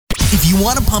If you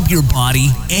want to pump your body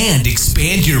and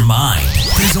expand your mind,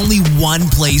 there's only one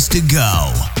place to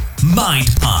go. Mind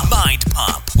Pump. Mind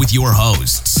Pump with your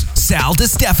hosts, Sal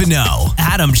DiStefano,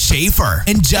 Adam Schafer,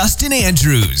 and Justin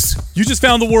Andrews. You just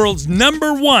found the world's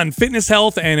 #1 fitness,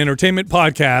 health, and entertainment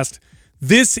podcast.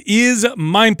 This is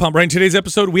Mind Pump. Right in today's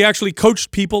episode, we actually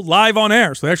coached people live on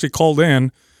air. So they actually called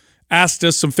in, asked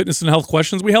us some fitness and health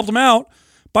questions. We helped them out.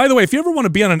 By the way, if you ever want to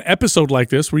be on an episode like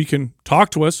this where you can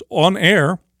talk to us on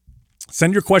air,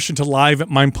 send your question to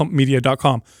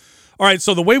live@mindpumpmedia.com. All right,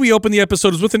 so the way we open the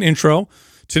episode is with an intro.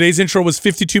 Today's intro was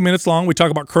 52 minutes long. We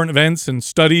talk about current events and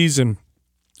studies, and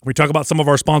we talk about some of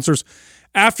our sponsors.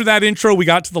 After that intro, we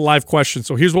got to the live questions.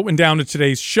 So here's what went down to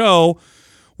today's show.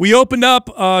 We opened up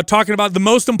talking about the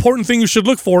most important thing you should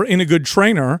look for in a good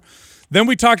trainer. Then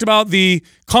we talked about the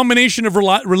combination of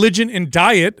religion and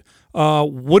diet.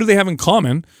 What do they have in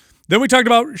common? Then we talked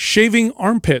about shaving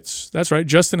armpits. That's right.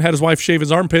 Justin had his wife shave his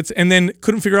armpits and then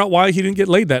couldn't figure out why he didn't get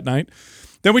laid that night.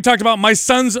 Then we talked about my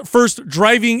son's first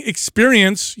driving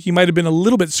experience. He might have been a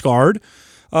little bit scarred.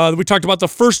 We talked about the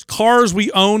first cars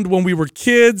we owned when we were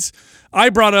kids. I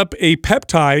brought up a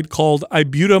peptide called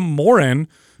ibutamoren.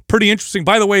 Pretty interesting.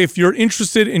 By the way, if you're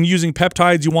interested in using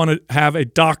peptides, you want to have a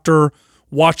doctor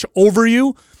watch over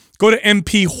you, go to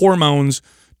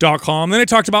mphormones.com. Then I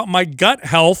talked about my gut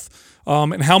health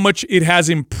and how much it has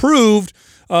improved.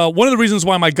 One of the reasons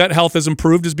why my gut health has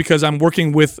improved is because I'm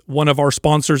working with one of our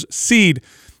sponsors, Seed.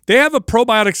 They have a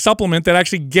probiotic supplement that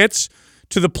actually gets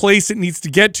to the place it needs to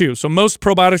get to. So most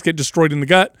probiotics get destroyed in the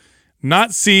gut,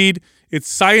 not Seed.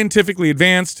 It's scientifically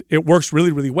advanced. It works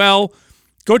really, really well.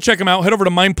 Go check them out. Head over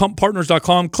to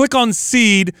mindpumppartners.com. Click on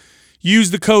Seed.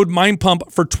 Use the code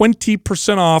MindPump for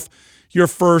 20% off your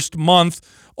first month.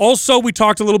 Also, we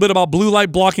talked a little bit about blue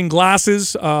light blocking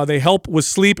glasses. They help with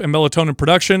sleep and melatonin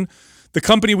production. The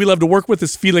company we love to work with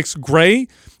is Felix Gray.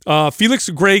 Felix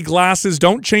Gray glasses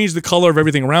don't change the color of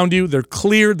everything around you. They're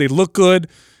clear, they look good,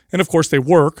 and of course they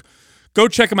work. Go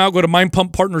check them out. Go to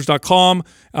mindpumppartners.com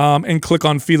and click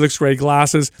on Felix Gray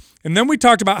glasses. And then we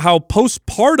talked about how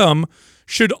postpartum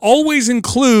should always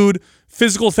include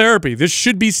physical therapy. This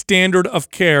should be standard of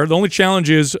care. The only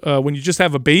challenge is when you just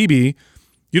have a baby,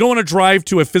 you don't want to drive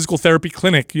to a physical therapy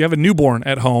clinic. You have a newborn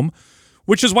at home,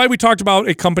 which is why we talked about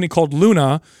a company called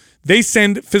Luna. They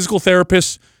send physical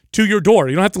therapists to your door.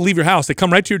 You don't have to leave your house. They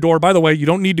come right to your door. By the way, you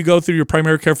don't need to go through your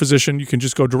primary care physician. You can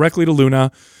just go directly to Luna.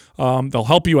 They'll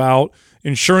help you out.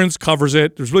 Insurance covers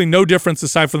it. There's really no difference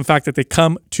aside from the fact that they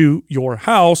come to your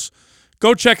house.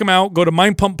 Go check them out. Go to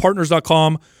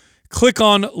mindpumppartners.com. Click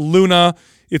on Luna.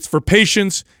 It's for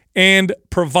patients and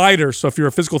providers. So if you're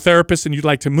a physical therapist and you'd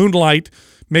like to moonlight,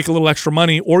 make a little extra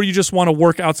money, or you just want to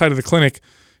work outside of the clinic,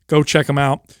 go check them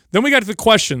out. Then we got to the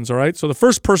questions, all right? So the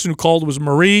first person who called was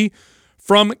Marie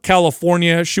from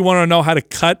California. She wanted to know how to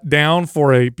cut down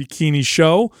for a bikini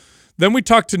show. Then we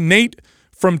talked to Nate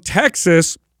from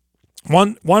Texas,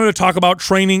 wanted to talk about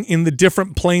training in the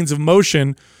different planes of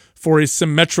motion for a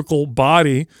symmetrical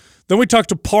body. Then we talked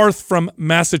to Parth from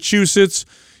Massachusetts.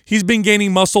 He's been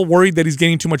gaining muscle, worried that he's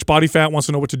gaining too much body fat, wants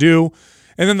to know what to do.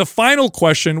 And then the final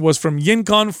question was from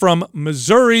Yinkon from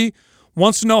Missouri,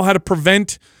 wants to know how to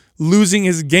prevent losing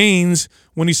his gains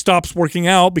when he stops working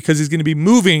out because he's going to be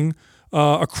moving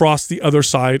across the other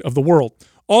side of the world.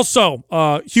 Also,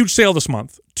 huge sale this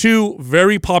month. 2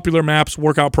 very popular MAPS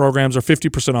workout programs are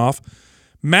 50% off.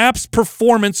 MAPS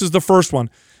Performance is the first one.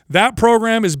 That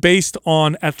program is based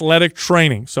on athletic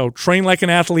training. So train like an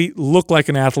athlete, look like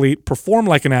an athlete, perform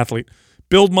like an athlete,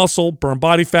 build muscle, burn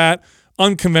body fat,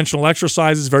 unconventional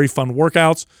exercises, very fun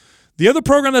workouts. The other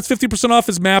program that's 50% off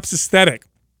is MAPS Aesthetic.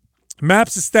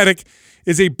 MAPS Aesthetic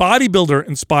is a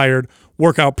bodybuilder-inspired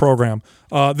workout program.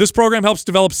 This program helps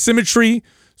develop symmetry,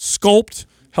 sculpt,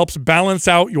 helps balance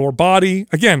out your body.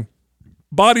 Again,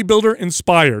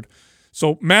 bodybuilder-inspired.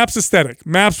 So MAPS Aesthetic,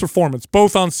 MAPS Performance,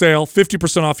 both on sale,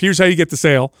 50% off. Here's how you get the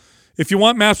sale. If you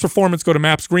want MAPS Performance, go to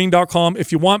mapsgreen.com.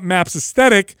 If you want MAPS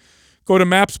Aesthetic, go to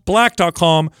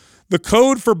mapsblack.com. The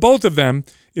code for both of them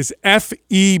is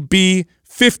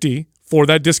FEB50 for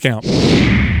that discount.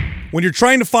 When you're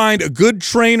trying to find a good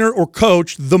trainer or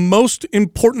coach, the most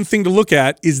important thing to look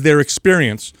at is their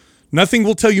experience. Nothing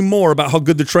will tell you more about how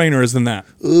good the trainer is than that.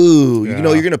 Ooh, yeah. You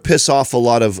know, you're going to piss off a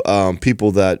lot of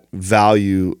people that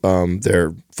value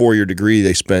their 4-year degree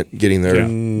they spent getting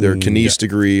their kines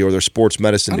degree or their sports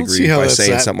medicine degree by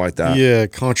saying something like that. Yeah,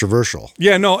 controversial.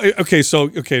 Yeah, no, okay,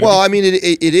 Well, I mean,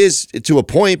 it is to a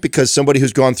point, because somebody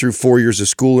who's gone through 4 years of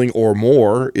schooling or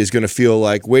more is going to feel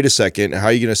like, wait a second, how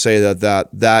are you going to say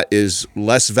that is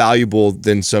less valuable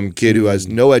than some kid who has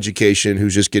no education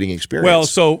who's just getting experience? Well,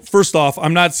 so first off,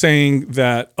 I'm not saying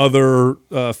that other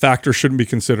factors shouldn't be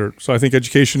considered. So I think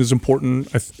education is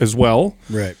important as well.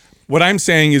 Right. What I'm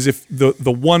saying is if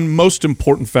the one most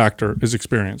important factor is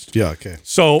experienced. Yeah, okay.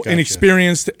 So an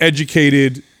experienced,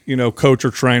 educated, coach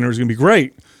or trainer is going to be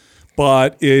great.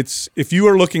 But if you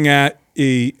are looking at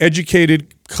a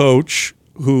educated coach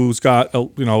who's got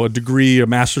a degree, a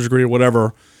master's degree or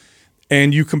whatever,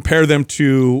 and you compare them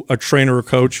to a trainer or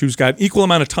coach who's got equal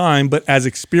amount of time but as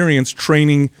experience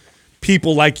training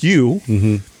people like you,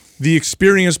 the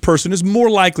experienced person is more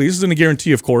likely, this isn't a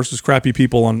guarantee, of course, there's crappy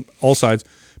people on all sides,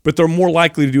 but they're more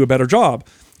likely to do a better job.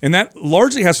 And that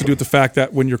largely has to do with the fact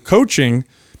that when you're coaching,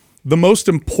 the most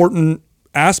important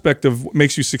aspect of what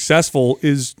makes you successful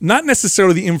is not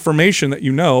necessarily the information that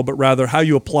you know, but rather how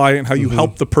you apply it and how you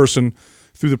help the person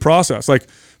through the process. Like,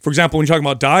 for example, when you're talking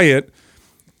about diet,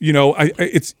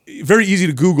 it's very easy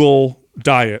to Google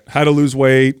diet, how to lose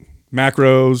weight,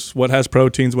 macros, what has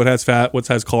proteins, what has fat, what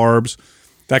has carbs,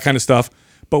 that kind of stuff.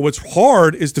 But what's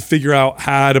hard is to figure out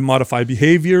how to modify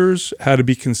behaviors, how to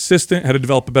be consistent, how to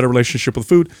develop a better relationship with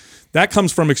food. That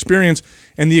comes from experience,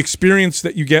 and the experience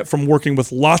that you get from working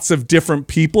with lots of different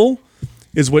people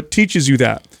is what teaches you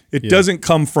that. It doesn't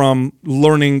come from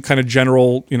learning kind of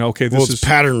general, this is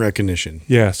pattern recognition.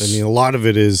 Yes. I mean, a lot of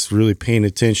it is really paying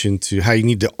attention to how you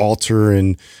need to alter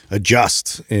and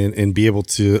adjust and be able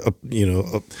to,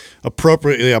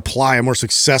 appropriately apply a more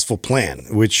successful plan,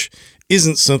 which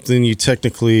isn't something you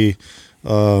technically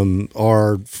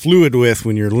are fluid with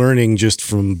when you're learning just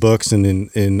from books and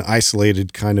in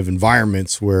isolated kind of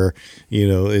environments where,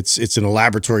 it's in a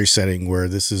laboratory setting where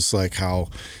this is like how,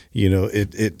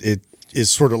 it is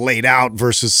sort of laid out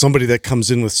versus somebody that comes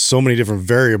in with so many different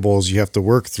variables you have to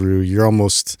work through. You're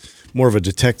almost more of a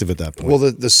detective at that point.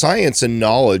 Well, the science and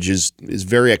knowledge is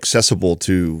very accessible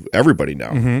to everybody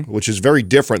now, which is very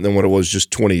different than what it was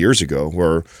just 20 years ago,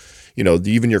 where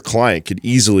even your client could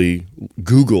easily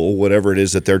Google whatever it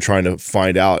is that they're trying to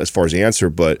find out as far as the answer.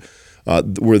 But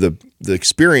where the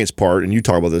experience part, and you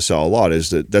talk about this, Sal, a lot, is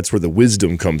that's where the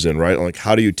wisdom comes in, right? Like,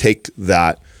 how do you take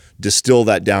that, distill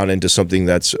that down into something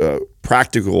that's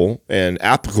practical and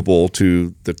applicable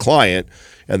to the client,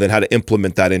 and then how to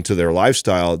implement that into their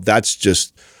lifestyle? That's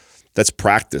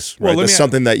practice, right? That's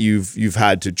something that you've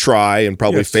had to try and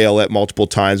probably fail at multiple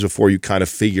times before you kind of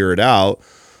figure it out.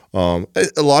 A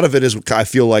lot of it is, I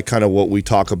feel like, kind of what we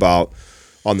talk about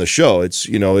on the show. It's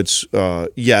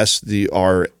yes,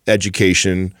 our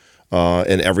education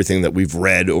and everything that we've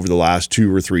read over the last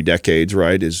 2 or 3 decades,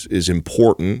 right, is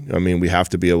important. I mean, we have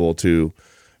to be able to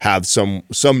have some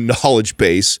knowledge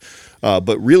base,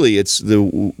 but really it's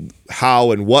the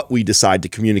how and what we decide to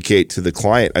communicate to the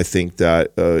client, I think,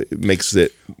 that makes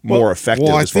it more effective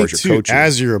as far as your coaching.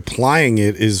 As you're applying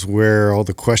it is where all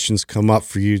the questions come up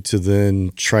for you to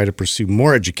then try to pursue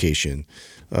more education,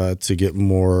 to get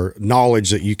more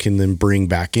knowledge that you can then bring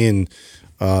back in,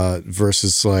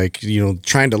 versus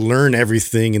trying to learn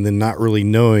everything and then not really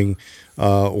knowing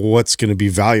what's going to be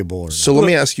valuable or not. So let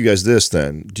me ask you guys this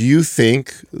then. Do you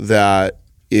think that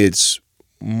it's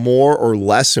more or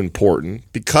less important,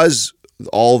 because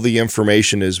all the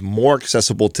information is more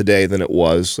accessible today than it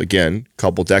was, again, a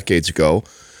couple decades ago?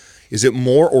 Is it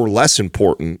more or less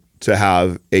important to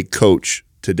have a coach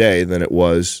today than it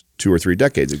was 2 or 3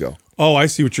 decades ago? Oh, I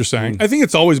see what you're saying. I think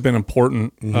it's always been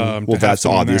important. Well, that's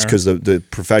obvious because the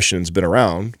profession's been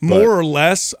around. More or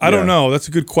less? I don't know. That's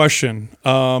a good question.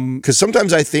 Because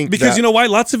sometimes I think because you know why?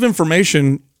 Lots of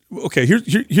information. Okay,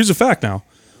 here's a fact now.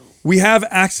 We have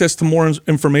access to more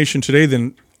information today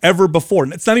than ever before.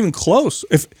 And it's not even close.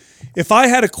 If I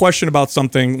had a question about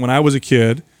something when I was a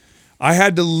kid, I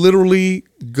had to literally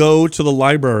go to the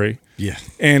library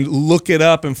and look it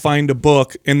up and find a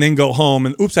book and then go home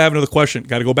and, oops, I have another question.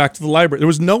 Got to go back to the library. There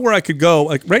was nowhere I could go.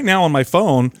 Like right now on my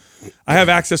phone, I have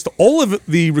access to all of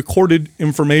the recorded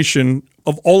information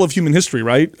of all of human history,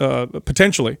 right?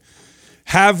 Potentially.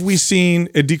 Have we seen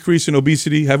a decrease in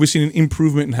obesity? Have we seen an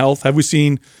improvement in health? Have we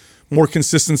seen more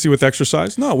consistency with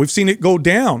exercise? No, we've seen it go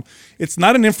down. It's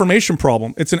not an information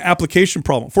problem. It's an application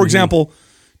problem. For example,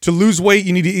 to lose weight,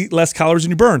 you need to eat less calories than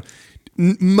you burn.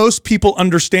 Most people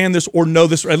understand this or know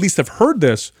this, or at least have heard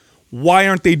this. Why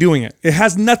aren't they doing it? It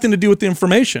has nothing to do with the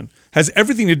information. It has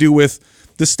everything to do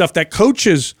with the stuff that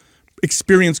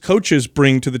experienced coaches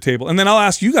bring to the table. And then I'll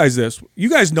ask you guys this. You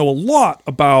guys know a lot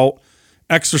about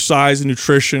exercise and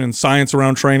nutrition and science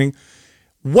around training.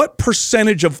 What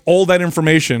percentage of all that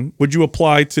information would you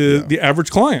apply to the average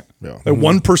client? Yeah. Like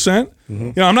 1%?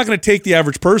 You know, I'm not going to take the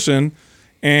average person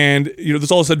and, you know,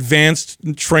 there's all this advanced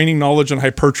training knowledge on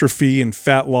hypertrophy and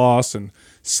fat loss and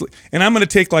sleep, and I'm going to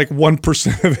take like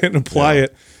 1% of it and apply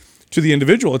it to the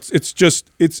individual.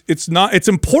 It's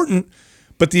important,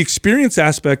 but the experience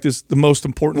aspect is the most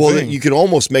important thing. You can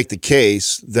almost make the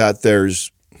case that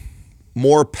there's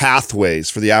more pathways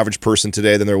for the average person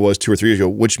today than there was 2 or 3 years ago,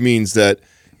 which means that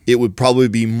it would probably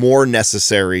be more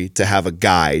necessary to have a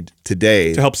guide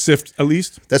today to help sift at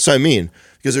least. That's what I mean,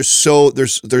 because there's so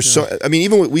I mean,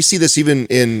 even we see this even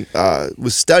in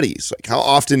with studies, like how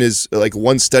often is like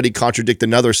one study contradict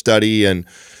another study, and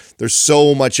there's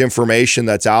so much information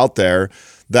that's out there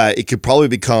that it could probably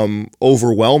become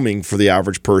overwhelming for the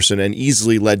average person and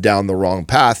easily led down the wrong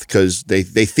path because they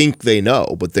think they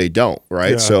know, but they don't,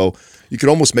 right? Yeah. So you could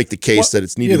almost make the case that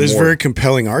it's needed. Yeah, there's more. very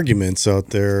compelling arguments out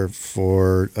there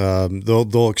for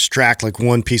they'll extract like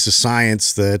one piece of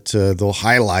science that they'll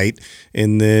highlight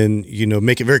and then, you know,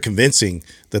 make it very convincing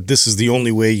that this is the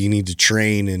only way you need to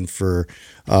train and for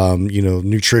you know,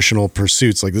 nutritional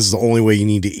pursuits. Like this is the only way you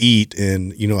need to eat,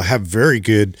 and you know, have very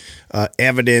good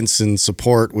evidence and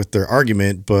support with their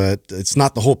argument, but it's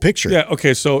not the whole picture. Yeah.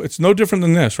 Okay. So it's no different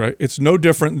than this, right? It's no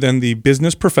different than the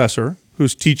business professor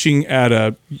who's teaching at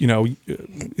a, you know,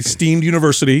 esteemed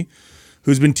university,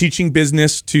 who's been teaching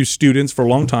business to students for a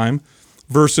long time,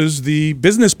 versus the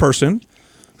business person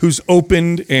who's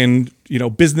opened and, you know,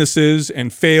 businesses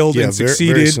and failed and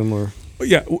succeeded. Very similar.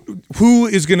 Yeah.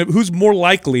 Who's more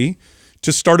likely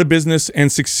to start a business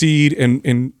and succeed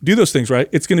and do those things, right?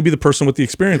 It's going to be the person with the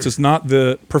experience. It's not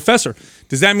the professor.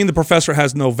 Does that mean the professor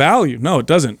has no value? No, it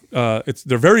doesn't.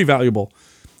 They're very valuable.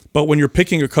 But when you're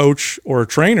picking a coach or a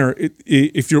trainer,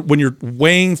 when you're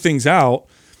weighing things out,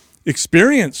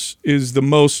 experience is the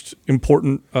most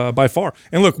important by far.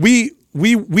 And look, we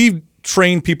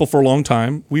trained people for a long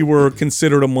time. We were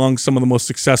considered among some of the most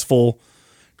successful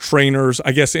trainers,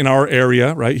 I guess, in our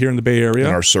area, right here in the Bay Area.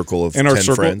 In our circle of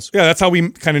 10 friends. Yeah, that's how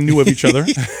we kind of knew of each other.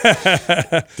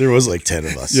 There was like 10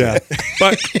 of us. Yeah,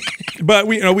 but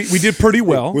we did pretty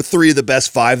well. We're 3 of the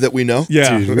best 5 that we know.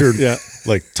 Yeah, Dude, we were yeah.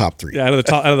 like top 3. Yeah,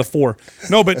 out of the 4.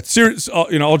 No, but serious,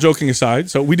 you know, all joking aside,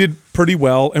 so we did pretty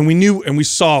well, and we knew and we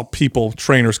saw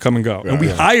trainers come and go, and we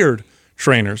hired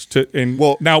trainers to. And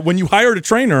now, when you hired a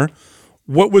trainer,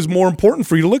 what was more important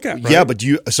for you to look at? Right? Yeah, but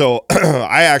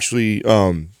I actually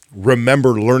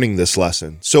remember learning this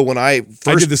lesson. So when I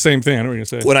did the same thing. I know what you're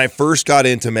gonna say. When I first got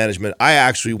into management, I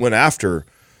actually went after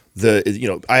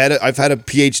I've had a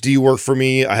PhD work for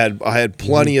me. I had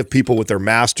plenty of people with their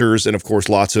masters, and of course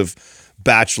lots of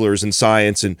bachelors in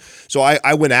science, and so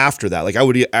I went after that. Like I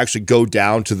would actually go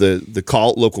down to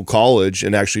the local college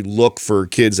and actually look for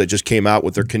kids that just came out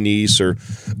with their kines or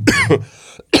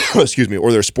excuse me,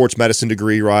 or their sports medicine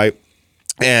degree, right?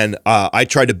 And I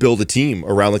tried to build a team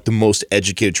around like the most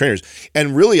educated trainers.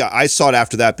 And really, I sought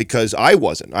after that because I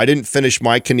didn't finish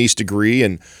my kines degree.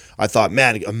 And I thought,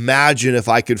 man, imagine if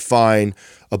I could find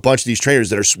a bunch of these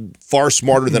trainers that are far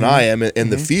smarter than I am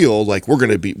in the field. Like we're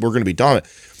gonna be dominant.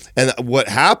 And what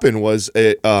happened was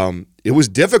it was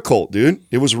difficult, dude.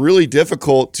 It was really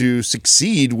difficult to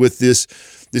succeed with this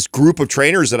group of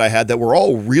trainers that I had that were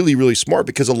all really, really smart,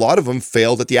 because a lot of them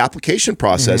failed at the application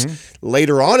process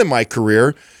later on in my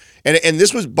career. And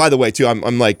this was, by the way, too,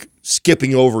 I'm like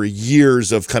skipping over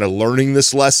years of kind of learning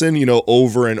this lesson, you know,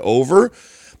 over and over.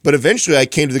 But eventually I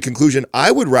came to the conclusion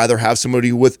I would rather have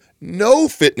somebody with no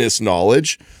fitness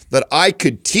knowledge that I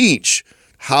could teach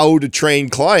how to train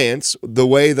clients the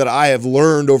way that I have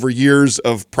learned over years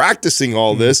of practicing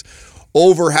all this,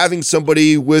 over having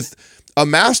somebody with a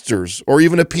master's or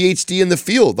even a PhD in the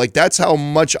field. Like that's how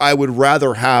much I would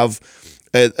rather have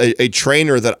a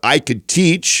trainer that I could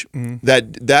teach.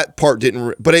 That part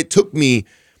didn't, but it took me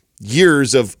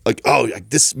years of like, oh,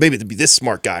 this maybe to be this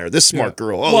smart guy or this smart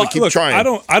girl. Oh, keep trying.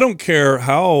 I don't care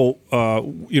how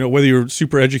whether you're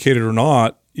super educated or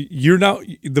not. You're now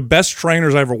the best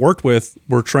trainers I ever worked with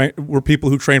were people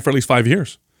who trained for at least 5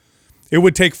 years. It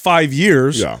would take 5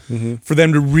 years for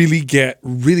them to really get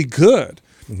really good.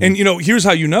 And, you know, here's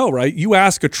how you know, right? You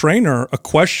ask a trainer a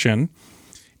question,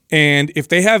 and if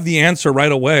they have the answer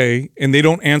right away and they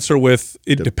don't answer with,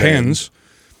 it depends,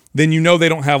 then you know they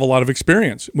don't have a lot of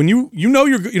experience. When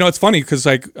it's funny because,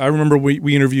 like, I remember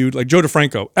we interviewed, like, Joe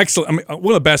DeFranco, excellent, I mean,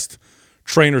 one of the best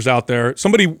trainers out there,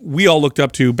 somebody we all looked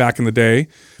up to back in the day.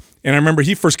 And I remember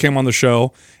he first came on the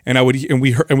show, and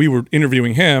we were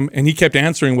interviewing him, and he kept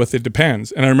answering with, it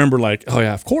depends. And I remember like, oh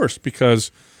yeah, of course,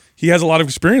 because he has a lot of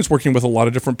experience working with a lot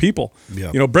of different people.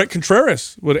 Yeah. You know, Brett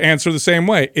Contreras would answer the same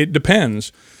way. It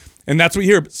depends. And that's what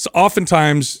you hear. So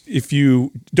oftentimes, if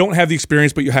you don't have the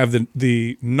experience, but you have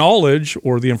the knowledge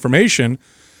or the information,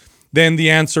 then the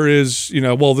answer is, you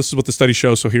know, well, this is what the study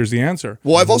shows, so here's the answer.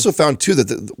 Well, I've also found, too,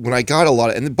 that when I got a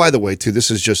lot of, and by the way, too,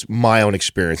 this is just my own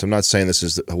experience. I'm not saying this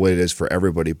is the way it is for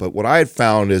everybody, but what I had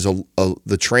found is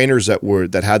the trainers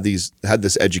that had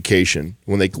this education,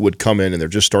 when they would come in and they're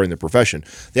just starting their profession,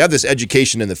 they have this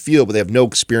education in the field, but they have no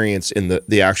experience in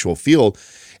the actual field.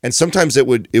 And sometimes it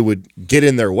would get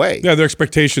in their way. Yeah, their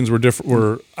expectations were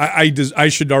different. I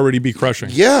should already be crushing.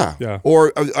 Yeah.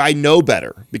 Or I know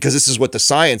better because this is what the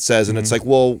science says, and it's like,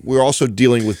 well, we're also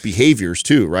dealing with behaviors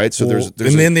too, right? So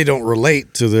then they don't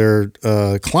relate to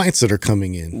their clients that are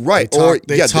coming in, right?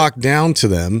 They talk down to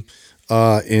them,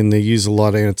 and they use a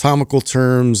lot of anatomical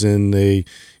terms, and they.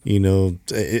 You know,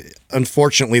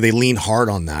 unfortunately, they lean hard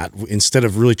on that instead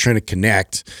of really trying to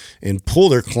connect and pull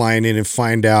their client in and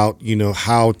find out, you know,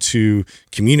 how to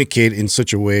communicate in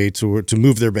such a way to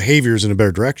move their behaviors in a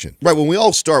better direction. Right. When we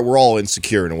all start, we're all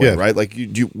insecure in a way, right? Like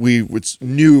it's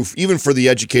new, even for the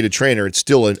educated trainer, it's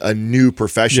still a new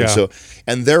profession. Yeah. So,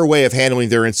 and their way of handling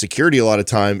their insecurity a lot of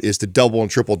time is to double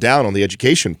and triple down on the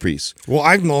education piece. Well,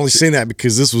 I'm only saying that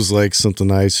because this was like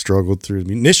something I struggled through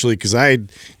initially because I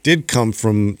did come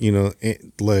from, you know,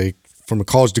 like from a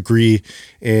college degree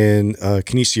in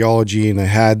kinesiology, and I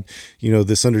had, you know,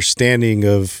 this understanding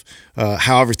of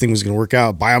how everything was going to work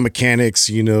out, biomechanics,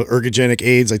 you know, ergogenic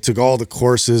aids. I took all the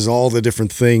courses, all the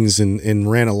different things, and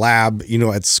ran a lab, you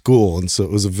know, at school, and so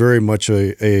it was a very much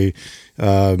a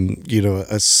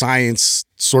science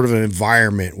sort of an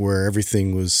environment where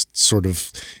everything was sort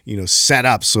of, you know, set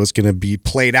up so it's going to be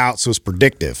played out, so it's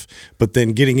predictive. But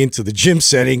then getting into the gym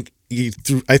setting,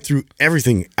 I threw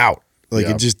everything out. Like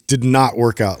it just did not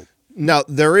work out. Now,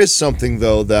 there is something,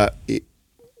 though,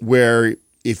 where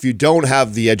if you don't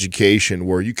have the education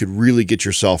where you could really get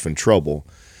yourself in trouble.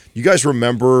 You guys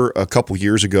remember a couple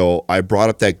years ago, I brought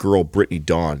up that girl, Brittany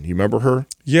Dawn. You remember her?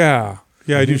 Yeah,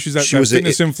 I do. She's that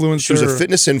fitness influencer. She was a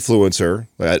fitness influencer.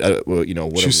 You know,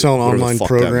 whatever, she was selling online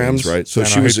programs, means, right? So I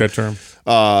hate that term.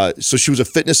 So she was a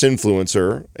fitness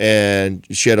influencer, and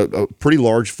she had a pretty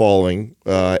large following,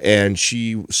 and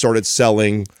she started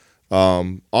selling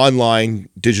online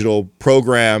digital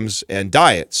programs and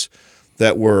diets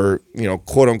that were, you know,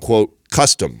 quote unquote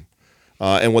custom.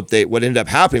 And what ended up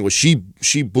happening was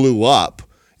she blew up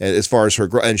as far as her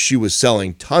growth, and she was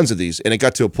selling tons of these. And it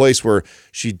got to a place where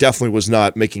she definitely was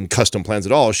not making custom plans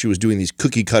at all. She was doing these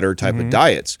cookie cutter type of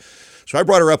diets. So I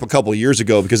brought her up a couple of years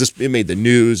ago because it made the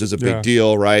news as a big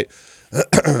deal, right?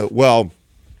 Well,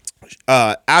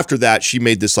 after that, she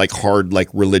made this like hard, like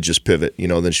religious pivot, you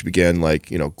know, then she began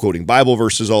like, you know, quoting Bible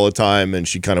verses all the time. And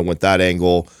she kind of went that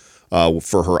angle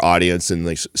for her audience and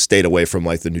like stayed away from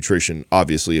like the nutrition,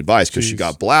 obviously, advice because she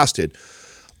got blasted.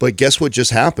 But guess what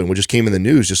just happened? What just came in the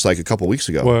news just like a couple of weeks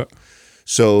ago? What?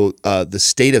 So the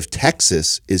state of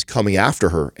Texas is coming after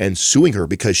her and suing her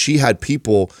because she had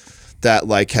people that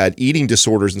like had eating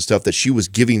disorders and stuff that she was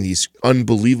giving these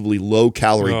unbelievably low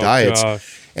calorie diets.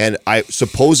 Gosh. And I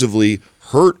supposedly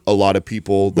hurt a lot of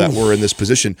people that were in this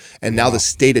position. And now the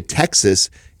state of Texas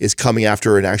is coming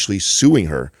after her and actually suing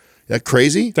her. Isn't that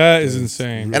crazy? That is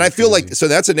insane. And I feel like, so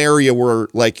that's an area where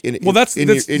like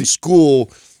in school,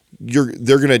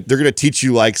 they're gonna teach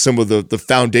you like some of the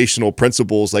foundational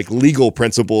principles, like legal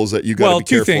principles that you got to be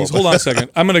careful. Well, two things. Hold on a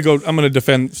second. I'm gonna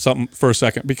defend something for a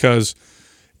second because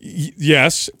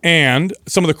yes, and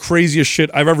some of the craziest shit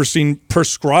I've ever seen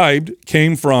prescribed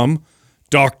came from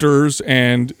doctors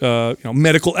and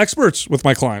medical experts with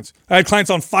my clients. I had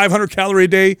clients on 500 calorie a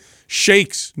day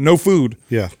shakes, no food,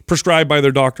 prescribed by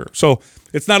their doctor. So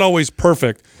it's not always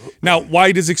perfect. Now, why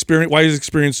is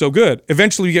experience so good?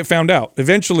 Eventually, you get found out.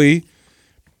 Eventually,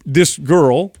 this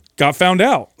girl got found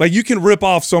out. Like you can rip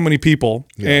off so many people,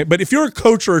 but if you're a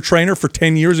coach or a trainer for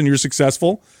 10 years and you're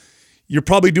successful, you're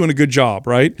probably doing a good job,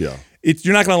 right? Yeah.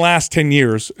 You're not going to last 10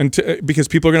 years because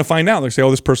people are going to find out. They say, oh,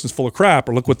 this person's full of crap,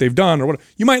 or look what they've done, or what.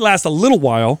 You might last a little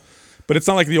while, but it's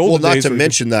not like the old days. Well, not to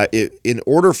mention that in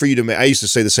order for you to I used to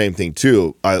say the same thing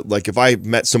too. Like if I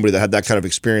met somebody that had that kind of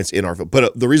experience in our field,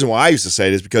 but the reason why I used to say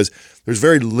it is because there's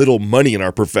very little money in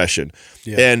our profession.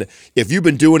 Yeah. And if you've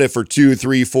been doing it for 2,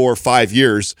 3, 4, 5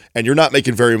 years and you're not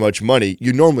making very much money,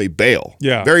 you normally bail.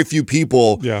 Yeah. Very few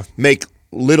people make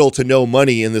little to no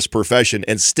money in this profession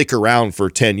and stick around for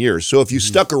 10 years. So if you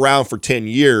stuck around for 10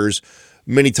 years,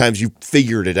 many times you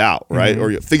figured it out, right?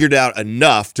 Or you figured it out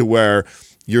enough to where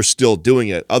you're still doing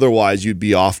it. Otherwise, you'd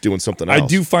be off doing something else. I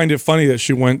do find it funny that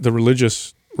she went the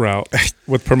religious route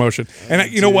with promotion.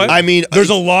 And you know what? I mean, there's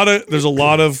a lot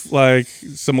of like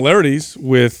similarities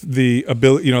with the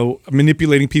ability,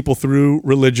 manipulating people through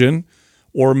religion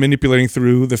or manipulating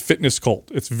through the fitness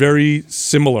cult. It's very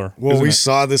similar. Well, isn't we it?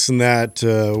 saw this in that.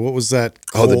 What was that?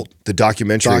 Oh, the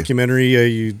documentary.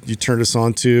 You turned us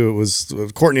on to. It was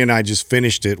Courtney and I just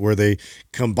finished it, where they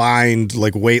combined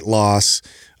like weight loss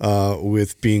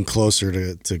with being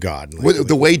closer to God. Like,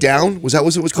 The Way Down, was that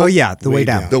what it was called? Oh yeah, the way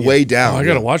down. The Way Down. Oh, I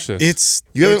gotta watch this. It's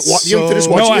You haven't finished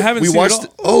watching it? No, I haven't seen it watched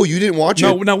all. Oh, you didn't watch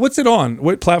No, it? now what's it on?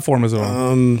 What platform is it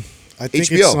on? I think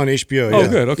HBO. it's on HBO. Oh, Yeah.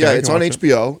 good. Okay, Yeah, I it's can on watch it.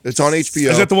 HBO. It's on HBO.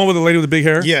 Is that the one with the lady with the big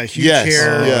hair? Yeah, huge Yes,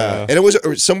 hair. yeah, and it was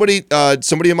somebody in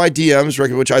my DMs,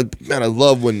 which I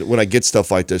love when I get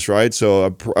stuff like this, right? So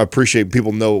I appreciate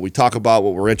people know what we talk about,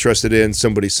 what we're interested in.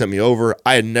 Somebody sent me over.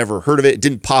 I had never heard of it. It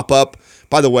didn't pop up.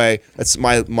 By the way, that's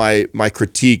my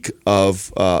critique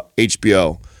of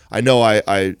HBO. I know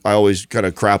I always kind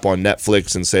of crap on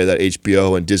Netflix and say that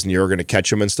HBO and Disney are going to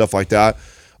catch them and stuff like that.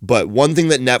 But one thing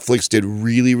that Netflix did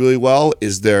really, really well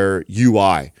is their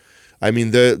UI. I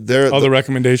mean, the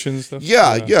recommendations stuff.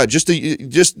 yeah. Just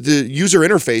the user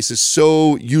interface is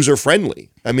so user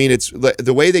friendly. I mean, it's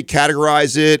the way they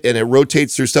categorize it and it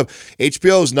rotates through stuff.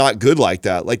 HBO is not good like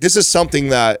that. Like this is something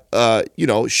that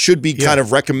should be kind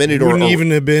of recommended. It wouldn't even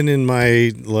have been in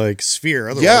my like sphere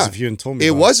otherwise if you hadn't told me.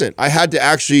 It wasn't. I had to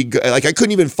actually I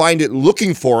couldn't even find it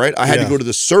looking for it. I had to go to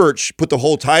the search, put the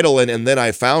whole title in, and then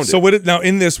I found it. So now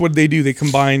in this, what did they do? They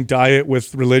combined diet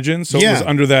with religion. So it was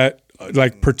under that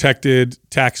like protected,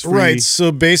 tax-free. Right.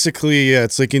 So basically,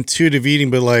 it's like intuitive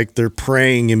eating, but like they're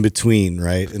praying in between,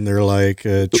 right? And they're like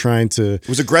trying to. It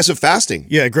was aggressive fasting.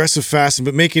 Yeah, aggressive fasting,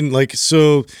 but making like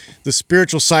so the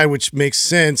spiritual side, which makes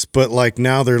sense, but like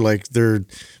now they're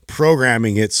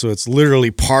programming it so it's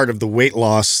literally part of the weight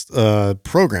loss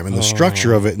program and the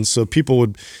structure of it. And so people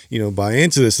would buy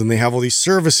into this, and they have all these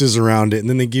services around it, and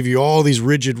then they give you all these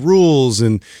rigid rules,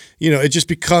 and it just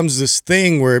becomes this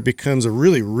thing where it becomes a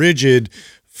really rigid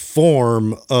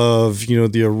form of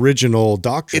the original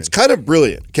doctrine. It's kind of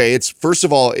brilliant. Okay, it's first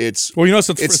of all, it's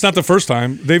it's not the first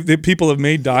time. They people have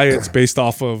made diets based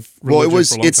off of religion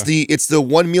for a long time. It's the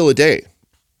one meal a day,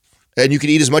 and you can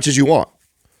eat as much as you want.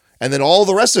 And then all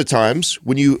the rest of the times,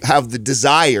 when you have the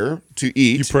desire to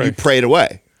eat, you pray it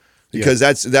away, because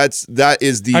that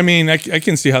is the. I mean, I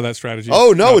can see how that strategy.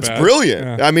 Oh no, it's bad.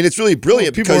 brilliant. Yeah. I mean, it's really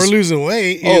brilliant. People are losing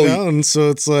weight, and so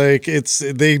it's like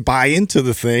they buy into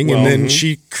the thing, and then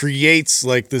she creates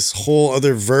like this whole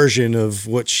other version of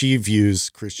what she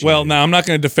views Christianity. Well, now I'm not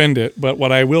going to defend it, but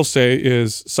what I will say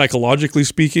is, psychologically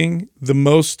speaking, the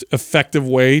most effective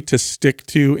way to stick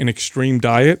to an extreme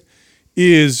diet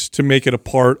is to make it a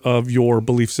part of your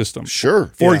belief system. Sure.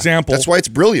 For example, that's why it's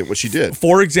brilliant what she did.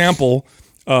 For example,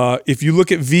 if you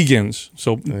look at vegans,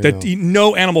 that eat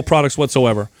no animal products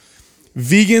whatsoever,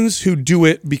 vegans who do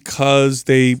it because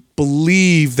they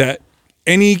believe that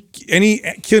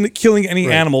killing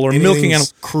any animal or milking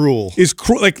animals cruel is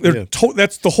cruel. Like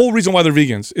that's the whole reason why they're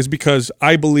vegans, is because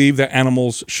I believe that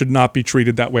animals should not be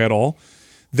treated that way at all.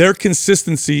 Their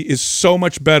consistency is so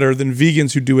much better than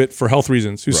vegans who do it for health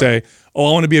reasons, who say, "Oh,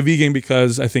 I want to be a vegan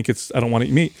because I don't want to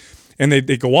eat meat," and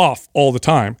they go off all the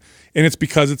time. And it's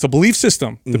because it's a belief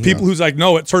system. The people who's like,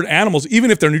 no, it's certain animals,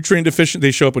 even if they're nutrient deficient,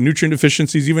 they show up with nutrient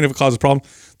deficiencies, even if it causes a problem,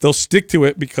 they'll stick to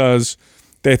it because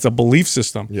it's a belief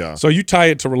system. Yeah. So you tie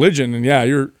it to religion, and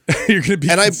you're going to be.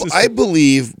 And I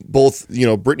believe both,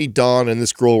 Brittany Dawn and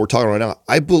this girl we're talking right now.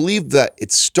 I believe that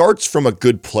it starts from a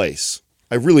good place.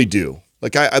 I really do.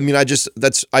 Like I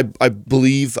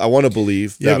believe, I want to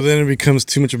believe. Yeah, but then it becomes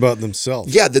too much about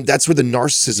themselves. Yeah, that's where the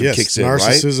narcissism kicks in, right?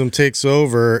 Narcissism takes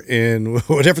over, and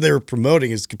whatever they were promoting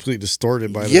is completely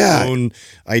distorted by their own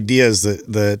ideas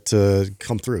that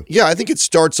come through. Yeah, I think it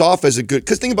starts off as a good.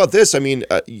 Because think about this. I mean,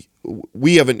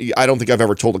 we haven't. I don't think I've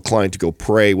ever told a client to go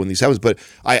pray when this happens, but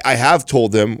I have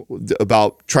told them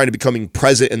about trying to becoming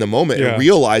present in the moment and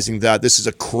realizing that this is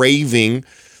a craving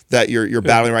that you're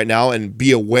battling right now, and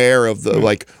be aware of the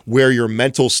like where your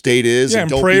mental state is, and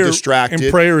don't be distracted.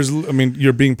 And prayer is,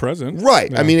 you're being present,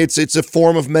 right? Yeah. I mean, it's a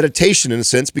form of meditation in a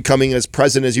sense, becoming as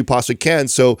present as you possibly can.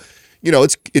 So,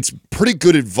 it's pretty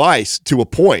good advice to a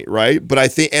point, right? But I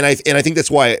think, and I think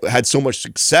that's why it had so much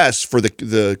success for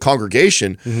the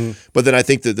congregation. Mm-hmm. But then I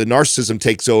think that the narcissism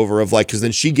takes over of like, because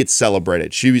then she gets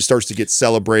celebrated. She starts to get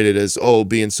celebrated as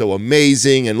being so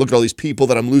amazing, and look at all these people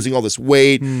that I'm losing all this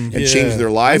weight and change their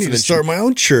life. I need and to then start my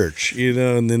own church,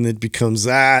 and then it becomes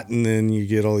that, and then you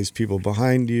get all these people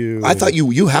behind you. I thought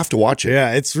you have to watch it.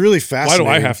 Yeah, it's really fascinating.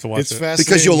 Why do I have to watch it? It's fascinating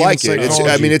because you'll like it.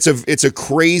 psychology. It's a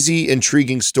crazy,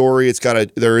 intriguing story.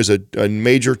 there is a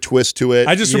major twist to it.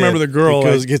 I just remember the girl.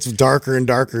 It gets darker and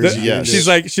darker. Yes. She's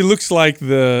like, she looks like you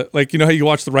know how you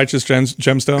watch the Righteous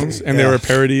Gemstones and they were a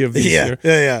parody of these. yeah.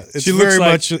 It's She looks very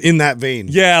like- much in that vein.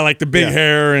 Yeah, like the big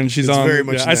hair, and she's It's on. very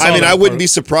much yeah, that. saw I mean, that I wouldn't part. be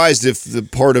surprised if the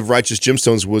part of Righteous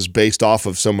Gemstones was based off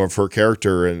of some of her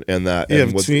character and that. Yeah,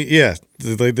 and what-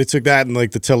 They took that and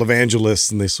like the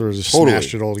televangelists and they sort of just Totally.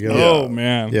 smashed it all together. Oh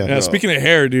man, Yeah. yeah. No. Speaking of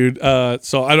hair, dude.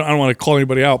 So I don't want to call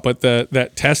anybody out, but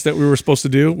that test that we were supposed to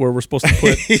do, where we're supposed to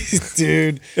put,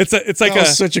 Dude, it's like that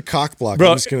was such a cock block.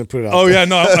 bro. I'm just gonna put it out. Oh there. yeah,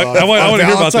 no, I On want to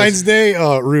hear about Valentine's this. Day,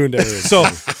 it ruined everything. So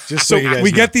just so you guys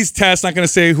we know. get these tests. Not going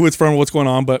to say who it's from, or what's going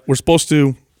on, but we're supposed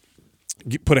to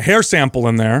put a hair sample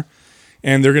in there,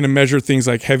 and they're going to measure things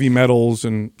like heavy metals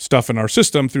and stuff in our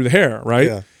system through the hair, right?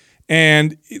 Yeah.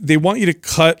 And they want you to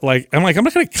cut I'm not going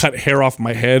to cut hair off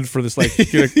my head for this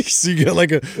So you get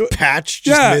like a patch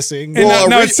just Yeah. missing. And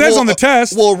now it says on the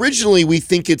test. Well, originally we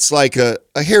think it's like a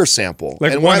hair sample,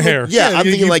 Like and one when I look- hair. Yeah, Yeah, I'm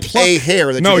you thinking like pluck. a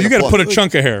hair. That no, you got to pluck. put a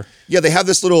chunk of hair. Yeah, they have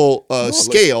this little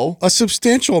scale. a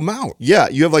substantial amount. Yeah,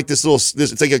 you have like this little.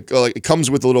 It's like it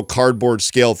comes with a little cardboard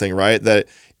scale thing, right? That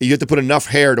you have to put enough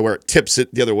hair to where it tips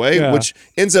it the other way, Yeah. which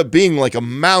ends up being like a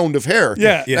mound of hair.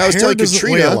 Yeah. And I was hair telling doesn't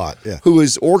weigh Katrina, a lot, yeah. who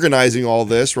is organizing all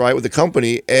this, right, with the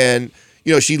company, and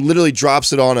she literally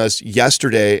drops it on us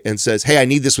yesterday and says, "Hey, I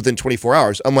need this within 24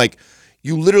 hours." I'm like,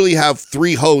 you literally have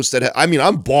 3 hosts that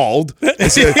I'm bald, so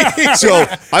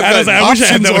I've I got wish I had Options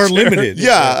that are much hair. limited.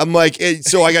 yeah, I'm like,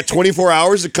 so I got 24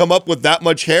 hours to come up with that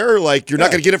much hair. Like, you're not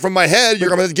going to get it from my head. You're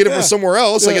going to get it from somewhere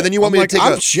else. Like, and then you want I'm me like, to take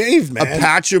I'm shaved, a man.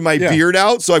 patch of my beard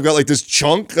out. So I've got like this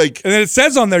chunk. Like, And then it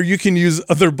says on there you can use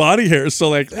other body hair. So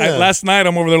last night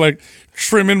I'm over there like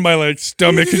trimming my like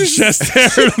stomach and chest hair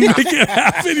to make it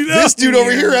happen. You know? this dude over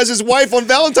here has his wife on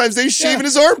Valentine's Day shaving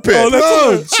his armpit. Oh,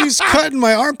 that's Bro, she's cutting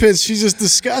my armpits. She's just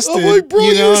disgusted. I'm like, bro,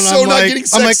 you're and so I'm not like, getting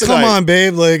I'm like, sex come tonight. on,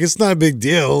 babe. Like, it's not a big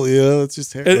deal. It's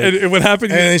just hair. And what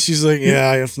happened? And then she's like,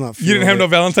 yeah, it's not. You didn't have no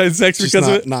Valentine's sex Just because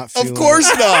not, of it? not Of feeling course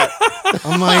not. it.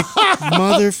 I'm like,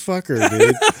 motherfucker,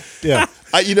 dude. Yeah.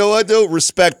 You know what though?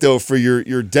 Respect though for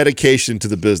your dedication to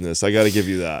the business. I got to give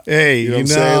you that. Hey, you know what I'm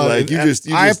saying? Like you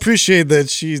just I appreciate that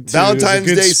she. too, is a Valentine's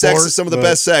good Day sex sport, is some of the but-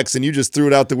 best sex, and you just threw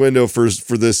it out the window for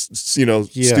this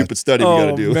stupid study we got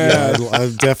to Oh, do. man. Yeah,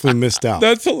 I've definitely missed out.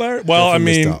 That's hilarious. Well,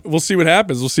 Definitely I mean, missed out. we'll see what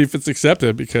happens. We'll see if it's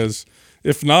accepted because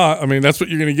if not, I mean, that's what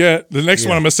you're going to get. The next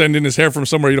one I'm going to send in is hair from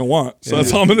somewhere you don't want. So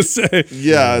that's all I'm going to say.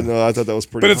 Yeah, no, I thought that was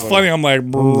pretty. But it's funny. I'm like,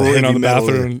 brrr, in heavy the metal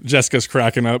bathroom. And Jessica's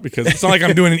cracking up because it's not like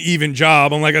I'm doing an even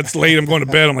job. I'm like, it's late. I'm going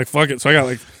to bed. I'm like, fuck it. So I got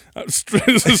like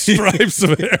stripes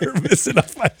of hair missing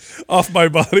off my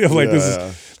body. I'm like,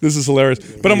 this is hilarious.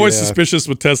 But I'm always Yeah. suspicious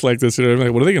with tests like this. You know, I'm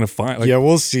like, what are they going to find? Like, Yeah,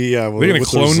 we'll see. Yeah, They're gonna what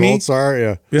clone the me? results are.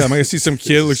 Yeah. yeah, am I going to see some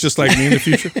kid who looks just like me in the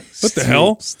future? What the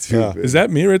hell? Is that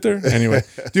me right there? Anyway,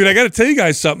 dude, I got to tell you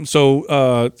guys something. So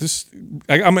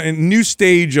I'm in a new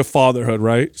stage of fatherhood,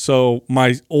 right? So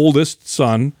my oldest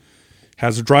son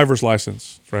has a driver's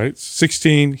license, right?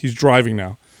 16, he's driving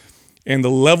now. And the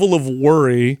level of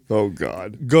worry Oh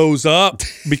God, goes up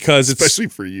because it's especially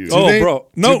for you. Oh, they- bro.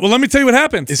 No, well, let me tell you what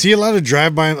happened. Is he allowed to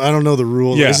drive by? I don't know the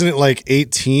rule. Yeah. Isn't it like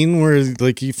 18 where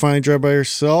like you finally drive by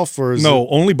yourself, or is No, it,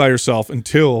 only by yourself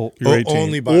until you're 18.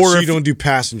 only by? Or so if you don't do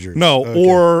passengers. No, Okay.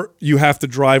 or you have to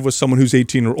drive with someone who's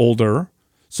 18 or older.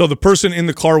 So the person in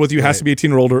the car with you has to be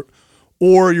 18 or older,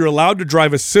 or you're allowed to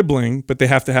drive a sibling, but they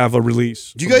have to have a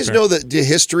release. Do you guys know the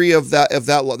history of that?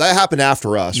 That happened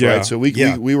after us, Yeah. right? So we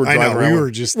Yeah, we were I driving know, around. we with-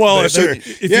 were just Well, there. so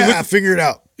if you yeah, look- figure it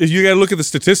out. You got to look at the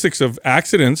statistics of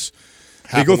accidents. They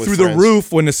Happen go with through the friends.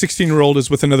 roof when a 16-year-old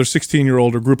is with another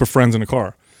 16-year-old or group of friends in a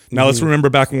car. Now let's remember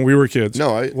back when we were kids. No,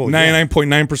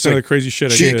 99.9% of the crazy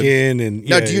shit I did. Chicken and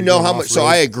Now, yeah, do you know going how much? So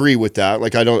off-road. I agree with that.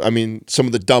 Like, I mean, some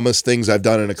of the dumbest things I've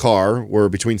done in a car were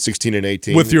between 16 and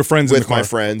 18 With your friends in with the car. my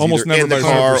friends, Almost either never in the by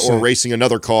car 100%. or racing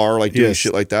another car, like doing Yes.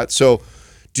 shit like that. So,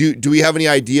 do we have any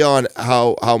idea on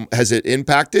how has it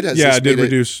impacted? Has Yeah, this it did made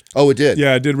reduce. Oh, it did.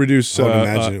 Yeah, it did reduce I would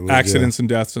imagine it would, accidents and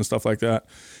deaths and stuff like that.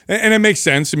 And it makes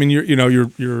sense. I mean,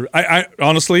 I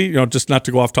honestly, just not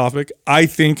to go off topic, I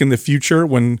think in the future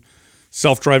when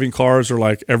self-driving cars are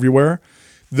like everywhere,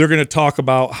 they're going to talk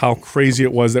about how crazy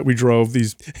it was that we drove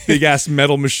these big ass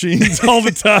metal machines all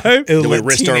the time. It'll we let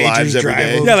risked our teenagers lives every drive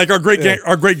day. them. Yeah, like our great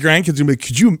grandkids will be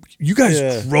like, you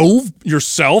guys drove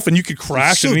yourself and you could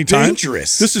crash so at any time.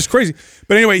 dangerous. This is crazy.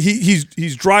 But anyway, he's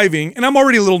driving and I'm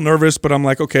already a little nervous, but I'm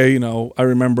like, okay, I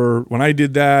remember when I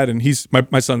did that, and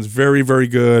my son's very, very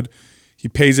good. He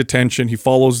pays attention. He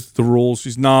follows the rules.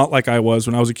 He's not like I was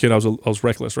when I was a kid. I was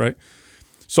reckless, right?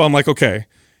 So I'm like, okay.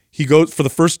 He goes for the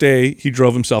first day. He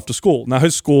drove himself to school. Now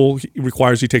his school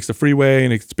requires he takes the freeway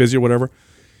and it's busy or whatever.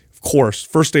 Of course,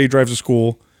 first day he drives to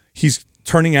school. He's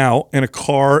turning out, and a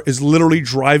car is literally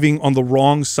driving on the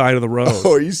wrong side of the road.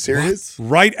 Oh, are you serious?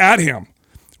 Right at him.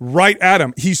 Right at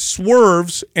him. He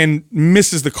swerves and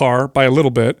misses the car by a little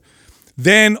bit.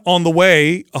 Then on the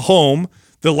way home,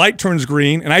 the light turns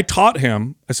green, and I taught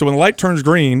him. I said, when the light turns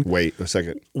green, Wait a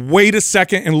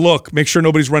second and look, make sure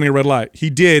nobody's running a red light. He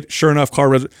did, sure enough, car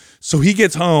red. So he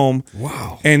gets home,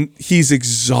 and he's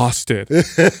exhausted.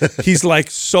 He's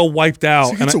like so wiped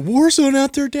out. It's a war zone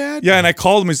out there, Dad. Yeah, and I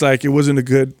called him. He's like, it wasn't a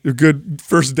good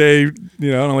first day,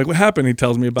 And I'm like, what happened? He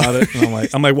tells me about it. And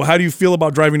I'm like, well, how do you feel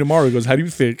about driving tomorrow? He goes, how do you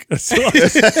think?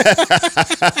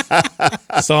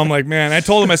 So I'm like, man. I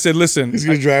told him, I said, listen, He's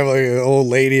gonna drive like an old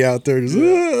lady out there. Just,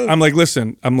 I'm like,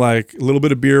 listen, a little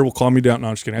bit of beer will calm me down. No,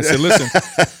 I'm just kidding. I said, listen,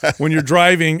 when you're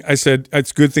driving, I said,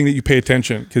 it's a good thing that you pay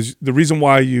attention, because the reason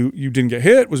why you didn't get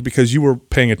hit was because you were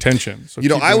paying attention. So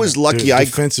I was lucky.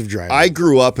 defensive driving. I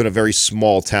grew up in a very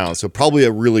small town, so probably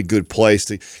a really good place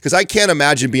because I can't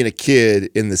imagine being a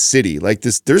kid in the city like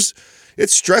this.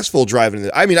 It's stressful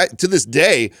driving. I mean, to this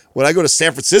day, when I go to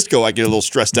San Francisco, I get a little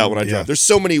stressed out when I drive. There's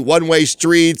so many one-way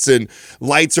streets, and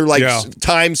lights are like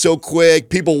timed so quick.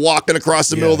 People walking across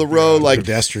the middle of the road, like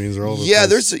pedestrians are all over the place.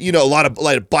 there's a lot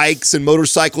of bikes and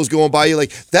motorcycles going by you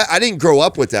like that. I didn't grow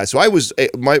up with that, so I was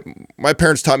my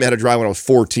parents taught me how to drive when I was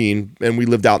 14, and we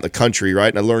lived out in the country, right?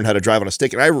 And I learned how to drive on a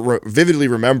stick, and I vividly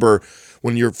remember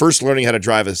when you're first learning how to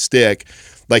drive a stick.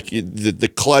 Like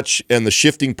the clutch and the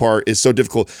shifting part is so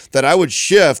difficult that I would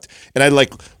shift and I'd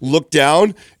like look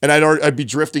down and I'd be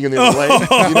drifting in the other lane,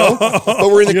 But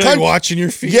we're in the country, watching your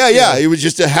feet. Yeah. It was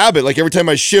just a habit. Like every time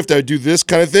I shift, I would do this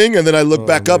kind of thing, and then I look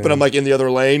back up and I'm like in the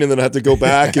other lane, and then I have to go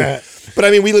back. But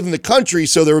I mean, we live in the country,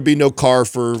 so there would be no car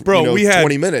for we had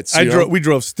 20 minutes. We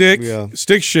drove stick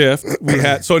shift. We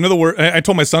had in other words, I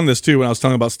told my son this too when I was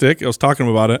telling him about stick. I was talking to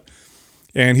him about it.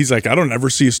 And he's like, I don't ever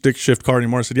see a stick shift car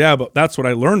anymore. I said, yeah, but that's what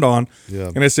I learned on.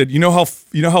 Yeah. And I said, you know how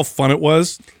fun it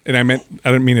was? And I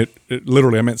didn't mean it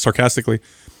literally. I meant sarcastically.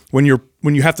 When you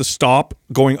have to stop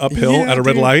going uphill at a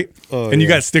red light, and you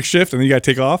got stick shift, and then you got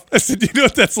to take off. I said, you know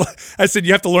what that's like? I said,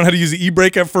 you have to learn how to use the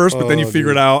e-brake at first, but then you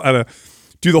figure it out how to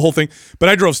do the whole thing. But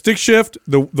I drove stick shift.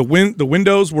 The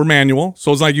windows were manual,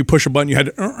 so it's like you push a button, you had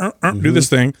to do this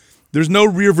thing. There's no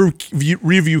rear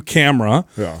view camera.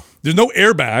 Yeah. There's no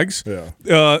airbags.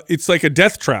 Yeah. It's like a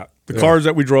death trap. The cars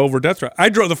that we drove were death trap.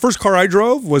 The first car I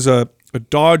drove was a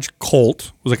Dodge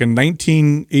Colt. It was like a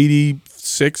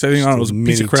 1986. I think. I don't know. It was a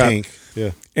piece of crap. Tank.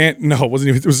 Yeah. And no, it wasn't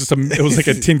even. It was like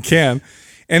a tin can.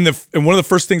 And one of the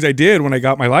first things I did when I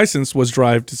got my license was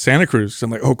drive to Santa Cruz. So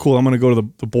I'm like, oh, cool, I'm going to go to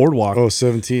the boardwalk. Oh,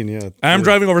 17, yeah. I'm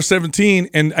driving over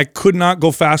 17, and I could not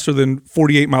go faster than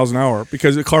 48 miles an hour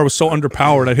because the car was so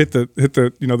underpowered. I hit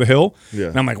the hill,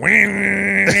 and I'm like,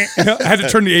 I had to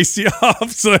turn the AC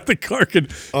off so that the car could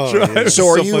drive. Yeah. So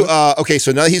are you okay?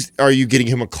 So now are you getting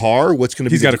him a car? What's going to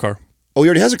be? He's got a car. Oh, he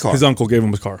already has a car. His uncle gave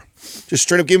him his car. Just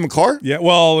straight up gave him a car? Yeah.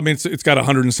 Well, I mean, it's got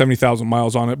 170,000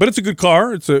 miles on it, but it's a good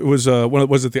car. Was it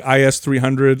the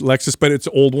IS300 Lexus? But it's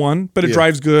an old one, but it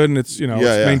drives good and it's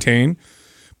it's maintained.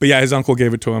 But yeah, his uncle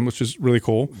gave it to him, which is really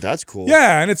cool. That's cool.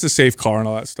 Yeah, and it's a safe car and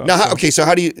all that stuff. Now, so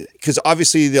how do you? Because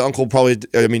obviously the uncle probably.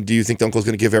 I mean, do you think the uncle's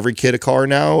going to give every kid a car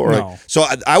now? Or no. So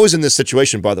I was in this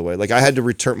situation, by the way. Like I had to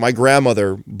return. My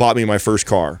grandmother bought me my first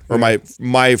car, or my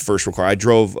first car. I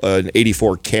drove an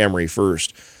 '84 Camry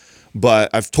first.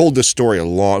 But I've told this story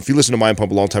if you listen to Mind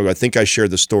Pump a long time ago, I think I shared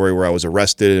the story where I was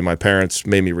arrested and my parents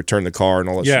made me return the car and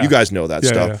all that stuff. You guys know that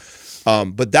stuff. Yeah.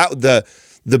 But that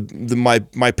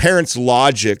my parents'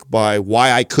 logic by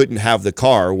why I couldn't have the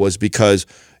car was because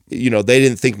they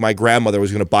didn't think my grandmother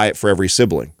was going to buy it for every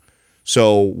sibling.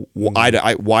 So why do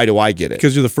I get it?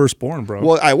 Because you're the firstborn, bro.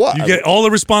 Well, I was. You get all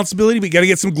the responsibility, but you got to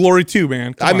get some glory too,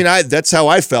 man. I mean, that's how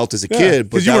I felt as a kid.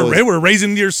 Because you were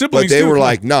raising your siblings. But they were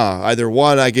like, nah. Either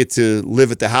one, I get to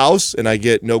live at the house and I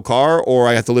get no car, or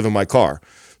I have to live in my car.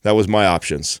 That was my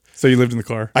options. So you lived in the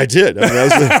car? I did. I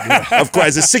mean, of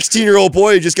course, as a 16-year-old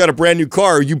boy who just got a brand new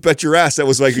car, you bet your ass that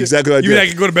was like exactly what I did. You mean I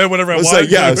could go to bed whenever I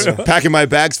wanted? I was packing my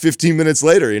bags 15 minutes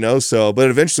later, So, but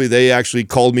eventually they actually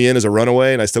called me in as a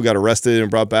runaway, and I still got arrested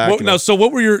and brought back. So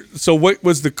what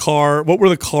was the car? What were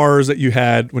the cars that you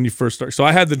had when you first started? So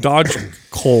I had the Dodge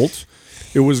Colt.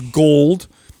 It was gold.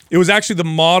 It was actually the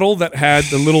model that had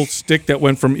the little stick that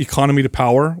went from economy to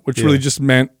power, which really just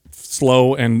meant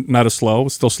slow and not as slow. It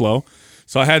was still slow.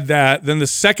 So I had that. Then the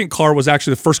second car was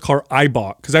actually the first car I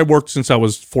bought because I worked since I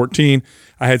was 14.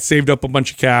 I had saved up a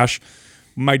bunch of cash.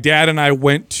 My dad and I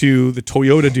went to the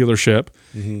Toyota dealership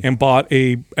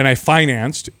and I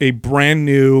financed a brand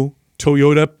new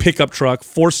Toyota pickup truck,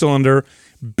 4-cylinder,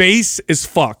 base as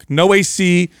fuck. No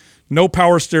AC, no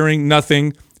power steering,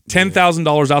 nothing.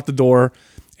 $10,000 out the door.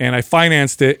 and I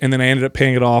financed it, and then I ended up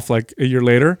paying it off like a year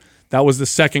later. That was the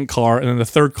second car, and then the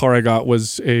third car I got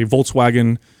was a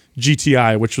Volkswagen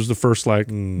GTI, which was the first like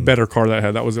better car that I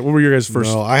had. That was it. What were your guys'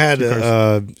 first? No, I had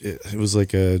it was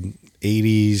like a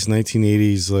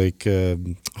 1980s like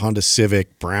Honda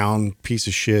Civic, brown piece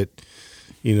of shit,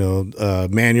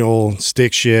 manual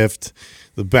stick shift.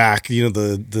 The back,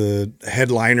 the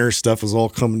headliner stuff was all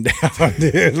coming down,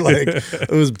 dude. Like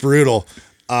it was brutal.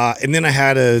 And then I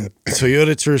had a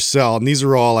Toyota Tercel, and these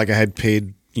are all like I had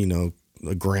paid,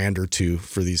 a grand or two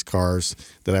for these cars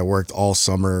that I worked all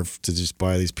summer to just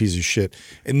buy these pieces of shit.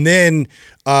 And then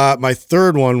my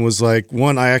third one was like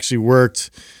one I actually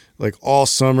worked like all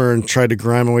summer and tried to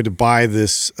grind my way to buy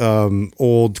this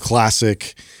old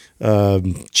classic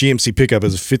GMC pickup. It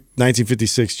was a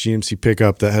 1956 GMC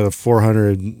pickup that had a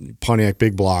 400 Pontiac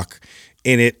big block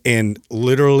in it, and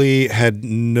literally had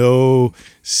no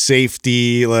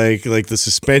safety. Like the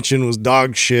suspension was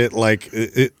dog shit. Like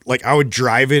I would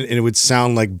drive it and it would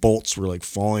sound like bolts were like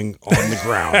falling on the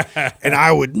ground, and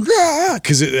I would,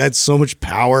 because it had so much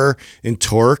power and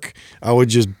torque, I would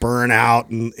just burn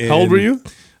out. And How old were you?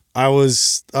 I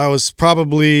was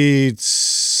probably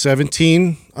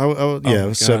 17. I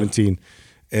was 17.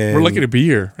 And We're lucky to be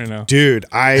here right now. dude,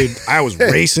 I was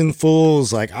racing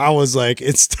fools. Like I was like,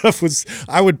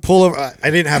 I would pull over.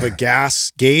 I didn't have a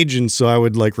gas gauge, and so I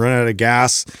would like run out of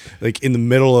gas like in the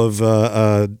middle of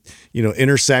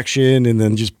intersection, and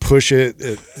then just push it.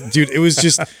 Dude, it was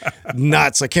just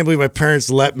nuts. I can't believe my parents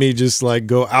let me just like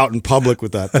go out in public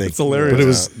with that thing. That's hilarious. But it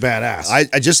was badass.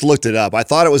 I just looked it up. I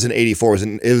thought it was an 84.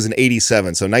 It was an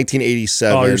 87. So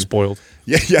 1987. Oh, you're spoiled.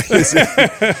 Yeah. It's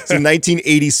a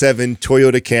 1987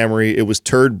 Toyota Camry. It was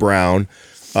turd brown.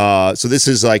 So this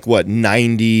is like what,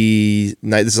 90?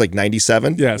 This is like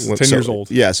 97. Yes, 10 years old.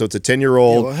 Yeah, so it's a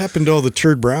 10-year-old. what happened to all the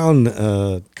turd brown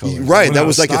colors? Right, that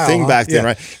was like style, a thing back then, Yeah.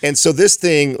 right? And so this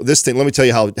thing, let me tell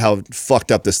you how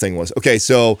fucked up this thing was. Okay,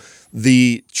 so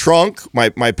the trunk,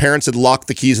 my parents had locked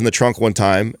the keys in the trunk one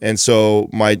time, and so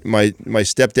my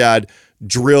stepdad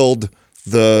drilled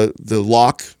the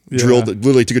lock,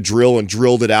 literally took a drill and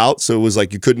drilled it out, so it was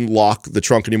like you couldn't lock the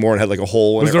trunk anymore and had like a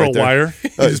hole in Was it there right a wire? You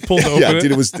just pulled it open. Yeah,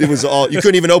 dude, it was all, you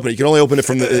couldn't even open it. You can only open it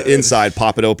from the inside,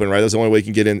 pop it open, right? That's the only way you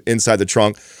can get inside the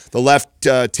trunk. The left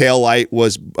tail light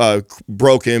was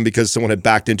broken because someone had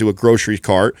backed into a grocery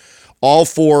cart. All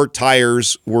four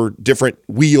tires were different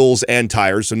wheels and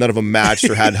tires, so none of them matched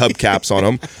or had hubcaps on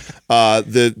them.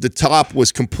 The top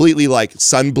was completely like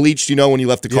sun bleached, when you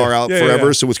left the car out forever,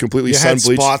 yeah. so it was completely You sun had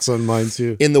bleached. spots on mine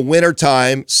too. In the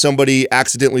wintertime, somebody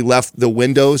accidentally left the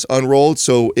windows unrolled,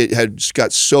 so it had just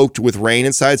got soaked with rain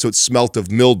inside, so it smelt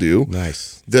of mildew.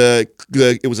 Nice.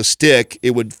 It was a stick.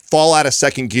 It would fall out of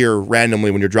second gear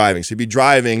randomly when you're driving. So you'd be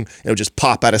driving, and it would just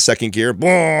pop out of second gear.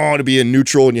 Boom, to be in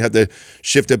neutral, and you had to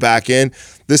shift it back in.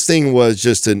 This thing was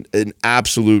just an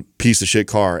absolute piece of shit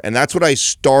car, and that's what I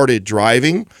started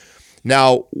driving.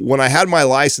 Now, when I had my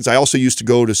license, I also used to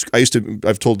go to.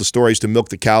 I've told the story. I used to milk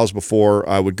the cows before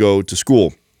I would go to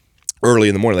school early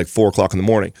in the morning, like 4 o'clock in the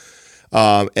morning.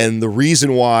 And the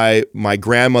reason why my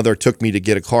grandmother took me to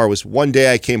get a car was one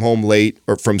day I came home late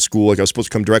from school. Like I was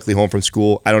supposed to come directly home from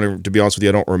school. To be honest with you,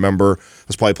 I don't remember. I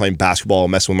was probably playing basketball,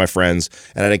 messing with my friends,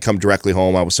 and I didn't come directly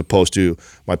home. I was supposed to.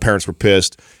 My parents were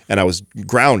pissed, and I was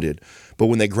grounded. But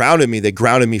when they grounded me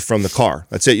from the car.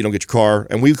 That's it. You don't get your car,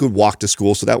 and we could walk to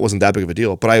school, so that wasn't that big of a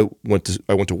deal. But I went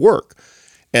to work,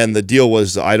 and the deal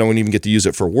was I don't even get to use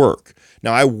it for work.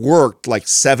 Now, I worked like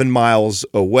 7 miles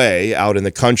away out in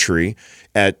the country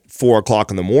at 4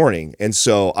 o'clock in the morning. And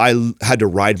so I had to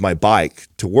ride my bike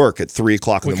to work at 3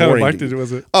 o'clock in the morning. What kind of bike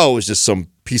was it? Oh, it was just some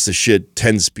piece of shit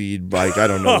 10-speed bike. I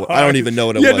don't know. I don't even know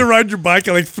what it You was. had to ride your bike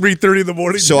at like 3:30 in the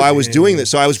morning. So I was doing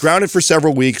this. So I was grounded for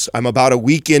several weeks. I'm about a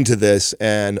week into this,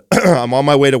 and I'm on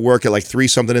my way to work at like 3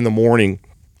 something in the morning,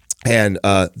 and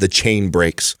the chain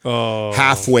breaks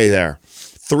halfway there.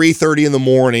 3:30 in the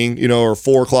morning, or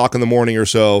 4 o'clock in the morning or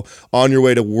so, on your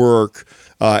way to work,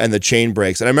 and the chain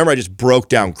breaks. And I remember I just broke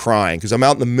down crying because I'm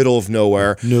out in the middle of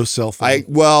nowhere. No cell phone. I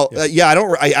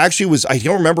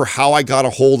don't remember how I got a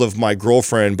hold of my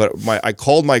girlfriend, but I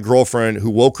called my girlfriend, who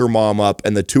woke her mom up,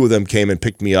 and the two of them came and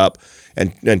picked me up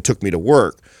and took me to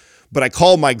work. But I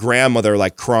called my grandmother,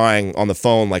 like crying on the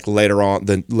phone, like later on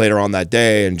that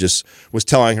day, and just was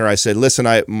telling her, I said, listen,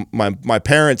 my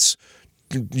parents,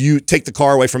 you take the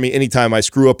car away from me anytime I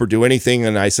screw up or do anything.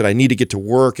 And I said, I need to get to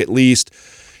work at least.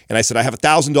 And I said, I have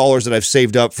 $1,000 that I've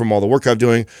saved up from all the work I'm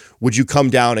doing. Would you come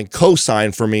down and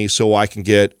co-sign for me so I can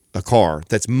get a car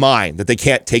that's mine, that they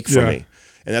can't take from me?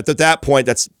 And at that point,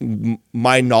 that's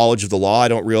my knowledge of the law. I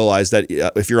don't realize that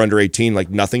if you're under 18, like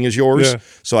nothing is yours. Yeah.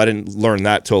 So I didn't learn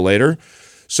that till later.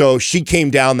 So she came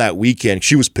down that weekend.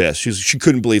 She was pissed. She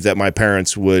couldn't believe that my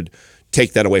parents would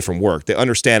take that away from work. They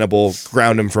understandable,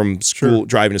 ground him from school,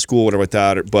 driving to school, whatever like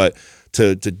that, but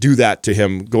to do that to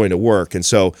him going to work. And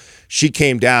so she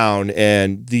came down,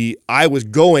 and I was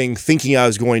thinking I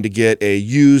was going to get a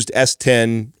used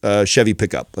S10 Chevy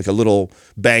pickup, like a little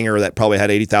banger that probably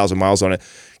had 80,000 miles on it,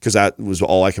 because that was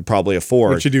all I could probably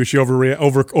afford. What'd she do? She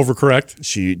overcorrect?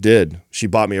 She did. She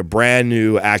bought me a brand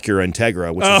new Acura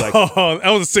Integra, which was like, that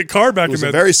was a sick car back in it was the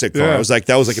a very sick car. Yeah.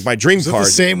 That was like my dream Is it car. the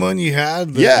same one you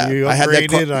had? Yeah, you I had that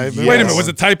car. upgraded? Yes. Wait a minute, was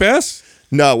it Type S?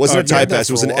 No, it wasn't a you had Type that S.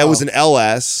 It was for a it was an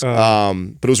LS,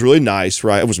 but it was really nice,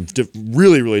 right? It was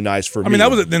really, really nice for me. I mean,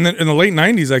 that was in the late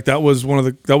 '90s. Like that was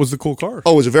the cool car.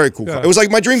 Oh, it was a very cool car. It was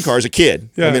like my dream car as a kid.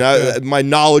 Yeah, I mean, my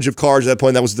knowledge of cars at that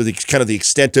point, that was kind of the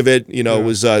extent of it. You know, it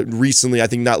was recently, I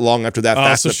think not long after that,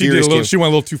 Fast So and she Furious came. she went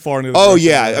a little too far into the Oh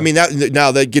direction. yeah, I mean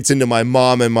now that gets into my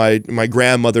mom and my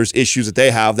grandmother's issues that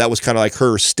they have. That was kind of like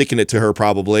her sticking it to her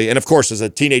probably. And of course, as a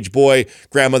teenage boy,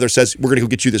 grandmother says, "We're gonna go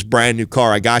get you this brand new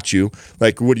car. I got you."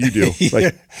 Like, what do you do?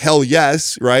 Like, hell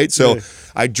yes, right? So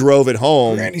I drove it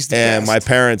home, Granny's the and best. my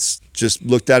parents just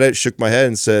looked at it, shook my head,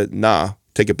 and said, "Nah,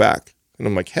 take it back." And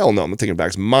I'm like, "Hell no, I'm not taking it back.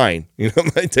 It's mine." You know,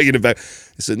 I'm not taking it back.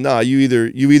 They said, "Nah, you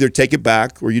either take it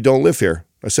back or you don't live here."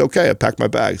 I said, "Okay." I packed my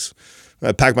bags.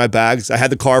 I had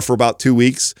the car for about 2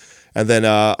 weeks. And then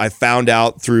I found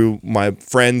out through my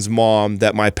friend's mom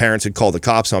that my parents had called the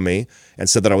cops on me and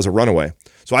said that I was a runaway.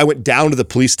 So I went down to the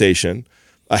police station,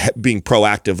 being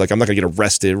proactive. Like, I'm not going to get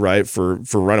arrested, right, for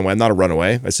runaway. I'm not a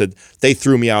runaway. I said, they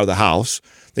threw me out of the house.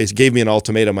 They gave me an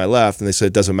ultimatum. I left, and they said,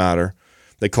 it doesn't matter.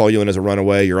 They call you in as a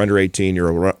runaway. You're under 18. You're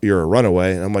a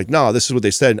runaway. And I'm like, no, this is what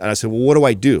they said. And I said, well, what do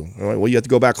I do? I'm like, well, you have to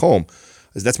go back home.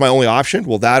 I said, that's my only option?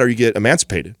 Well, that or you get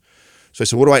emancipated. So I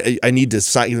said, what do I need to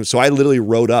sign? So I literally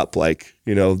wrote up, like,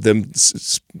 you know, them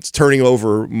turning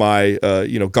over my,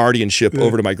 guardianship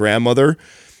over to my grandmother,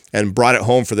 and brought it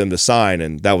home for them to sign.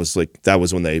 And that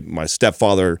was when my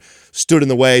stepfather stood in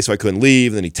the way, so I couldn't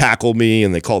leave. And then he tackled me,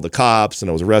 and they called the cops, and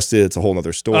I was arrested. It's a whole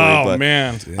nother story. Oh, but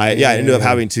man. I ended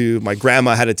up my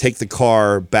grandma had to take the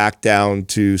car back down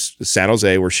to San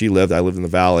Jose where she lived. I lived in the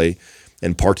Valley,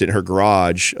 and parked it in her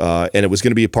garage. And it was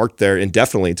going to be parked there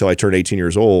indefinitely until I turned 18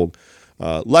 years old.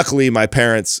 Luckily, my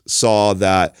parents saw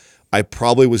that I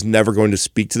probably was never going to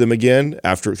speak to them again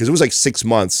because it was like 6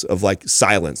 months of like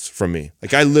silence from me.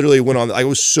 Like, I literally I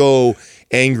was so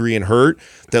angry and hurt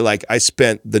that like I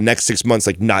spent the next 6 months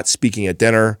like not speaking at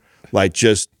dinner, like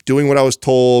just doing what I was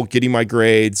told, getting my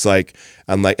grades,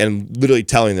 and literally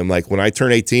telling them, like, when I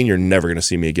turn 18, you're never going to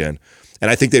see me again. And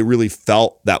I think they really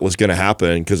felt that was going to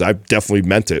happen, because I definitely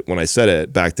meant it when I said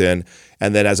it back then.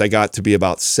 And then as I got to be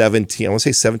about 17, I want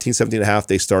to say 17 and a half,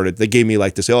 they gave me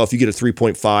like this, oh, if you get a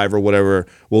 3.5 or whatever,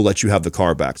 we'll let you have the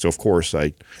car back. So of course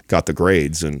I got the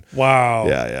grades. And Wow.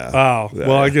 Yeah. Wow. Yeah,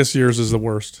 Well, yeah. I guess yours is the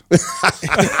worst.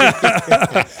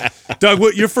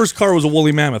 Doug, your first car was a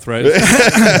woolly mammoth, right?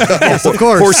 Yes, of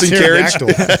course. Horse and carriage.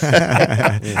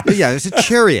 Yeah, it's a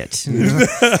chariot.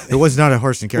 It was not a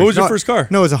horse and carriage. What was your No, first car?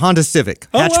 No, it was a Honda Civic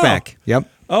Oh, wow. hatchback. Yep,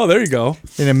 Oh, there you go.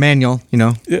 in a manual.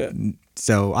 Yeah.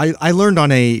 So I learned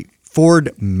on a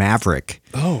Ford Maverick.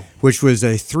 Oh. Which was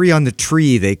a 3 on the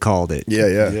tree, they called it.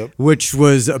 Yeah. Which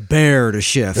was a bear to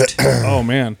shift. Oh,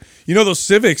 man. You know, those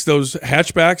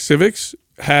hatchback Civics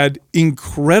had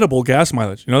incredible gas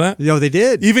mileage. You know that? They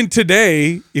did. Even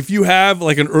today, if you have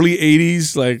like an early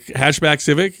 80s like hatchback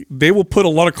Civic, they will put a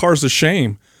lot of cars to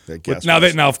shame. That gas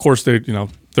Now of course they're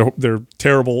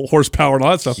terrible horsepower and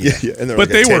all that stuff. Yeah. And they're but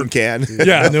like a they were tin can.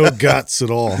 Yeah. No guts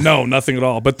at all. No, nothing at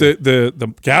all. But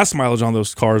the gas mileage on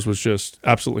those cars was just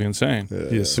absolutely insane.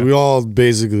 Yeah, so we all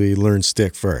basically learned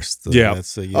stick first. Yeah.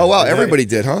 Oh, wow. Everybody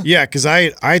did, huh? Yeah, because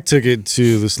I took it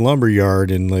to this lumber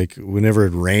yard, and like whenever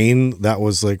it rained, that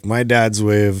was like my dad's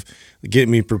way of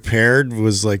getting me prepared,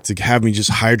 was like to have me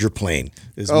just hydroplane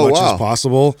as much wow. as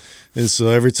possible. And so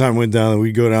every time I went down,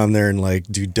 we'd go down there and like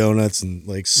do donuts and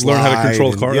like slide. Learn how to control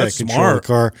the and, car. Yeah, That's control smart. the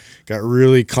car. Got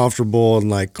really comfortable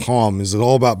and like calm. Is it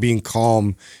all about being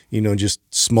calm? Just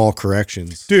small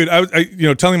corrections. Dude, I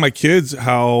telling my kids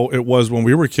how it was when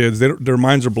we were kids, their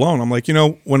minds are blown. I'm like,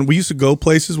 when we used to go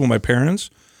places with my parents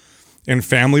and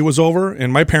family was over,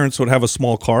 and my parents would have a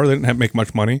small car, they didn't make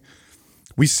much money.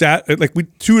 We sat,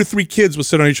 2 or 3 kids would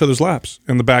sit on each other's laps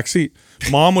in the back seat.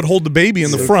 Mom would hold the baby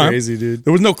in the So front. crazy, dude.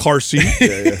 There was no car seat.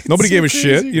 Nobody gave a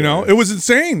shit. It was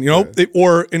insane.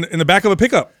 Or in the back of a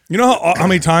pickup. You know how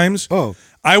many times? Oh.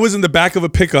 I was in the back of a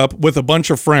pickup with a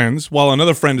bunch of friends while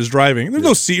another friend is driving. There's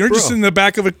no seat. You're just in the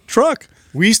back of a truck.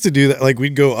 We used to do that. Like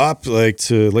we'd go up like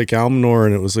to Lake Almanor,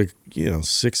 and it was like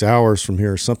 6 hours from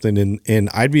here or something, and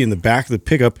I'd be in the back of the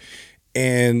pickup,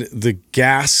 and the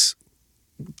gas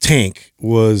tank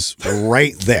was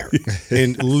right there,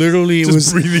 and literally it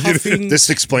was huffing This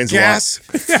explains gas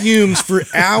fumes for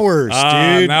hours,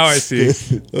 dude. Now I see.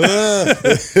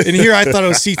 And here I thought it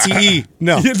was CTE.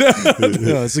 No,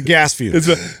 no, it's a gas fume.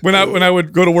 When I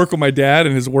would go to work with my dad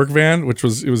in his work van, it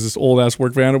was this old ass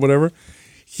work van or whatever.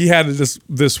 He had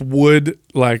this wood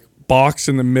like box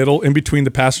in the middle, in between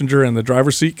the passenger and the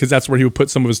driver's seat, because that's where he would put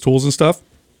some of his tools and stuff.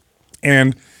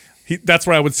 And that's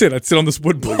where I would sit. I'd sit on this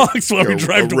wood box while we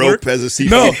drive to work. As a seat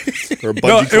No, or a bungee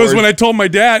no, it was cord. when I told my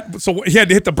dad. So he had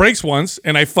to hit the brakes once,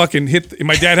 and I fucking hit.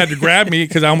 My dad had to grab me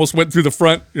because I almost went through the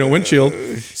front, windshield.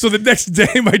 So the next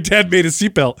day, my dad made a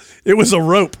seatbelt. It was a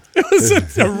rope. It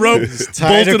was a rope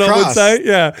tied bolted on one across. side.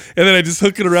 Yeah, and then I just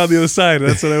hook it around the other side. And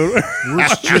that's what I would. We're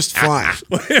just fine.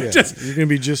 Just, You're gonna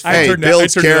be just I fine. Hey, turned out-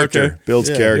 builds I turned out character. okay. Builds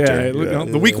yeah, character.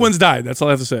 the weak ones died. That's all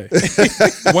I have to say.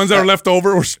 The ones that are left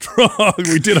over were strong.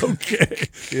 We did okay.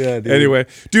 Yeah, dude. Anyway,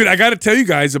 dude, I got to tell you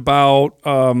guys about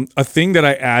a thing that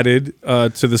I added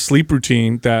to the sleep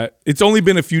routine that it's only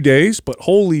been a few days, but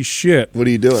holy shit. What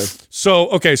are you doing? So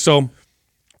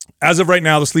as of right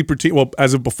now, the sleep routine, well,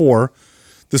 as of before,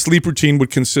 the sleep routine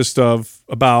would consist of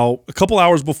about a couple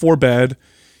hours before bed.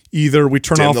 Either we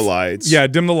turn Dim off the lights. Yeah,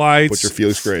 dim the lights. Put your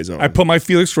Felix Grays on. I put my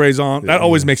Felix Grays on. That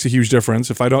always makes a huge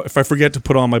difference. If I forget to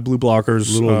put on my blue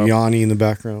blockers, Little Yanni in the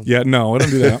background. yeah, no, I don't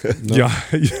do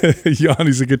that.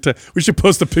 Yanni's a good time. We should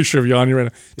post a picture of Yanni right now.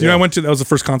 Do you know I went to? That was the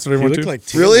first concert I You went look to. like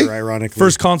Taylor, Really? ironically.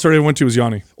 First concert I went to was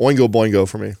Yanni. Oingo boingo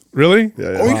for me. Really?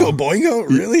 Yeah, Oingo Boingo?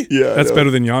 Really? Yeah, That's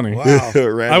better than Yanni. Wow.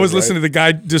 Random, I was right? listening to the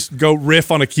guy just go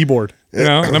riff on a keyboard, and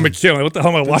I'm a kid. Like, what the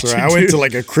hell am I watching? Sorry, I went dude? to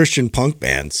like a Christian punk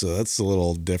band, so that's a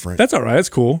little different. That's all right. That's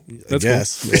cool. That's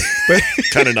yes. cool.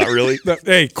 Kind of not really.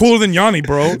 Hey, cooler than Yanni,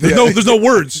 bro. There's no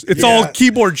words. It's all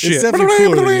keyboard shit. It's definitely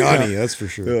cooler than Yanni, that's for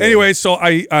sure. Anyway, so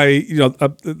I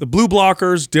the blue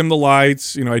blockers, dim the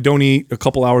lights. I don't eat a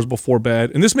couple hours before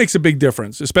bed, and this makes a big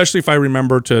difference, especially if I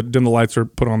remember to dim the lights or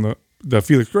put on the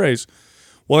Felix Grays.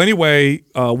 Well, anyway,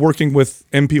 working with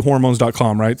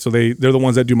mphormones.com, right? So they're the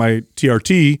ones that do my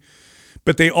TRT,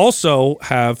 but they also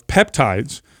have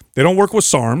peptides. They don't work with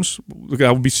SARMs.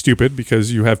 That would be stupid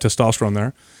because you have testosterone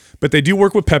there, but they do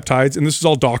work with peptides, and this is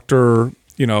all doctor.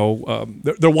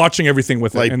 They're watching everything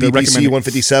with it, Like and they're BBC recommending.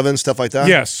 157, stuff like that?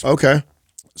 Yes. Okay.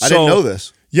 I So- didn't know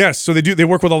this. Yes, so they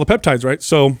work with all the peptides, right?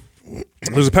 So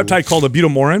there's a peptide called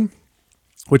ibutamorin,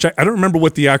 which I don't remember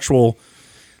what the actual,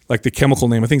 like the chemical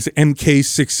name. I think it's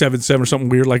MK677 or something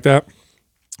weird like that.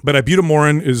 But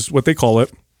ibutamorin is what they call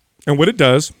it. And what it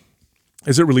does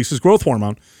is it releases growth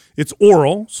hormone. It's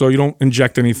oral, so you don't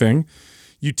inject anything.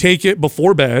 You take it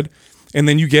before bed, and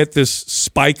then you get this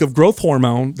spike of growth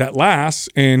hormone that lasts,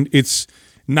 and it's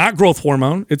not growth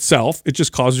hormone itself. It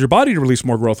just causes your body to release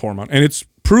more growth hormone. And it's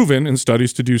proven in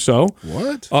studies to do so.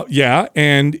 What? Yeah,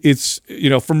 and it's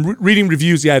from reading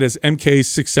reviews. Yeah, it is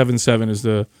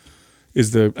MK677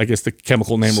 is the I guess the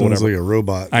chemical name or Sounds whatever. like a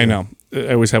robot. I know.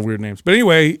 I always have weird names, but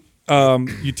anyway,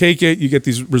 you take it, you get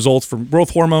these results from growth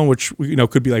hormone, which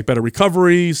could be like better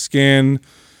recovery, skin,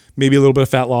 maybe a little bit of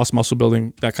fat loss, muscle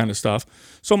building, that kind of stuff.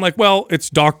 So I'm like, well, it's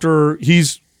doctor.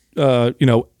 He's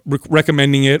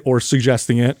recommending it or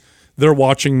suggesting it. They're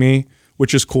watching me,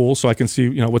 which is cool, so I can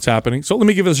see what's happening. So let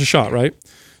me give this a shot, right?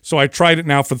 So I tried it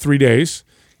now for 3 days,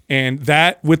 and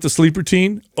that with the sleep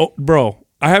routine, oh, bro,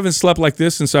 I haven't slept like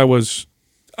this since I was,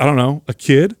 I don't know, a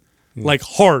kid, like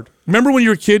hard. Remember when you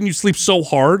were a kid and you sleep so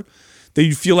hard that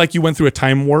you feel like you went through a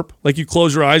time warp? Like you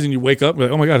close your eyes and you wake up,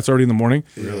 like, oh my God, it's already in the morning,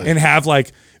 and have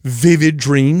like vivid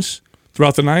dreams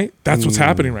throughout the night. That's what's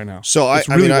happening right now. So it's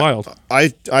really wild.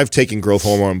 I've taken growth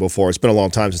hormone before. It's been a long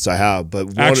time since I have,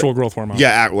 but Actual growth hormone.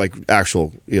 Yeah, like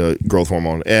actual growth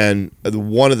hormone. And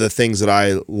one of the things that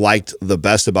I liked the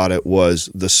best about it was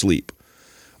the sleep.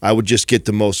 I would just get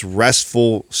the most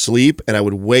restful sleep, and I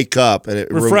would wake up and it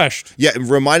refreshed. It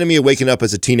reminded me of waking up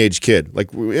as a teenage kid.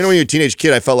 Like when you're a teenage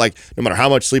kid, I felt like no matter how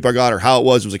much sleep I got or how it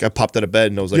was like I popped out of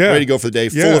bed and I was like ready to go for the day,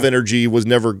 full of energy, was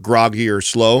never groggy or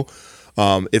slow.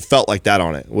 It felt like that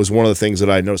on it. It was one of the things that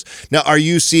I noticed. Now, are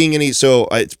you seeing any? So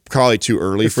it's probably too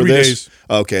early for 3 this. days.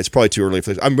 Okay, it's probably too early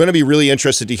for this. I'm going to be really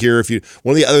interested to hear if you.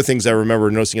 One of the other things I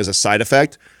remember noticing as a side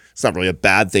effect. It's not really a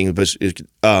bad thing, but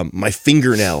my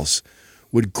fingernails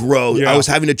would grow. Yeah. I was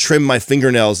having to trim my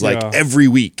fingernails like Yeah. every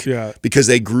week Yeah. because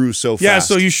they grew so fast. Yeah,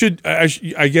 so you should. I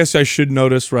guess I should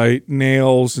notice, right?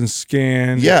 Nails and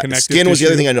skin. Yeah, connective skin was the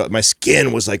other tissue. thing I know. My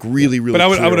skin was like really, really. But I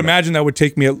would clear on it. imagine that would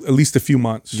take me at least a few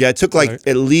months. Yeah, it took like right?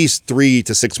 at least 3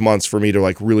 to 6 months for me to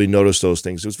like really notice those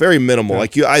things. It was very minimal.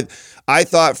 Like I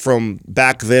thought from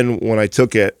back then when I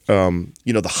took it,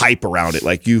 you know, the hype around it,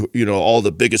 like you know, all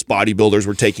the biggest bodybuilders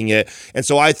were taking it, and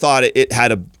so I thought it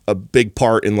had a big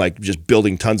part in like just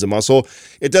building tons of muscle.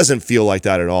 It doesn't feel like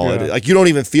that at all. Yeah. Like you don't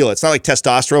even feel it. It's not like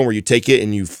testosterone where you take it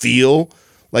and you feel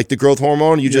like the growth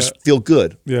hormone. You just feel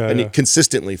good. Yeah, and yeah. you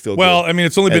consistently feel Well, good. I mean,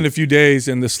 it's only been a few days,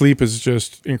 and the sleep is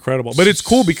just incredible. But it's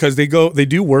cool because they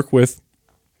do work with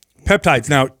peptides.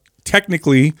 Now,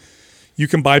 technically, you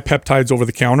can buy peptides over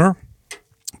the counter,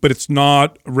 but it's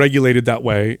not regulated that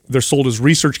way. They're sold as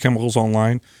research chemicals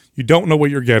online. You don't know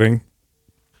what you're getting.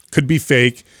 Could be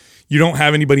fake. You don't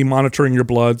have anybody monitoring your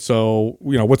blood, so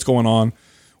you know what's going on.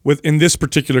 In this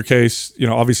particular case, you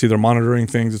know, obviously they're monitoring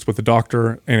things. It's with the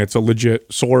doctor, and it's a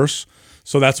legit source.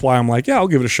 So that's why I'm like, yeah, I'll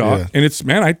give it a shot. Yeah. And it's,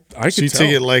 man, I could So you tell.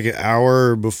 take it like an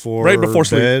hour before Right before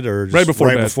sleep, bed or just right before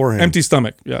bed, beforehand? empty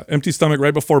stomach. Yeah, empty stomach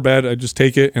right before bed. I just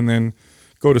take it and then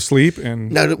go to sleep.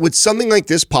 And Now, would something like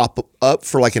this pop up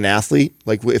for like an athlete?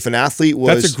 Like if an athlete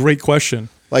was that's a great question.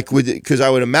 like because I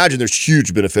would imagine there's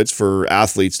huge benefits for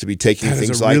athletes to be taking That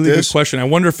things is a like really this. good question. I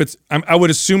wonder if it's. I would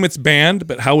assume it's banned,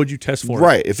 but how would you test for it?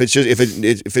 Right. If it's just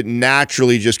if it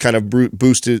naturally just kind of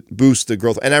boosts the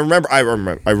growth. And I remember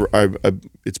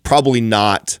it's probably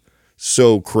not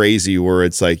so crazy where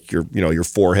it's like your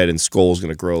forehead and skull is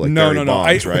going to grow like No, Barry no.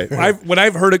 Bonds, right? What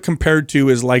I've heard it compared to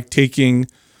is like taking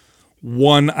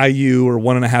 1 IU or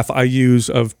 1.5 IUs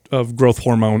of growth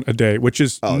hormone a day, which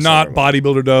is not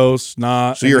bodybuilder dose.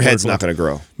 Not So your head's not going to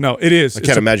grow. No, it is. I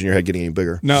can't imagine your head getting any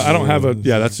bigger. No, I don't have a.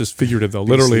 Yeah, that's just figurative though.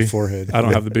 Literally, forehead. I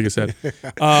don't have the biggest head.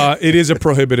 It is a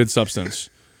prohibited substence.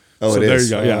 Oh, So it there is.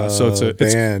 you go. Yeah. So it's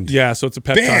banned. so it's a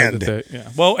peptide. Banned. That yeah.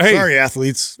 Well, hey, Sorry,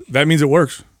 athletes. that means it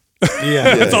works.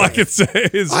 Yeah. That's all I can say.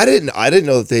 Is I didn't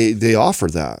know that they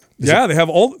offered that. yeah, they have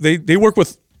all. They work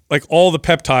with like all the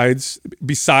peptides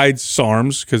besides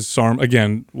SARMs because SARM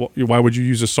again. Why would you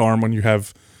use a SARM when you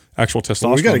have actual testosterone?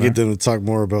 Well, we got to there? get them to talk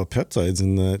more about peptides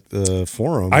in that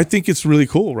forum. I think it's really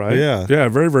cool, right? Yeah. Yeah.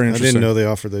 Very very I interesting. didn't know they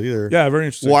offered that either. Yeah, very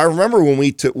interesting. Well, I remember when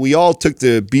we all took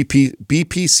the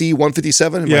BPC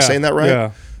 157. Am I Yeah, saying that right?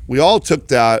 yeah. We all took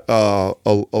that a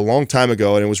long time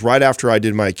ago, and it was right after I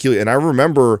did my Achilles. And I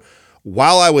remember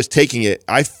while I was taking it,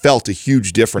 I felt a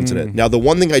huge difference in Mm. it. Now, the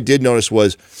one thing I did notice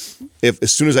was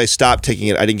as soon as I stopped taking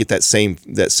it, I didn't get that same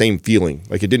feeling.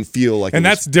 Like it didn't feel like. And it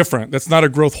that's different. That's not a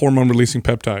growth hormone releasing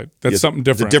peptide. That's something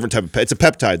different. It's a different type of. It's a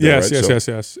peptide. Though, Yes, right? yes,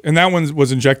 So- yes. And that one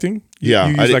was injecting? Yeah,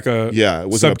 You I use did- like a it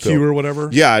wasn't a sub-Q pill. or whatever?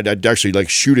 Yeah, I'd actually like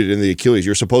shoot it in the Achilles.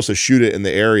 You're supposed to shoot it in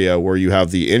the area where you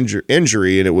have the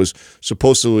injury, and it was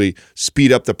supposed to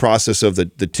speed up the process of the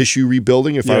tissue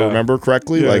rebuilding, if I Yeah. remember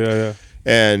correctly. Yeah, yeah.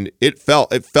 And it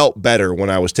felt better when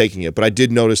I was taking it, but I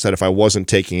did notice that if I wasn't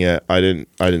taking it, I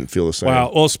didn't feel the same.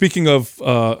 Wow. Well, speaking of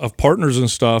partners and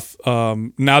stuff,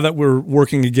 now that we're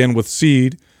working again with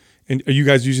Seed, and are you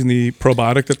guys using the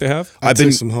probiotic that they have? I've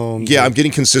took some home. Yeah, I'm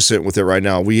getting consistent with it right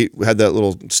now. We had that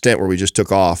little stint where we just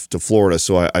took off to Florida,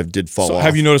 so I did fall So off.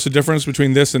 have you noticed a difference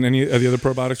between this and any of the other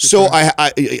probiotics? So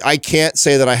I can't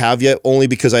say that I have yet, only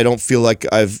because I don't feel like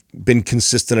I've been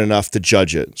consistent enough to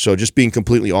judge it. So just being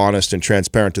completely honest and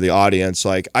transparent to the audience,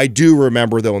 like I do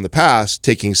remember though in the past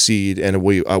taking Seed, and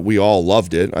we all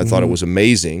loved it. I thought it was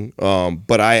amazing,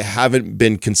 but I haven't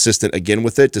been consistent again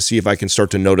with it to see if I can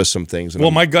start to notice some things. And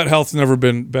Well, my gut health's never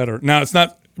been better. Now, it's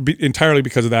not entirely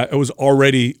because of that. It was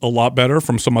already a lot better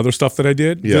from some other stuff that I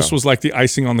did. Yeah. This was like the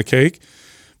icing on the cake.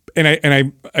 And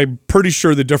I'm pretty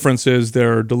sure the difference is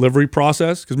their delivery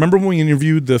process. Because remember when we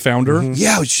interviewed the founder?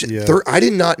 yeah, I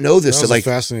did not know this. That was that like a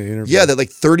fascinating interview. yeah, that like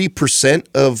 30%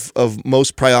 of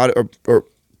most or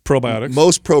Probiotics.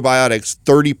 most probiotics,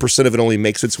 30% of it only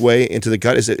makes its way into the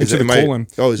gut. Is it into am the I- colon.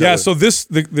 Oh, is that yeah. what- So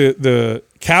the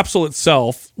capsule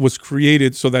itself was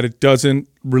created so that it doesn't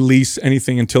release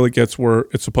anything until it gets where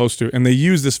it's supposed to. And they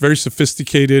use this very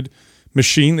sophisticated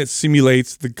machine that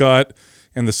simulates the gut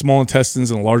and the small intestines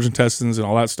and the large intestines and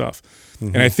all that stuff.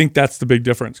 And I think that's the big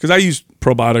difference because I use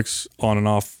probiotics on and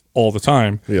off all the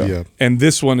time. Yeah. And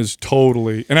this one is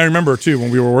totally, and I remember too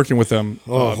when we were working with them.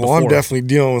 Well, I'm definitely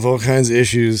dealing with all kinds of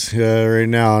issues right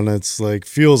now, and it's like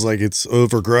feels like it's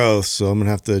overgrowth, so I'm gonna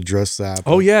have to address that.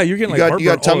 Oh yeah, you're getting like You heartburn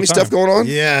got all tummy the stuff time. going on?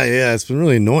 Yeah, it's been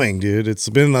really annoying, dude. It's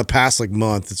been the past like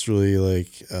month. It's really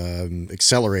like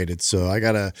accelerated. So I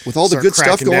gotta With all the start good stuff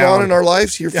cracking going down. on in our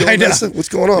lives, you're I feeling know. this? What's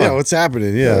going on? Yeah, what's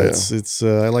happening? Yeah, Yeah, it's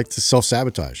I like to self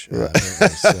sabotage.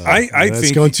 I it's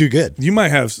think going too good. You might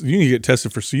have. You need to get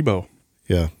tested for SIBO.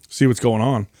 Yeah, See what's going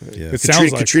on. Yeah. It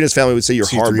sounds like Katrina's family would say you're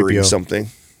C3PO. harboring something.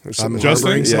 Or something.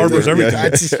 Justin Yeah, harbors yeah, everything.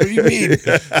 That's what do you mean?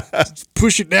 Just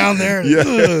push it down there.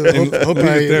 And, hope Leave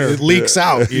it there. it leaks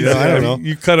out. You know, I don't know.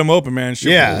 You cut them open, man.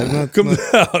 Shit. Yeah, I'm not- Come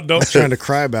out. Don't trying to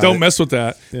cry about Don't it. mess with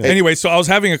that. Anyway, so I was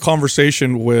having a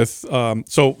conversation with.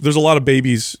 So there's a lot of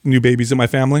new babies in my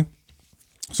family.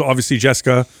 So obviously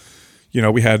Jessica,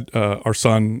 we had our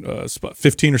son about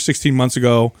 15 or 16 months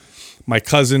ago. My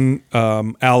cousin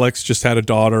Alex just had a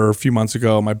daughter a few months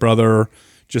ago. My brother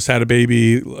just had a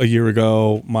baby a year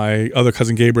ago. My other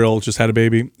cousin Gabriel just had a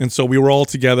baby. And so we were all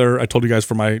together. I told you guys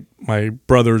for my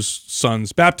brother's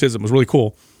son's baptism. It was really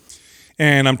cool.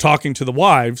 And I'm talking to the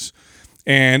wives,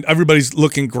 and everybody's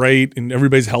looking great and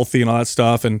everybody's healthy and all that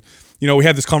stuff. And, we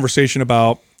had this conversation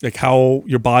about like how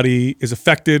your body is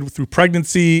affected through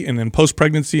pregnancy and then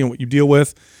post-pregnancy and what you deal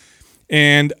with.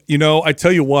 And, I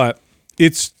tell you what,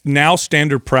 it's now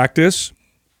standard practice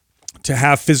to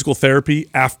have physical therapy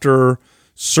after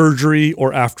surgery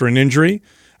or after an injury.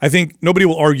 I think nobody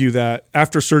will argue that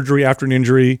after surgery, after an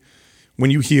injury,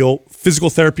 when you heal, physical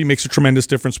therapy makes a tremendous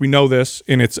difference. We know this,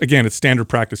 and it's standard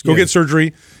practice. Go get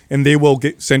surgery, and they will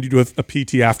send you to a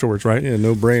PT afterwards, right? Yeah,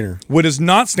 no brainer. What is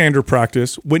not standard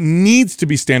practice, what needs to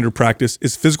be standard practice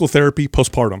is physical therapy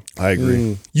postpartum. I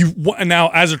agree. Now,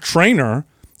 as a trainer,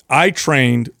 I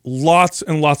trained lots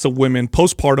and lots of women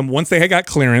postpartum once they had got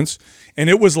clearance, and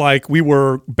it was like we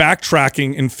were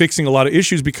backtracking and fixing a lot of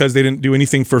issues because they didn't do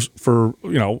anything for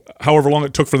however long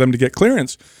it took for them to get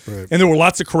clearance. Right. And there were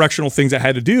lots of correctional things that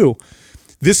had to do.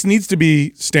 This needs to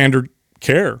be standard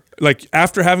care. Like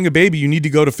after having a baby, you need to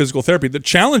go to physical therapy. The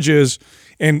challenge is,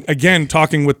 and again,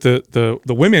 talking with the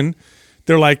women,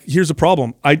 they're like, here's the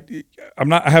problem. I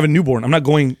have a newborn. I'm not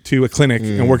going to a clinic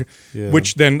and work. Yeah.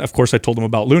 Which then, of course, I told them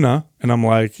about Luna, and I'm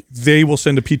like, they will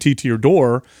send a PT to your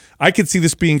door. I could see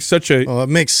this being it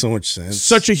makes so much sense.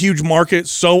 Such a huge market,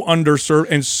 so underserved,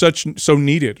 and so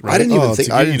needed. Right? I didn't even think.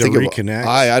 I didn't think reconnect.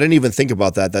 I didn't even think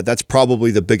about that. That's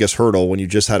probably the biggest hurdle when you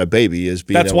just had a baby is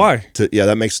being. That's able why.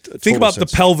 That makes. Think about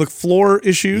sense. the pelvic floor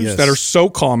issues that are so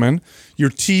common. Your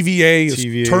TVA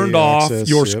is turned off.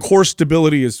 Your core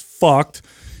stability is fucked.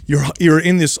 You're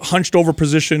in this hunched over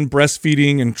position,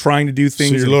 breastfeeding and trying to do things.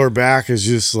 So your lower back is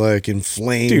just like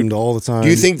inflamed all the time. Do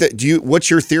you think that? What's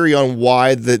your theory on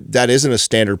why that isn't a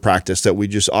standard practice that we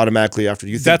just automatically after?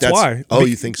 Do you think that's why? Oh,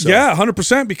 you think so? Yeah,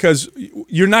 100%. Because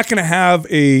you're not going to have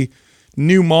a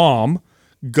new mom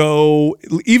go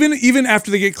even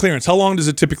after they get clearance. How long does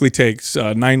it typically take?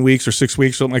 9 weeks or 6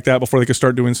 weeks, something like that, before they can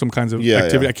start doing some kinds of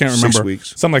activity. I can't remember. 6 weeks,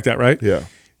 something like that, right? Yeah.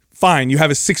 Fine, you have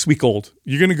a 6-week-old.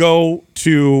 You're going to go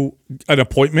to an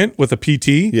appointment with a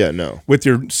PT? Yeah, no. With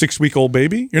your 6-week-old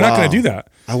baby? You're not going to do that.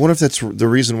 I wonder if that's the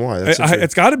reason why.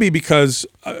 It's got to be because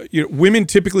women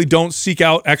typically don't seek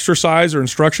out exercise or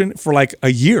instruction for like a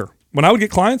year. When I would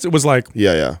get clients, it was like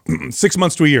 6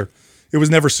 months to a year. It was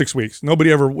never 6 weeks.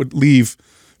 Nobody ever would leave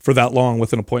for that long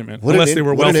with an appointment unless they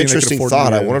were wealthy. What an interesting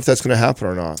thought. I wonder if that's going to happen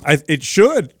or not. It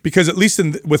should, because at least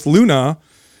with Luna,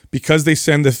 because they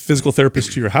send the physical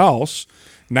therapist to your house,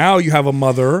 now you have a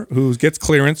mother who gets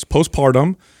clearance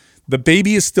postpartum. The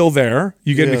baby is still there.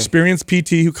 You get an experienced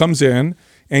PT who comes in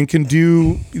and can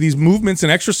do these movements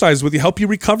and exercises with you, help you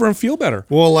recover and feel better.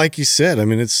 Well, like you said, I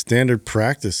mean, it's standard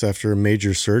practice after a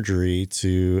major surgery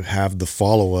to have the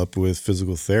follow-up with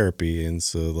physical therapy. And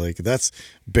so, like, that's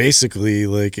basically,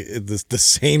 like, the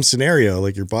same scenario.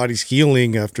 Like, your body's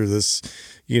healing after this,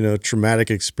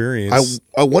 traumatic experience.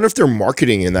 I wonder if they're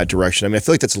marketing in that direction. I mean, I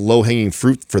feel like that's low-hanging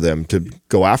fruit for them to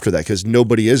go after that because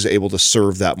nobody is able to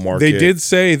serve that market. They did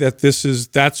say that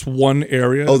that's one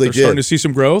area. Oh, they're starting to see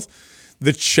some growth.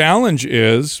 The challenge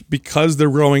is, because they're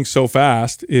growing so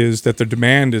fast, is that the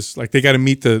demand is like they got to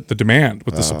meet the demand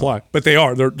with the supply. But they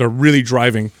are. They're really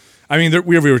driving. I mean,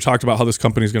 we were talked about how this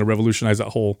company is going to revolutionize that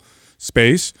whole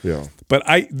space. Yeah. But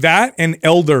that and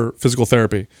elder physical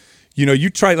therapy. You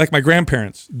try, like my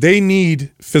grandparents, they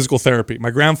need physical therapy. My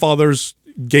grandfather's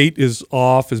gait is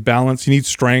off, his balance. He needs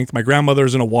strength. My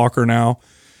grandmother's in a walker now.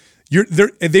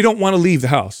 They don't want to leave the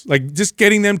house. Like just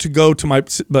getting them to go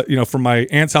to from my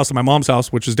aunt's house to my mom's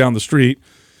house, which is down the street,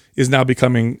 is now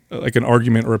becoming like an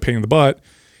argument or a pain in the butt.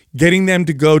 getting them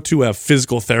to go to a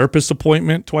physical therapist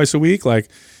appointment twice a week. Like,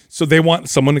 so they want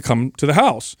someone to come to the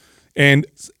house. And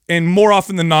more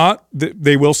often than not,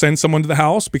 they will send someone to the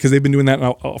house because they've been doing that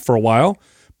now, for a while,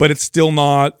 but it's still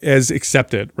not as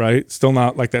accepted, right? Still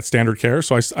not like that standard care.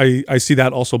 So I see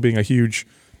that also being a huge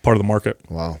part of the market.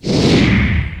 Wow.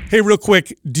 Hey, real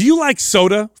quick, do you like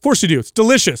soda? Of course you do. It's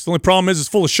delicious. The only problem is it's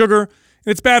full of sugar and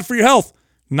it's bad for your health.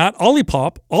 Not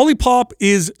Olipop. Olipop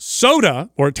is soda,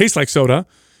 or it tastes like soda,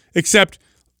 except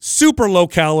super low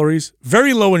calories,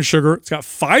 very low in sugar. It's got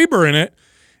fiber in it,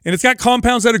 and it's got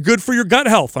compounds that are good for your gut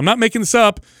health. I'm not making this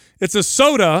up. It's a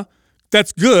soda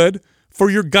that's good for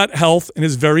your gut health and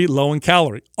is very low in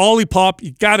calorie. Olipop,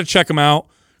 you got to check them out.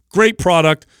 Great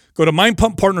product. Go to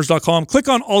mindpumppartners.com. Click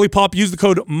on Olipop. Use the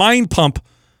code MINDPUMP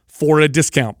for a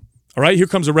discount. All right, here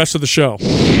comes the rest of the show.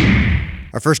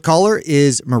 Our first caller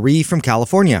is Marie from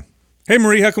California. Hey,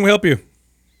 Marie, how can we help you?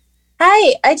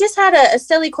 Hi, I just had a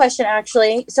silly question,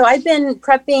 actually. So I've been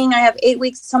prepping. I have 8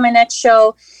 weeks till my next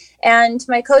show, and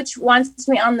my coach wants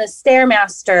me on the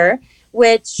Stairmaster,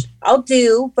 which I'll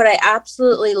do, but I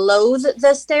absolutely loathe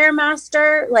the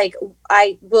Stairmaster. Like,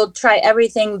 I will try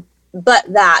everything but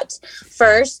that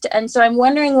first. And so I'm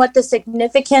wondering what the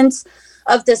significance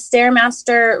of the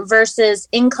Stairmaster versus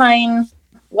incline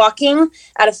walking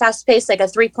at a fast pace, like a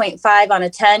 3.5 on a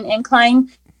 10 incline.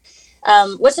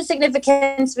 What's the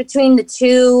significance between the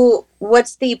two?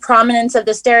 What's the prominence of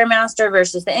the Stairmaster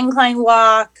versus the incline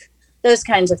walk? Those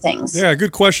kinds of things. Yeah,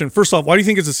 good question. First off, why do you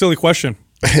think it's a silly question?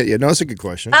 Yeah, no, that's a good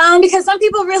question. Because some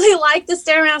people really like the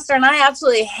Stairmaster, and I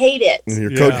absolutely hate it.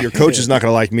 Your coach is not going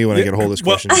to like me when I get a hold of this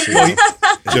question.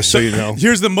 Just so you know.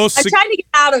 Here's the most. I'm trying to get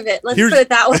out of it. Let's put it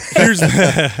that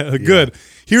way. Good.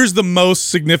 Here's the most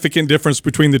significant difference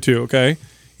between the two. Okay,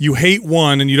 you hate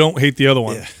one and you don't hate the other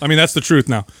one. Yeah. I mean, that's the truth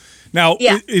now. Now,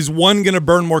 is one going to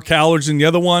burn more calories than the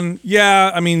other one? Yeah,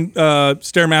 I mean,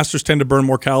 Stairmasters tend to burn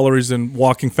more calories than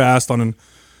walking fast on an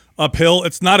uphill.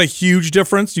 It's not a huge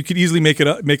difference. You could easily make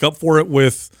up for it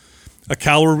with a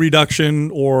calorie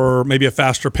reduction or maybe a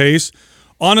faster pace.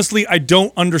 Honestly, I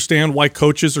don't understand why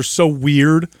coaches are so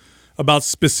weird about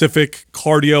specific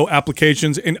cardio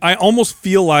applications, and I almost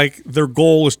feel like their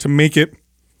goal is to make it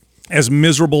as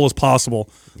miserable as possible.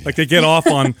 Like they get off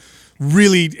on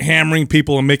really hammering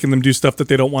people and making them do stuff that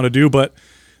they don't want to do. But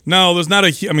no, there's not a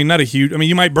huge. I mean,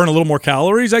 you might burn a little more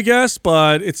calories, I guess,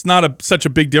 but it's not such a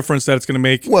big difference that it's going to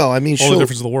make. Well, I mean, all the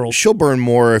difference in the world. She'll burn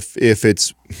more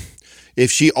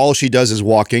if all she does is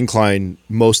walk incline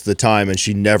most of the time and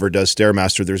she never does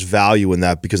Stairmaster. There's value in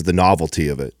that because of the novelty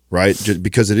of it, right? Just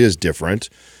because it is different.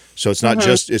 So it's not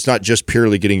just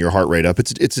purely getting your heart rate up.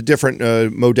 It's a different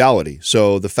modality.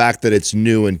 So the fact that it's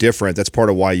new and different, that's part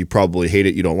of why you probably hate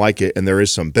it, you don't like it, and there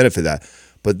is some benefit to that.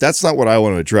 But that's not what I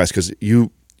want to address, because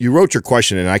you wrote your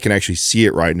question and I can actually see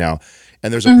it right now.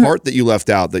 And there's a part that you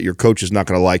left out that your coach is not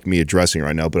going to like me addressing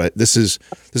right now. But this is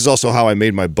also how I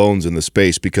made my bones in the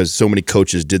space, because so many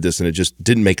coaches did this and it just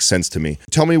didn't make sense to me.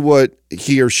 Tell me what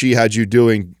he or she had you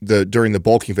doing during the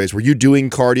bulking phase. Were you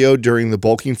doing cardio during the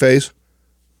bulking phase?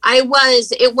 I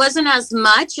was. It wasn't as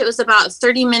much. It was about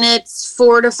 30 minutes,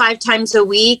 4 to 5 times a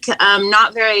week.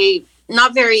 Not very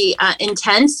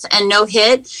intense and no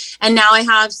HIIT. And now I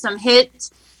have some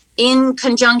HIIT in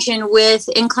conjunction with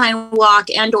incline walk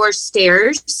and or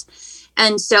stairs.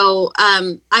 And so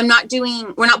we're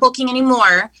not bulking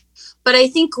anymore. But I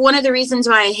think one of the reasons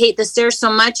why I hate the stairs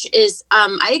so much is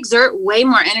I exert way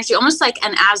more energy, almost like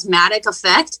an asthmatic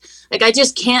effect. Like I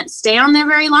just can't stay on there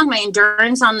very long. My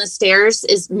endurance on the stairs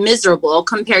is miserable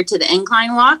compared to the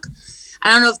incline walk. I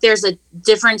don't know if there's a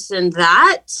difference in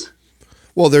that.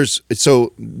 Well, this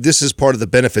is part of the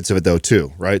benefits of it though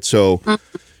too, right? So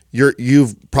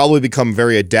you've probably become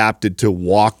very adapted to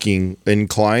walking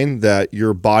incline, that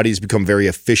your body's become very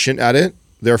efficient at it.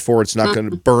 Therefore, it's not going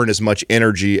to burn as much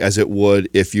energy as it would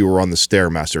if you were on the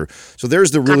Stairmaster. So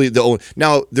there's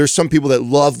now there's some people that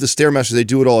love the Stairmaster. They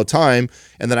do it all the time.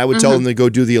 And then I would tell them to go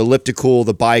do the elliptical,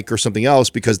 the bike, or something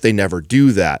else, because they never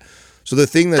do that. So the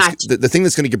thing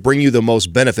that's going to bring you the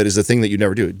most benefit is the thing that you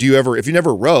never do. If you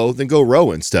never row, then go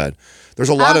row instead. There's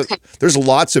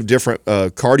lots of different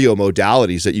cardio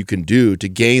modalities that you can do to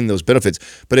gain those benefits.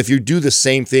 But if you do the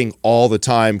same thing all the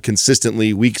time,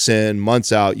 consistently, weeks in,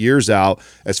 months out, years out,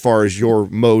 as far as your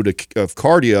mode of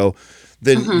cardio,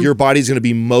 then your body's going to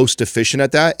be most efficient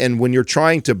at that. And when you're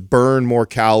trying to burn more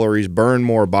calories, burn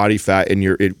more body fat, in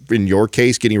your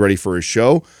case, getting ready for a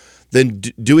show, then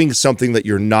doing something that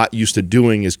you're not used to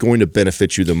doing is going to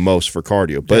benefit you the most for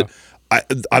cardio. But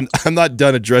I'm not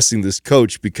done addressing this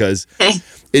coach, because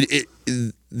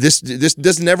this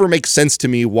doesn't ever make sense to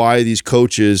me why these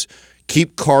coaches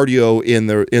keep cardio in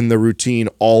the routine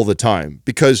all the time,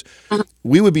 because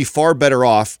we would be far better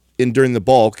off during the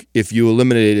bulk if you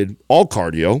eliminated all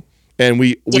cardio. And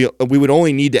we would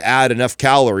only need to add enough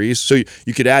calories, so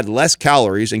you could add less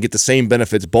calories and get the same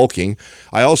benefits bulking.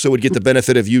 I also would get the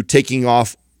benefit of you taking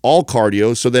off all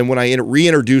cardio, so then when I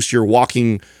reintroduce your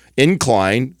walking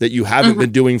incline that you haven't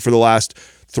been doing for the last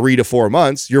 3 to 4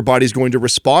 months, your body's going to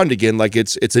respond again like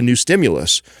it's a new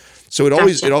stimulus. So it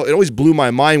always blew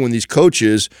my mind when these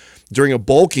coaches during a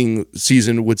bulking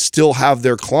season would still have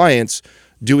their clients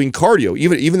doing cardio,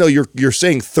 even though you're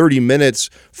saying 30 minutes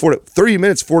 4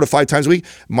 to 5 times a week.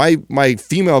 My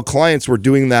female clients were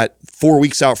doing that 4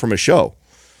 weeks out from a show.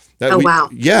 Wow.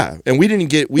 Yeah, and we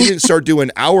didn't start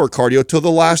doing our cardio till the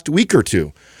last week or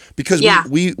two, because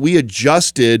we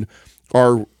adjusted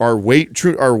our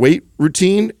weight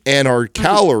routine and our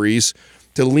calories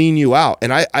to lean you out.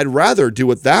 And I'd rather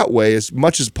do it that way as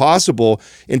much as possible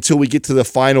until we get to the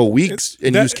final weeks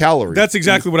and use calories. That's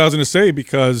exactly what I was going to say,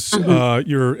 because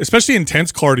you're, especially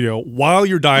intense cardio, while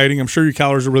you're dieting, I'm sure your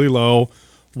calories are really low.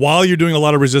 While you're doing a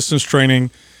lot of resistance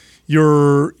training,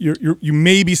 you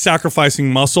may be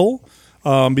sacrificing muscle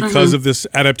because of this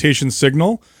adaptation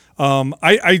signal.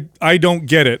 I don't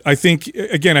get it. I think,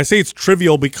 again, I say it's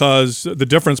trivial because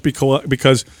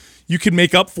you can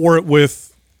make up for it with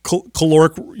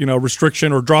caloric,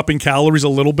 restriction or dropping calories a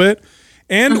little bit,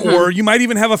 and or you might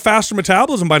even have a faster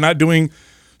metabolism by not doing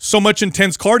so much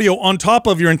intense cardio on top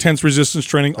of your intense resistance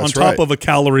training, on top of a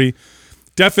calorie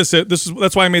deficit.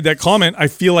 That's why I made that comment. I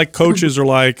feel like coaches are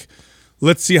like,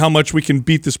 let's see how much we can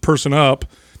beat this person up,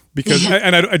 because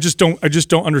I just don't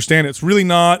understand it. It's really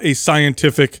not a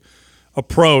scientific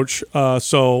approach.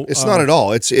 So it's not at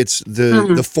all. It's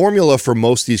the formula for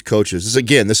most of these coaches.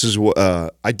 This is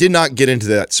I did not get into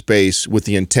that space with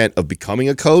the intent of becoming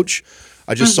a coach.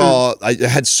 I just saw, I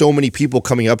had so many people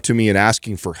coming up to me and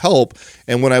asking for help.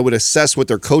 And when I would assess what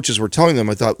their coaches were telling them,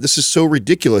 I thought, this is so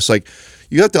ridiculous. Like,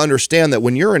 you have to understand that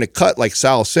when you're in a cut, like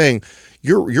Sal's saying,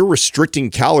 you're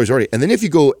restricting calories already. And then if you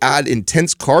go add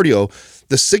intense cardio,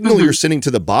 the signal you're sending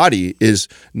to the body is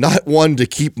not one to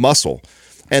keep muscle.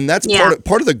 And that's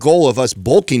part of the goal of us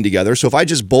bulking together. So if I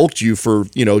just bulked you for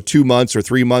 2 months or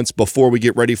 3 months before we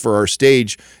get ready for our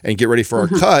stage and get ready for our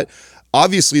cut,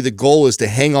 obviously the goal is to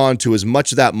hang on to as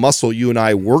much of that muscle you and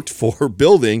I worked for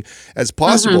building as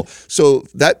possible. So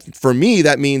that, for me,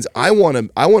 that means I want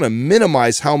to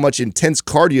minimize how much intense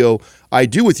cardio I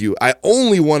do with you. I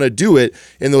only want to do it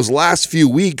in those last few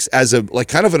weeks as a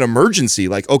kind of an emergency.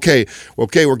 Like, okay, we're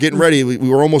getting ready. We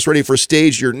were almost ready for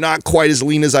stage. You're not quite as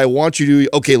lean as I want you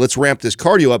to. Okay, let's ramp this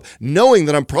cardio up, knowing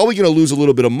that I'm probably going to lose a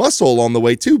little bit of muscle along the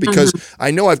way too, because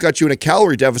I know I've got you in a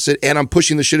calorie deficit and I'm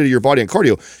pushing the shit out of your body on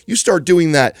cardio. You start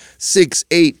doing that 6,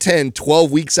 8, 10,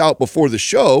 12 weeks out before the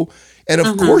show, and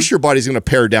of course your body's going to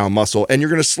pare down muscle, and you're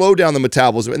going to slow down the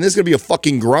metabolism, and this is going to be a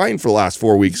fucking grind for the last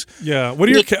 4 weeks. Yeah. What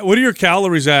are your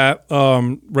calories at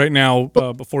right now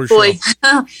before your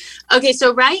show? Okay,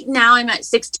 so right now I'm at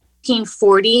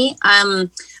 1640.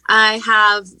 I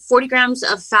have 40 grams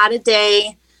of fat a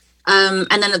day, and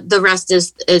then the rest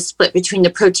is split between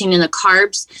the protein and the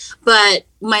carbs. But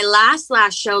my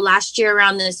last show last year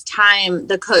around this time,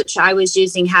 the coach I was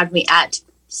using had me at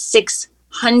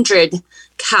 600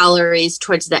 calories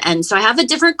towards the end. So I have a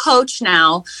different coach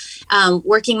now,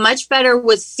 working much better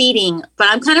with feeding, but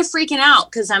I'm kind of freaking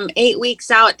out because I'm 8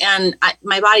 weeks out and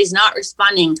my body's not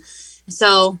responding.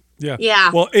 So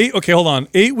yeah. Well, hold on.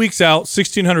 8 weeks out,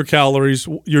 1,600 calories.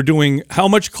 You're doing how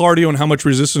much cardio and how much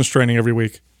resistance training every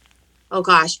week? Oh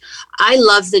gosh, I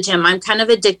love the gym. I'm kind of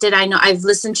addicted. I know I've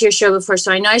listened to your show before, so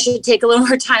I know I should take a little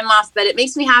more time off, but it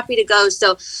makes me happy to go.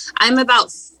 So I'm about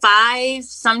 5.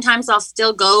 Sometimes I'll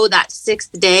still go that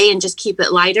 6th day and just keep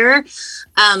it lighter.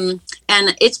 And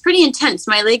it's pretty intense.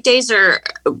 My leg days are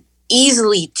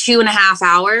easily 2.5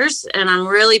 hours, and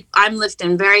I'm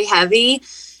lifting very heavy.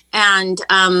 And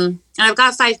I've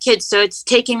got 5 kids, so it's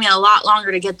taking me a lot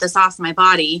longer to get this off my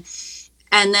body.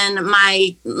 And then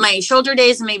my shoulder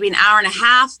days, maybe an hour and a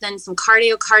half, then some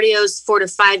cardio. Cardio's 4 to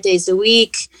 5 days a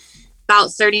week,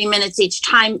 about 30 minutes each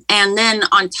time. And then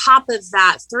on top of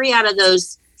that, 3 out of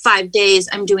those 5 days,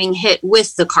 I'm doing HIIT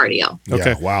with the cardio. Okay.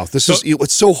 Yeah, wow.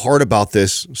 What's so hard about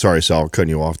this. Sorry, Sal,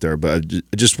 cutting you off there, but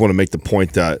I just want to make the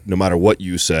point that no matter what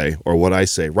you say or what I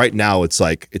say, right now it's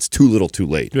like it's too little too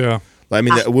late. Yeah. I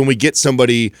mean, when we get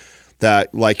somebody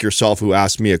that like yourself who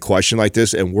asks me a question like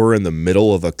this and we're in the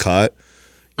middle of a cut,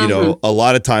 you know, a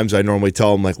lot of times I normally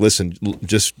tell them, like, listen,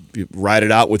 just ride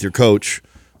it out with your coach.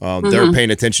 They're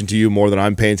paying attention to you more than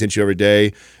I'm paying attention to every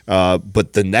day.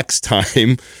 But the next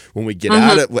time when we get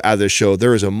out of the show,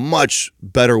 there is a much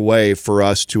better way for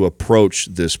us to approach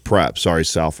this prep. Sorry,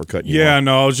 Sal, for cutting you off.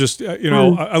 No, I was just,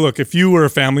 look, if you were a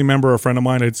family member or a friend of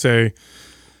mine, I'd say,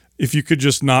 if you could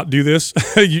just not do this,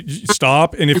 you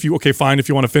stop. And if you want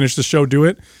to finish the show, do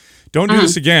it. Don't do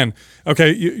this again.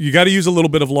 Okay, you got to use a little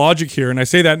bit of logic here. And I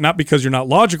say that not because you're not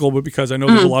logical, but because I know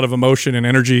there's a lot of emotion and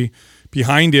energy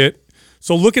behind it.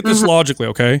 So look at this logically,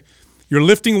 okay? You're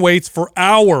lifting weights for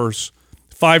hours,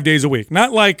 5 days a week.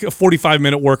 Not like a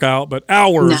 45-minute workout, but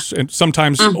hours and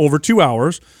sometimes over 2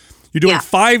 hours. You're doing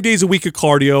 5 days a week of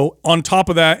cardio. On top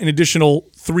of that, an additional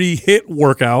 3 HIIT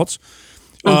workouts.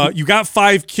 You got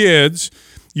 5 kids.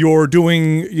 You're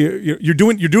doing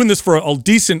this for a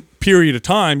decent period of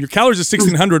time. Your calories are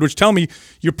 1,600, which tell me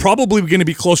you're probably going to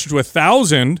be closer to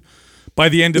 1,000 by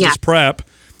the end of this prep.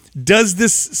 Does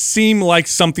this seem like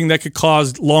something that could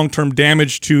cause long-term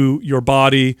damage to your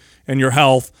body and your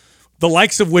health, the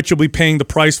likes of which you'll be paying the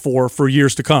price for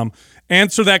years to come?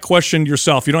 Answer that question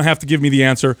yourself. You don't have to give me the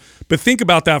answer, but think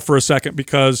about that for a second,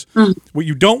 because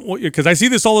because I see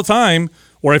this all the time,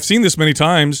 or I've seen this many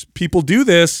times. People do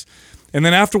this, and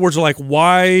then afterwards are like,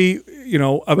 why,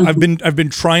 I've been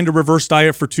trying to reverse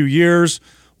diet for 2 years.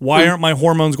 Why aren't my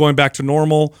hormones going back to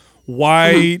normal?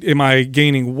 Why am I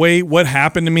gaining weight? What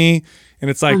happened to me? And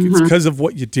it's like, it's because of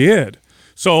what you did.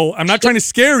 So I'm not trying to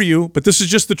scare you, but this is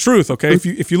just the truth, okay?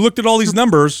 If you looked at all these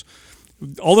numbers,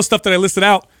 all the stuff that I listed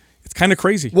out, it's kind of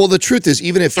crazy. Well, the truth is,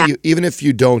 even if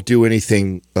you don't do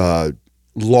anything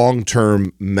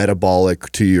long-term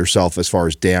metabolic to yourself as far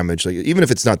as damage, like even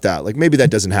if it's not that, like maybe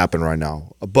that doesn't happen right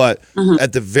now, but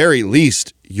at the very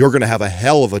least, you're going to have a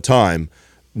hell of a time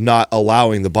not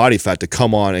allowing the body fat to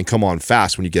come on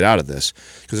fast when you get out of this,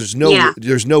 because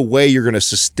there's no way you're going to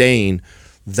sustain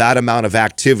that amount of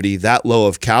activity, that low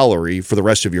of calorie for the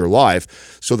rest of your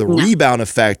life. So the rebound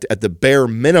effect at the bare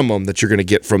minimum that you're going to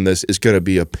get from this is going to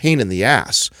be a pain in the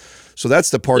ass. So that's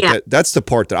the part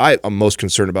that I'm most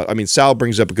concerned about. I mean, Sal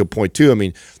brings up a good point too. I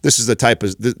mean, this is the type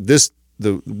of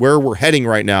where we're heading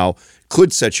right now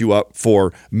could set you up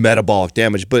for metabolic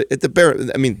damage. But at the bare,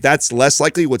 I mean, that's less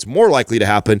likely. What's more likely to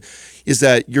happen is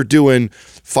that you're doing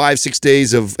 5-6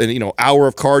 days of hour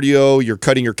of cardio. You're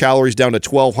cutting your calories down to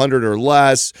 1,200 or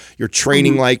less. You're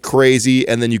training like crazy,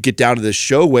 and then you get down to this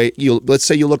show weight. Let's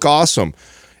say you look awesome,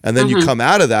 and then you come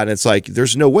out of that, and it's like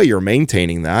there's no way you're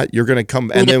maintaining that. You're going to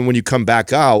come, and then when you come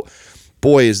back out,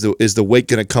 boy, is the weight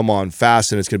going to come on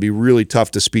fast, and it's going to be really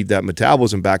tough to speed that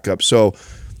metabolism back up. So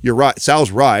you're right.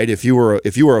 Sal's right. If you were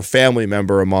a family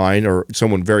member of mine or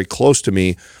someone very close to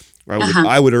me,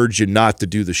 I would urge you not to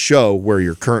do the show where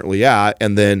you're currently at,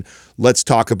 and then let's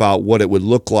talk about what it would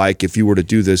look like if you were to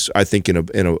do this. I think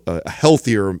in a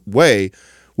healthier way,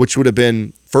 which would have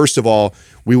been, first of all,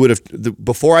 we would have,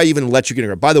 before I even let you get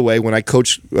in. By the way, when I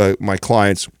coach my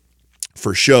clients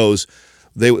for shows,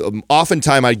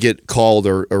 oftentimes I'd get called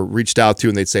or reached out to,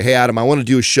 and they'd say, "Hey, Adam, I want to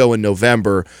do a show in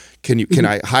November. Can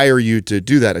I hire you to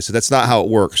do that?" I said, "That's not how it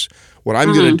works. What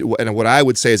I'm going to do," and what I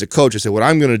would say as a coach, I said, "What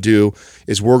I'm going to do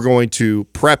is we're going to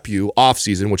prep you off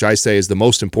season," which I say is the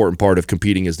most important part of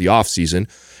competing is the off season.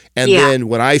 And then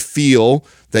when I feel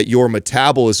that your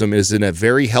metabolism is in a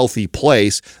very healthy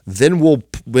place, then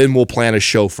we'll plan a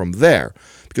show from there.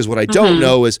 Because what I don't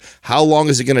know is how long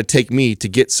is it going to take me to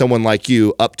get someone like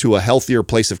you up to a healthier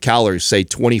place of calories, say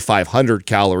 2,500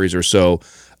 calories or so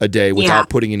a day without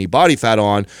putting any body fat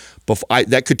on.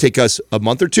 That could take us a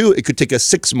month or two. It could take us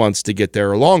 6 months to get there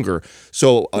or longer.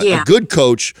 So a good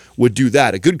coach would do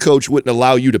that. A good coach wouldn't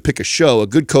allow you to pick a show. A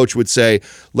good coach would say,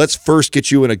 let's first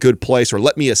get you in a good place, or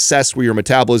let me assess where your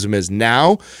metabolism is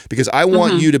now, because I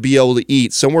want you to be able to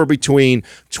eat somewhere between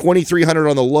 2,300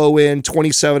 on the low end,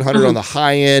 2,700 on the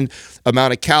high end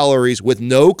amount of calories with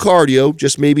no cardio,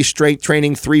 just maybe strength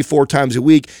training 3-4 times a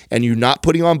week, and you not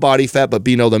putting on body fat, but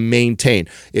being able to maintain.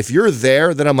 If you're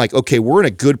there, then I'm like, okay, we're in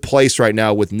a good place right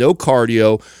now with no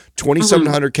cardio,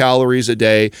 2,700 calories a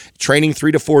day, training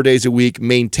 3 to 4 days a week,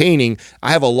 maintaining.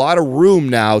 I have a lot of room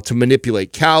now to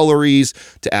manipulate calories,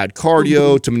 to add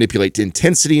cardio, to manipulate the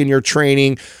intensity in your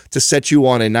training, to set you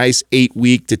on a nice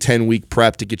 8-week to 10-week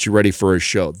prep to get you ready for a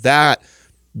show.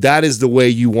 That is the way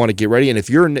you want to get ready. And if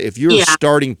you're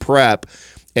starting prep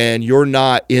and you're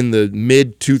not in the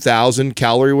mid 2,000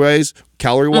 calorie wise,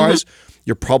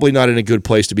 you're probably not in a good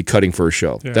place to be cutting for a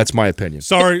show. Yeah. That's my opinion.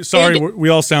 Sorry, we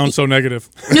all sound so negative.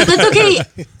 No, that's okay.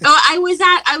 I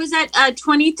was at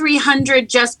 2,300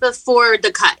 just before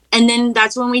the cut, and then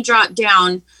that's when we dropped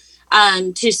down.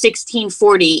 to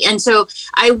 1640. And so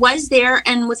I was there.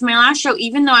 And with my last show,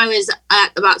 even though I was at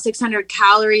about 600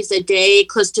 calories a day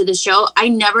close to the show, I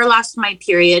never lost my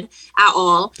period at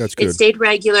all. That's good. It stayed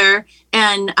regular.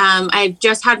 And I've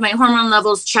just had my hormone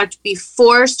levels checked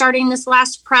before starting this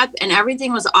last prep, and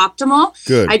everything was optimal.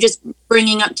 Good. I just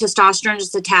bringing up testosterone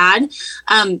just a tad.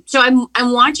 So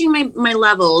I'm watching my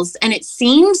levels, and it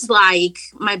seems like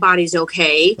my body's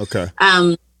okay. Okay.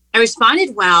 I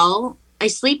responded well. I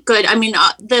sleep good. I mean,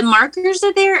 the markers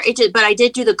are there, but I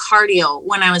did do the cardio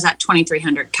when I was at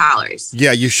 2,300 calories.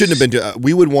 Yeah, you shouldn't have been.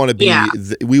 We would want to be. Yeah.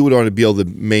 We would want to be able to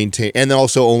maintain, and then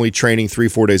also only training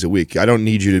 3-4 days a week. I don't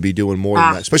need you to be doing more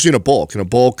than that, especially in a bulk. In a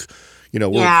bulk, you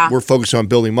know, we're focused on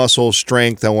building muscle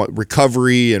strength. I want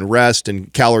recovery and rest,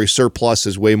 and calorie surplus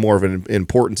is way more of an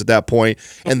importance at that point.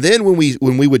 And then when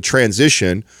we would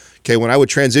transition. Okay, when I would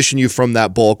transition you from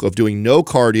that bulk of doing no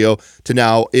cardio to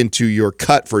now into your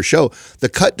cut for a show, the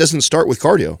cut doesn't start with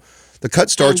cardio. The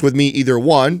cut starts with me either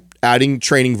one, adding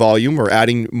training volume or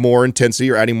adding more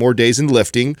intensity or adding more days in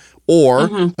lifting, or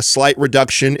a slight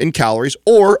reduction in calories,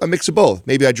 or a mix of both.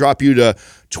 Maybe I drop you to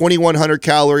 2,100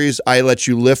 calories. I let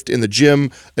you lift in the gym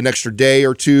an extra day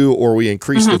or two, or we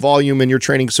increase the volume in your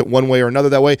training one way or another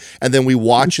that way, and then we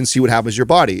watch and see what happens to your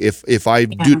body. If I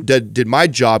did my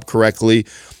job correctly,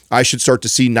 I should start to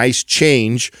see nice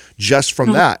change just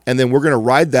from that. And then we're going to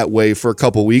ride that wave for a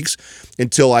couple weeks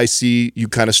until I see you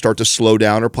kind of start to slow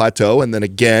down or plateau. And then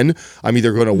again, I'm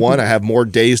either going to, I have more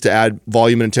days to add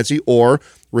volume and intensity, or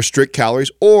restrict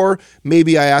calories, or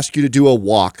maybe I ask you to do a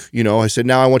walk. You know, I said,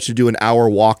 now I want you to do an hour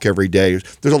walk every day.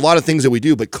 There's a lot of things that we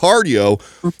do, but cardio,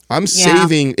 I'm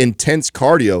saving intense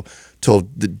cardio till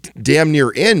the damn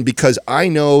near end, because I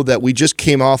know that we just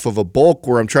came off of a bulk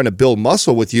where I'm trying to build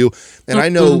muscle with you, and I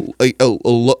know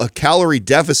a calorie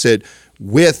deficit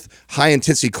with high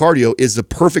intensity cardio is the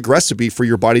perfect recipe for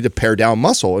your body to pare down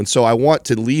muscle. And so I want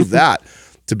to leave that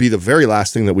to be the very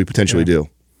last thing that we potentially do.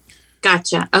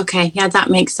 Gotcha. Okay. Yeah, that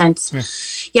makes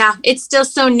sense. Yeah, it's still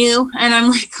so new, and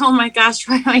I'm like, oh my gosh,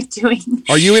 what am I doing?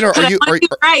 Are you in our?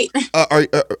 Right.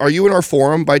 Are you in our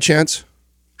forum by chance?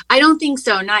 I don't think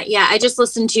so. Not yet. I just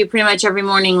listen to you pretty much every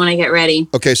morning when I get ready.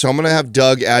 Okay, so I'm going to have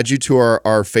Doug add you to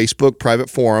our Facebook private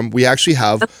forum. We actually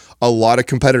have a lot of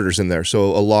competitors in there. So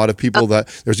a lot of people that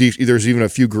there's even a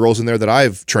few girls in there that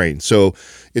I've trained. So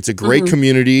it's a great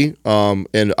community.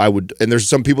 And there's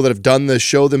some people that have done the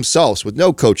show themselves with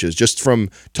no coaches, just from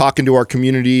talking to our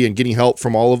community and getting help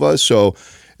from all of us. So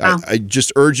I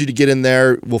just urge you to get in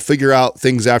there. We'll figure out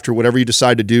things after whatever you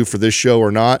decide to do for this show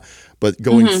or not. But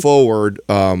going forward,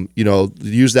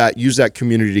 use that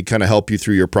community to kind of help you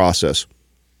through your process.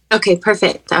 Okay,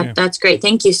 perfect. That's great.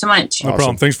 Thank you so much. No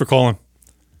problem. Thanks for calling.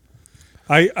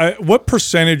 What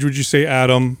percentage would you say,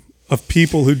 Adam, of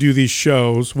people who do these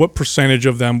shows, what percentage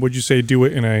of them would you say do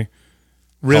it in a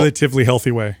relatively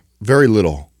healthy way? Very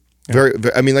little. Yeah.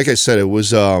 I mean, like I said, it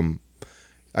was.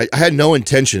 I had no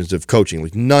intentions of coaching,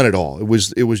 like none at all.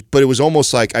 But it was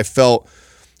almost like I felt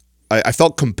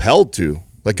compelled to.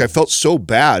 Like I felt so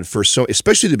bad for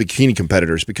especially the bikini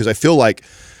competitors, because I feel like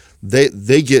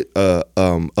they get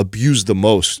abused the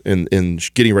most in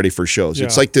getting ready for shows. Yeah.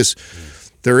 It's like this.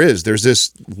 There's this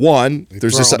down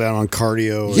on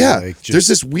cardio. Yeah, there's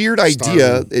this weird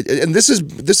idea, and this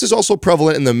is also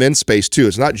prevalent in the men's space too.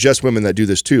 It's not just women that do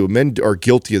this too. Men are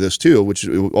guilty of this too, which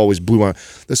always blew on.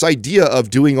 This idea of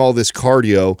doing all this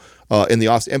cardio in the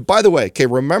off. And by the way, okay,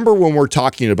 remember when we're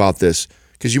talking about this,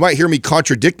 because you might hear me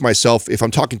contradict myself if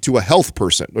I'm talking to a health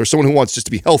person or someone who wants just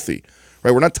to be healthy. Right?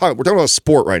 We're talking about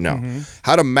sport right now.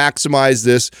 How to maximize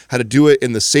this, how to do it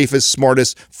in the safest,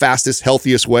 smartest, fastest,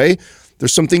 healthiest way.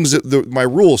 There's some things that my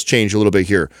rules change a little bit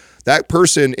here. That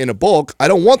person in a bulk, I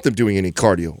don't want them doing any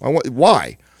cardio.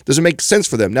 Why? Doesn't make sense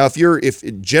for them. Now,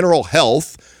 if general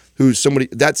health, who's somebody,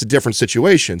 that's a different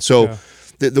situation. So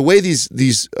the way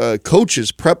these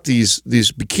coaches prep these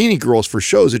bikini girls for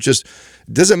shows, it just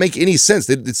doesn't make any sense.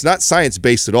 It's not science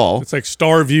based at all. It's like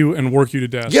starve you and work you to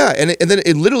death. Yeah, and then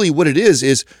literally what it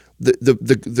is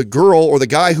the girl or the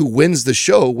guy who wins the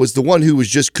show was the one who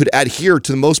could adhere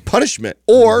to the most punishment,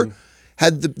 or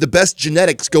had the best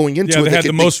genetics going into it. Yeah, they had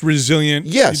the most resilient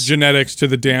genetics to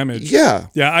the damage. Yeah.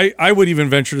 Yeah, I would even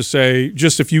venture to say,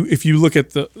 just if you look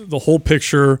at the whole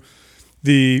picture,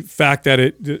 the fact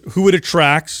that who it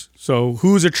attracts, so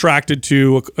who's attracted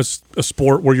to a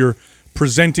sport where you're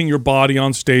presenting your body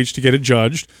on stage to get it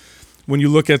judged. When you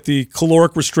look at the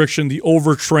caloric restriction, the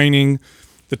overtraining,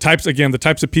 the types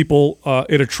of people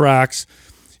it attracts,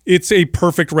 it's a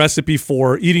perfect recipe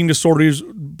for eating disorders,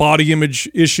 body image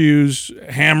issues,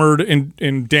 hammered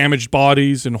and damaged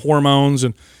bodies, and hormones.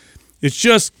 And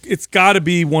it's got to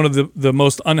be one of the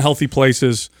most unhealthy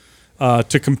places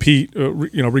to compete,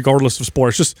 regardless of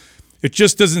sport. It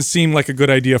just doesn't seem like a good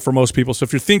idea for most people. So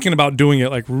if you're thinking about doing it,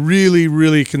 like really,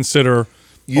 really consider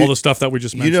all the stuff that we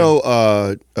just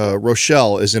mentioned.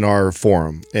 Rochelle is in our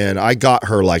forum, and I got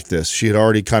her like this. She had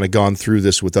already kind of gone through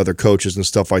this with other coaches and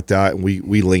stuff like that, and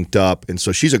we linked up. And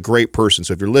so she's a great person.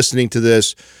 So if you're listening to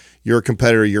this, you're a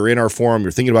competitor, you're in our forum,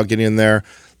 you're thinking about getting in there,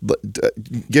 but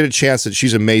get a chance that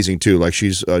she's amazing too. Like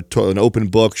she's an open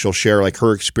book. She'll share like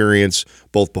her experience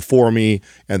both before me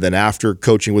and then after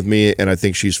coaching with me. And I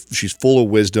think she's full of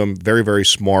wisdom, very, very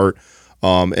smart.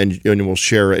 And we'll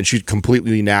share it. And she's a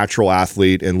completely natural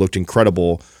athlete and looked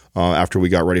incredible after we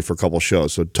got ready for a couple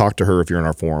shows. So talk to her if you're in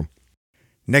our forum.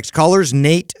 Next caller's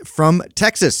Nate from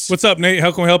Texas. What's up, Nate?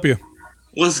 How can we help you?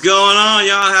 What's going on,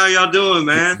 y'all? How y'all doing,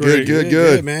 man?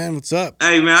 Good, man. What's up?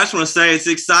 Hey, man, I just want to say it's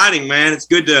exciting, man. It's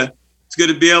good to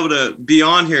be able to be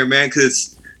on here, man,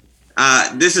 because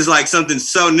this is like something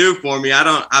so new for me.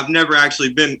 I've never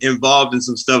actually been involved in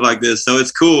some stuff like this, so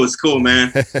it's cool. It's cool,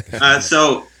 man.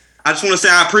 So I just want to say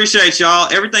I appreciate y'all.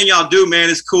 Everything y'all do, man,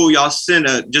 is cool. Y'all send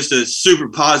just a super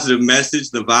positive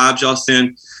message. The vibes y'all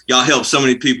send, y'all help so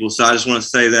many people. So I just want to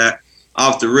say that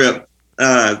off the rip.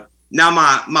 Now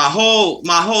my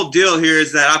whole deal here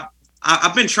is that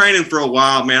I've been training for a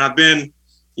while, man. I've been,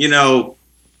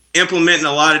 implementing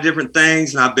a lot of different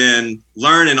things, and I've been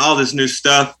learning all this new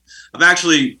stuff. I've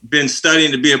actually been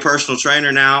studying to be a personal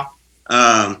trainer now,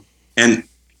 and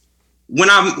when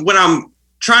I'm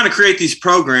trying to create these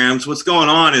programs, what's going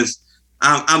on is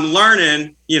I'm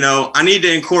learning, I need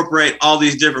to incorporate all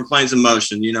these different planes of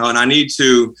motion, and I need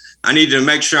to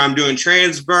make sure I'm doing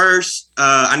transverse.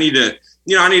 I need to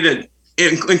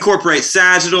incorporate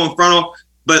sagittal and frontal.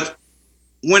 But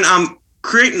when I'm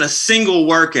creating a single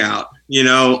workout,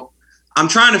 I'm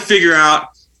trying to figure out,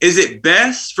 is it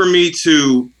best for me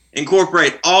to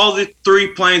incorporate all the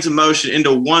 3 planes of motion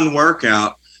into one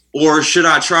workout, or should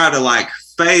I try to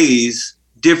phase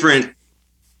different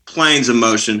planes of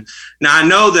motion? Now, I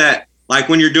know that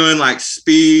when you're doing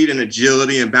speed and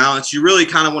agility and balance, you really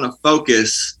kind of want to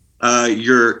focus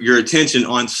your attention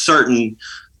on certain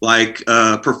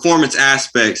performance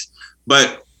aspects.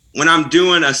 But when I'm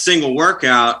doing a single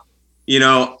workout,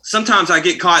 sometimes I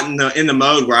get caught in the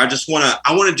mode where I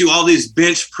want to do all these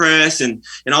bench press and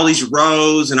all these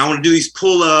rows, and I want to do these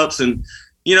pull-ups. And,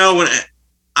 when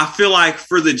I feel like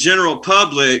for the general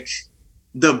public,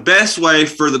 the best way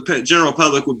for the general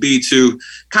public would be to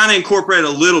kind of incorporate a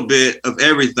little bit of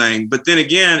everything. But then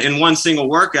again, in one single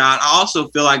workout, I also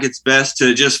feel like it's best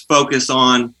to just focus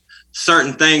on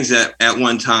certain things at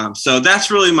one time. So that's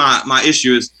really my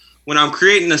issue is when I'm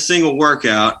creating a single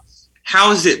workout,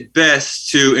 how is it best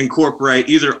to incorporate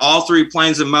either all 3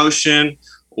 planes of motion,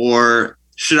 or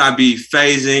should I be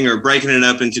phasing or breaking it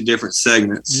up into different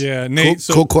segments? Yeah, Nate.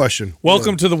 Cool question.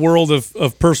 Welcome to the world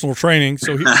of personal training.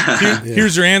 So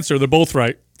here's your answer. They're both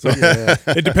right. So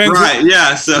it depends.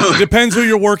 Right. So it depends who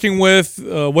you're working with,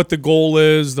 what the goal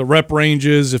is, the rep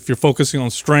ranges, if you're focusing on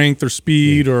strength or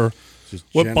speed or Just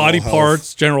what body health.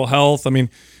 parts, general health. I mean,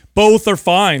 both are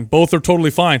fine. Both are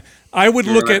totally fine. I would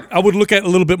look at a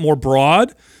little bit more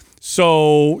broad.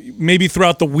 So maybe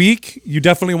throughout the week, you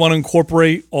definitely want to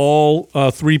incorporate all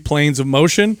 3 planes of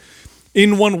motion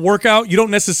in one workout. You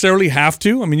don't necessarily have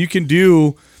to. I mean, you can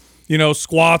do,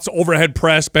 squats, overhead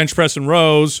press, bench press, and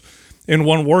rows in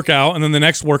one workout, and then the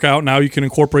next workout, now you can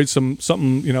incorporate something,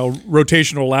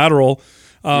 rotational, lateral.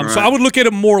 So I would look at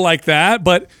it more like that,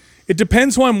 but it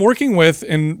depends who I'm working with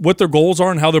and what their goals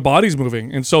are and how their body's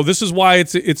moving. And so this is why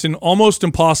it's an almost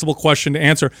impossible question to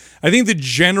answer. I think the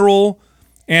general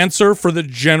answer for the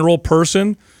general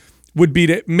person would be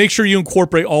to make sure you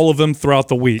incorporate all of them throughout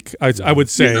the week, I would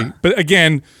say. Yeah. But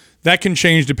again, that can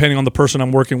change depending on the person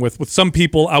I'm working with. With some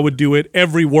people, I would do it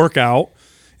every workout.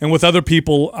 And with other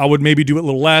people, I would maybe do it a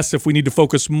little less if we need to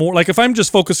focus more. Like if I'm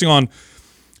just focusing on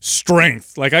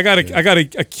strength, like I got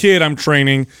a kid I'm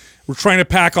training, we're trying to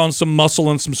pack on some muscle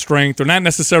and some strength. They're not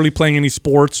necessarily playing any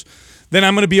sports. Then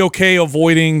I'm going to be okay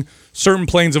avoiding certain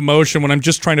planes of motion when I'm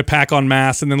just trying to pack on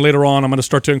mass. And then later on, I'm going to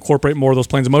start to incorporate more of those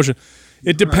planes of motion.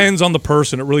 It depends on the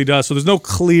person. It really does. So there's no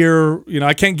clear,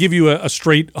 I can't give you a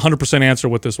straight 100% answer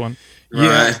with this one.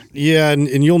 Yeah.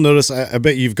 And you'll notice, I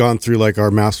bet you've gone through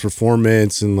our Mass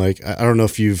Performance and I don't know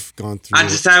if you've gone through. I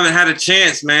just haven't had a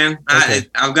chance, man. Okay.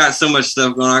 I've got so much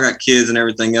stuff going on. I got kids and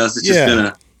everything else. It's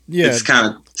just it's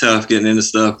kind of tough getting into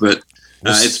stuff, but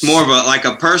it's more of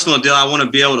a personal deal. I want to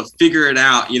be able to figure it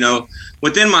out,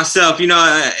 within myself.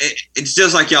 It's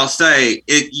just like y'all say,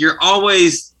 you're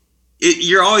always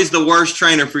the worst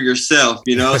trainer for yourself,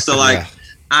 So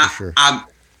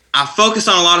I focus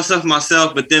on a lot of stuff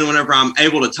myself, but then whenever I'm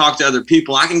able to talk to other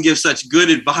people, I can give such good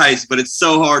advice, but it's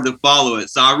so hard to follow it.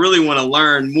 So I really want to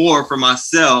learn more for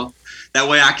myself. That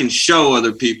way I can show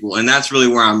other people. And that's really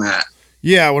where I'm at.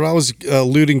 Yeah, what I was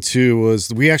alluding to was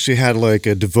we actually had like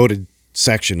a devoted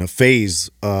section, a phase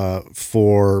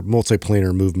for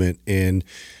multiplanar movement. And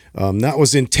that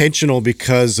was intentional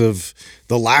because of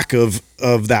the lack of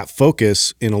that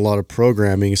focus in a lot of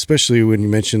programming, especially when you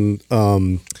mentioned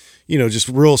just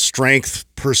real strength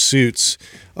pursuits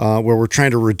where we're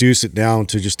trying to reduce it down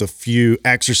to just a few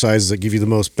exercises that give you the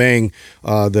most bang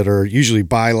that are usually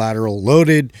bilateral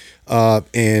loaded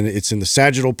and it's in the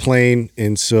sagittal plane.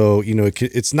 And so,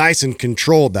 it's nice and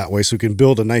controlled that way so we can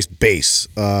build a nice base,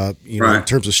 in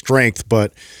terms of strength.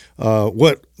 But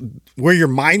where your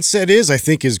mindset is, I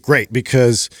think is great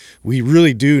because we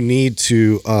really do need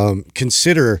to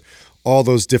consider all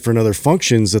those different other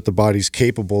functions that the body's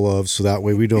capable of, so that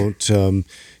way we don't,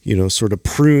 sort of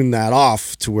prune that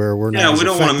off to where we're not. Yeah, we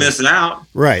don't want to miss it out.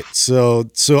 Right. So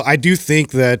I do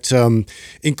think that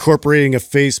incorporating a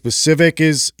phase specific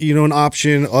is, an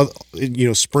option.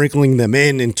 Sprinkling them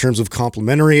in terms of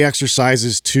complementary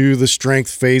exercises to the strength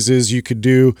phases you could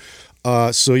do.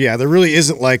 There really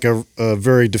isn't like a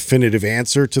very definitive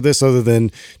answer to this other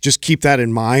than just keep that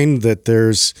in mind that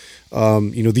there's,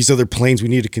 these other planes we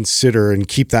need to consider and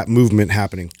keep that movement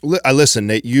happening. Listen,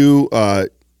 Nate,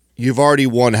 you've already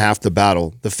won half the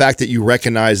battle. The fact that you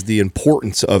recognize the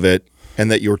importance of it and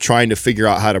that you're trying to figure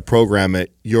out how to program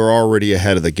it, you're already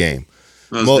ahead of the game.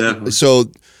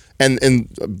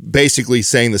 And basically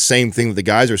saying the same thing that the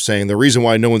guys are saying. The reason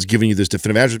why no one's giving you this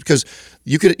definitive answer is because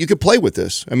you could play with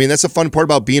this. I mean, that's the fun part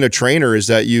about being a trainer is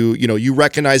that you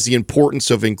recognize the importance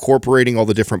of incorporating all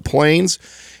the different planes.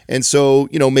 And so,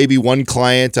 maybe one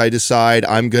client, I decide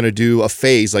I'm going to do a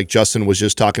phase like Justin was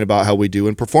just talking about how we do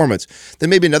in performance. Then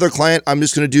maybe another client, I'm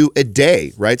just going to do a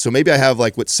day, right? So maybe I have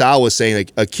like what Sal was saying,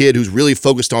 like a kid who's really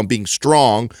focused on being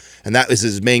strong, and that is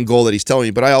his main goal that he's telling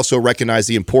me. But I also recognize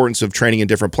the importance of training in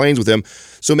different planes with him.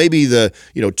 So maybe the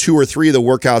 2 or 3 of the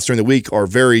workouts during the week are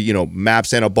very, MAPS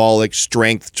anabolic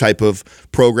strength type of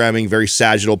programming, very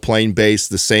sagittal plane based,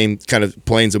 the same kind of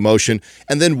planes of motion.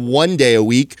 And then one day a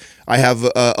week, I have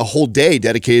a whole day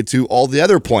dedicated to all the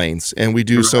other planes, and we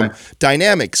do some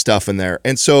dynamic stuff in there.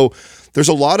 And so there's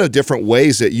a lot of different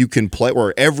ways that you can play,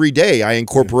 or every day I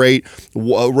incorporate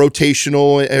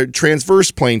rotational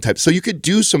transverse plane type. So you could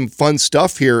do some fun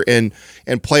stuff here and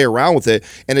play around with it.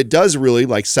 And it does really,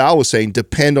 like Sal was saying,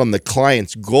 depend on the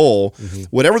client's goal. Mm-hmm.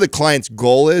 Whatever the client's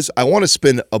goal is, I want to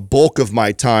spend a bulk of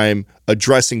my time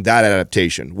addressing that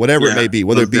adaptation, whatever it may be,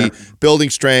 whether it be building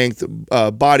strength,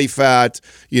 body fat,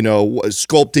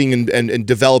 sculpting and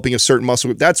developing a certain muscle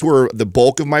group. That's where the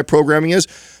bulk of my programming is.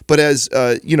 But as,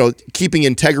 keeping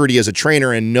integrity as a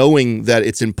trainer and knowing that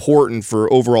it's important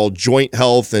for overall joint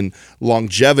health and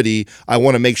longevity, I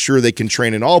want to make sure they can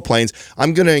train in all planes.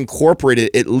 I'm going to incorporate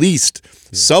it at least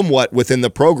somewhat within the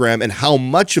program, and how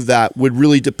much of that would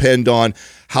really depend on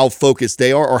how focused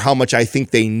they are or how much I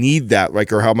think they need that,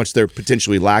 or how much they're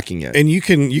potentially lacking it. And you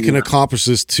can accomplish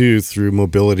this too through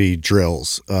mobility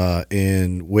drills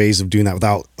and ways of doing that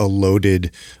without a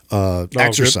loaded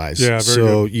exercise. Good. Yeah,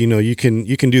 so good.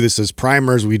 You can do this as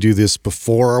primers. We do this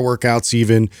before our workouts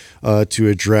even to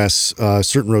address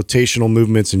certain rotational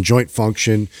movements and joint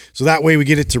function. So that way we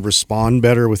get it to respond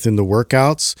better within the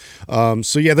workouts.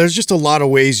 There's just a lot of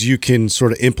ways you can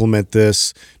sort of implement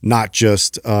this, not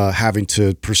just having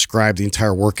to prescribe the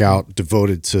entire workout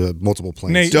devoted to multiple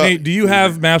planes. Nate, do you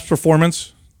have MAPS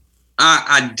Performance?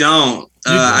 I don't.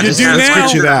 I just haven't had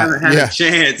a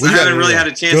chance. I haven't really had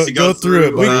a chance to go through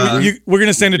it. We're going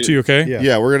to send it to you, okay?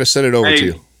 Yeah, we're going to send it over to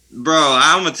you. Bro,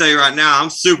 I'm going to tell you right now, I'm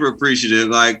super appreciative.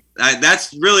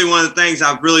 That's really one of the things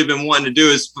I've really been wanting to do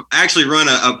is actually run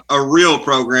a real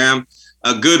program,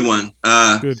 a good one.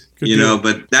 Good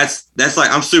but that's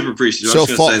like, I'm super appreciative. So I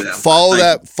was gonna say that.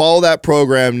 follow that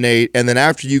program, Nate, and then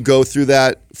after you go through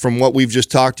that, from what we've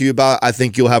just talked to you about, I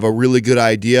think you'll have a really good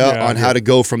idea on how to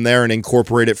go from there and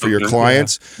incorporate it for your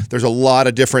clients. Yeah. There's a lot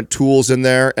of different tools in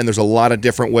there, and there's a lot of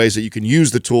different ways that you can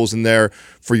use the tools in there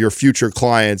for your future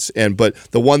clients. But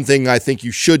the one thing I think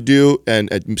you should do and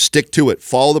stick to it,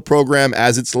 follow the program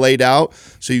as it's laid out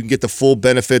so you can get the full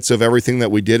benefits of everything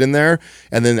that we did in there.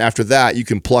 And then after that, you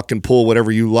can pluck and pull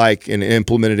whatever you like and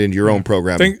implement it into your own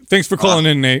program. Thanks for calling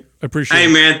in, Nate. I appreciate it.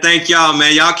 Hey, man, thank y'all,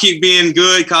 man. Y'all keep being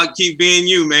good. Keep being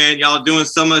you, man. Y'all doing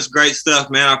so much great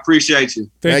stuff, man. I appreciate you.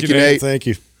 Thank you, Nate. Thank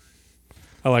you.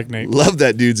 I like Nate. Love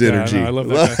that dude's energy. I love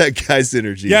that guy's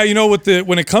energy. Yeah,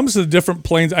 when it comes to the different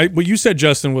planes, what you said,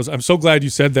 Justin, was I'm so glad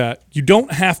you said that. You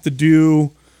don't have to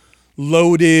do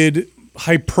loaded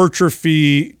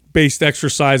hypertrophy based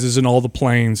exercises in all the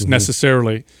planes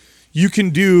necessarily. You can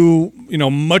do,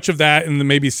 much of that in the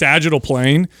maybe sagittal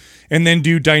plane, and then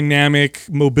do dynamic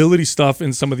mobility stuff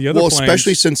in some of the other planes.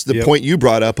 Especially since the point you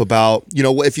brought up about,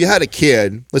 if you had a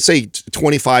kid, let's say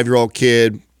 25-year-old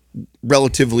kid,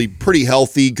 relatively pretty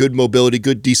healthy, good mobility,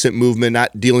 good decent movement,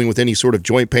 not dealing with any sort of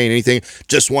joint pain, anything,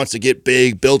 just wants to get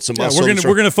big, build some muscle.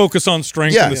 We're gonna focus on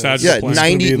strength in the sagittal plane.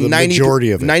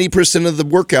 90% of the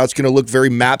workout's going to look very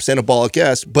MAPS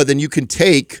anabolic-esque, but then you can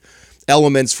take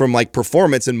elements from like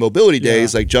performance and mobility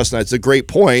days, like Justin, it's a great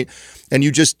point, and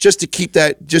you just to keep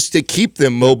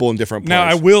them mobile in different places. Now,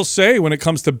 I will say, when it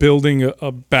comes to building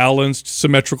a balanced,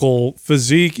 symmetrical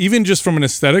physique, even just from an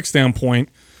aesthetic standpoint,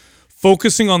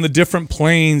 focusing on the different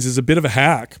planes is a bit of a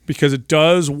hack, because it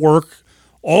does work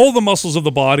all the muscles of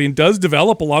the body and does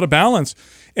develop a lot of balance.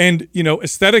 And,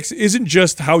 aesthetics isn't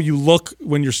just how you look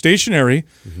when you're stationary.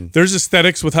 There's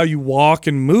aesthetics with how you walk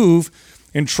and move,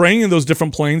 and training in those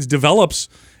different planes develops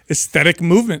aesthetic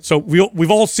movement. So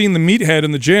we've all seen the meathead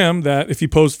in the gym that if he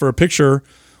posed for a picture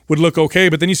would look okay,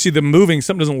 but then you see them moving,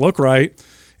 something doesn't look right.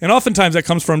 And oftentimes that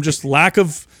comes from just lack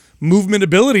of movement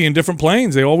ability in different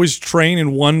planes. They always train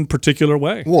in one particular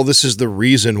way. Well, this is the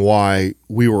reason why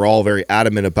we were all very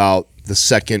adamant about the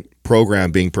second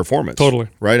program being performance. Totally.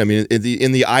 Right? I mean,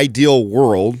 in the ideal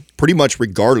world, pretty much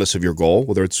regardless of your goal,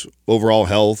 whether it's overall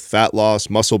health, fat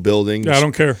loss, muscle building. Yeah, I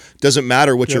don't care. Doesn't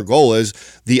matter what your goal is.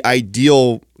 The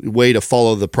ideal way to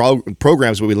follow the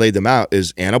programs when we laid them out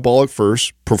is anabolic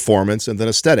first, performance, and then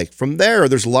aesthetic. From there,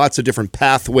 there's lots of different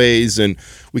pathways, and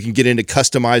we can get into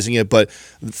customizing it. But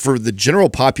for the general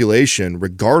population,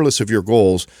 regardless of your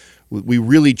goals, we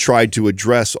really tried to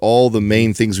address all the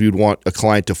main things we would want a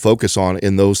client to focus on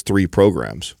in those three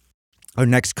programs. Our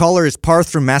next caller is Parth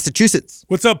from Massachusetts.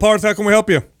 What's up, Parth? How can we help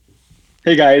you?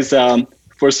 Hey, guys.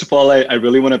 First of all, I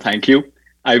really want to thank you.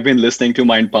 I've been listening to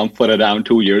Mind Pump for around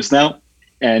 2 years now.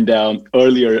 And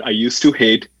earlier, I used to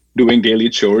hate doing daily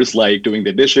chores like doing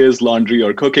the dishes, laundry,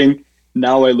 or cooking.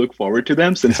 Now I look forward to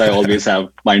them since I always have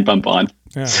Mind Pump on.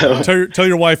 Yeah. So tell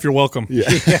your wife you're welcome. Yeah.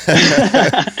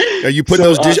 Are you putting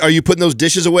those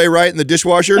dishes away right in the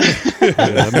dishwasher?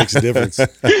 That makes a difference.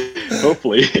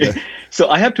 Hopefully. Yeah. So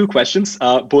I have two questions,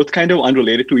 both kind of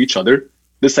unrelated to each other.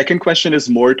 The second question is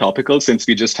more topical since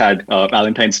we just had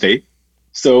Valentine's Day.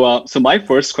 So my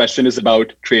first question is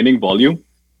about training volume.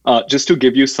 Just to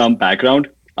give you some background,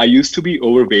 I used to be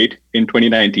overweight in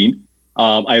 2019.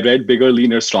 I read Bigger,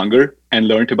 Leaner, Stronger and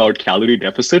learned about calorie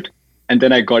deficit. And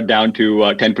then I got down to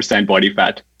 10% body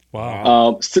fat.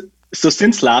 Wow. So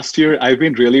since last year, I've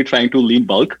been really trying to lean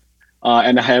bulk.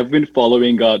 And I have been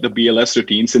following the BLS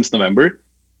routine since November.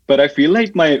 But I feel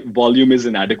like my volume is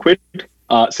inadequate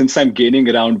since I'm gaining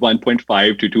around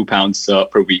 1.5 to 2 pounds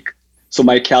per week. So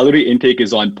my calorie intake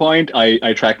is on point.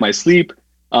 I track my sleep.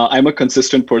 I'm a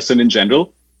consistent person in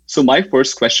general. So my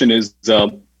first question is,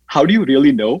 how do you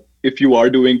really know if you are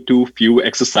doing too few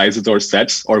exercises or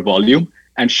sets or volume?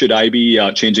 And should I be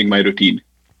changing my routine?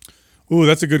 Ooh,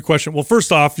 that's a good question. Well,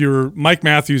 first off, Mike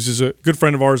Matthews is a good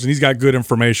friend of ours, and he's got good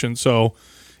information. So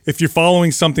if you're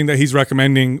following something that he's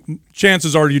recommending,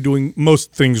 chances are you're doing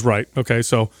most things right. Okay,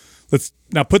 so let's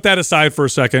now put that aside for a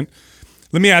second.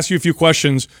 Let me ask you a few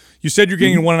questions. You said you're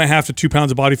gaining 1.5 to 2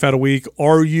 pounds of body fat a week.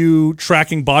 Are you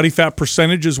tracking body fat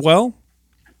percentage as well?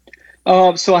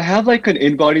 So I have like an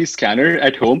in-body scanner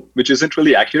at home, which isn't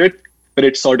really accurate, but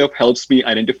it sort of helps me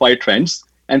identify trends.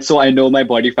 And so I know my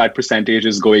body fat percentage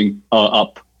is going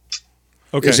up.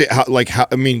 Okay. Is it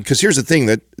because here's the thing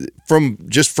that from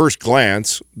just first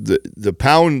glance, the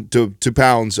pound to 2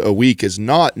 pounds a week is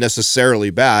not necessarily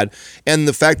bad. And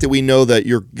the fact that we know that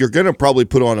you're going to probably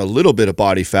put on a little bit of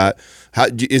body fat,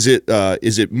 is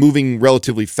it moving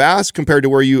relatively fast compared to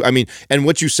where you, and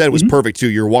what you said was perfect too.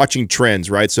 You're watching trends,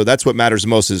 right? So that's what matters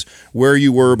most is where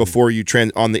you were before you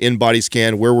trend on the in-body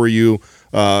scan. Where were you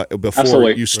before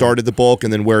Absolutely. You started the bulk,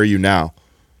 and then where are you now?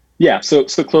 Yeah, so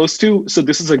close to, so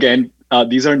this is again,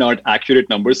 these are not accurate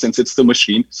numbers since it's the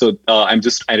machine. So I'm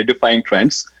just identifying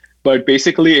trends. But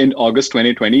basically in August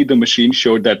 2020, the machine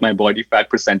showed that my body fat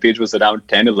percentage was around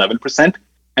 10, 11%.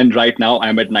 And right now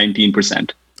I'm at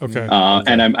 19%. Okay.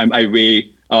 And I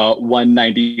weigh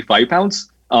 195 pounds.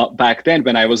 Back then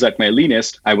when I was at my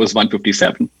leanest, I was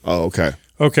 157. Oh, okay.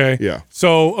 Okay. Yeah.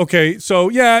 So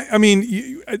yeah,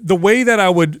 the way that I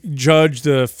would judge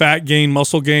the fat gain,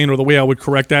 muscle gain, or the way I would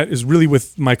correct that is really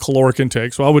with my caloric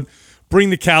intake. So I would bring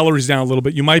the calories down a little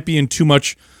bit. You might be in too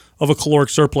much of a caloric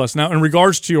surplus. Now, in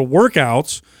regards to your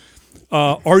workouts,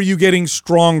 are you getting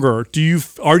stronger?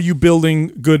 Are you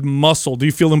building good muscle? Do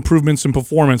you feel improvements in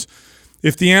performance?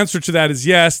 If the answer to that is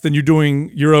yes, then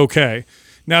you're okay.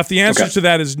 Now, if the answer to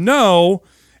that is no,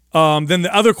 Then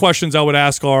the other questions I would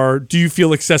ask are, do you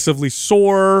feel excessively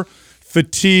sore,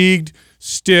 fatigued,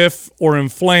 stiff, or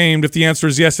inflamed? If the answer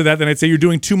is yes to that, then I'd say you're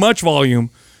doing too much volume,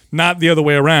 not the other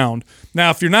way around. Now,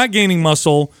 if you're not gaining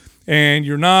muscle and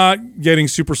you're not getting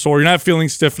super sore, you're not feeling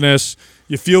stiffness,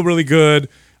 you feel really good,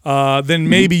 then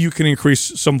maybe you can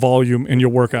increase some volume in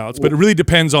your workouts. But it really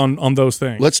depends on those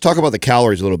things. Let's talk about the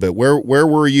calories a little bit. Where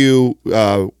were you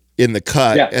in the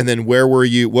cut, and then where are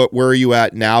you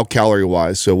at now calorie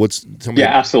wise? So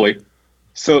absolutely.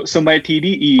 So my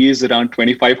TDE is around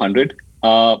 2,500.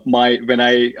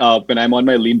 When I'm on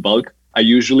my lean bulk, I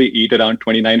usually eat around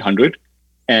 2,900,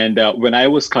 and when I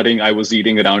was cutting, I was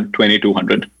eating around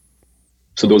 2,200.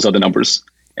 So those are the numbers,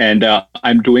 and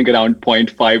I'm doing around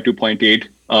 0.5 to 0.8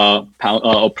 pound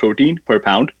of protein per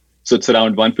pound. So it's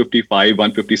around 155,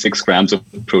 156 grams of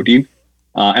protein.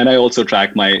 And I also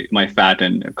track my fat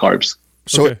and carbs.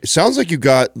 So it sounds like you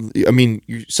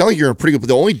sound like you're in pretty good, but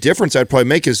the only difference I'd probably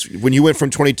make is when you went from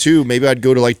 22, maybe I'd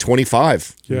go to like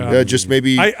 25. Yeah, just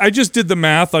maybe. I just did the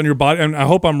math on your body, and I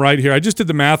hope I'm right here. I just did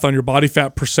the math on your body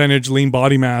fat percentage, lean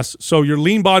body mass. So your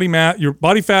lean body mass, your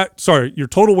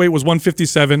total weight was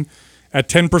 157 at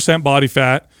 10% body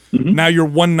fat. Mm-hmm. Now you're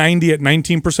 190 at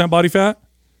 19% body fat?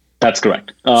 That's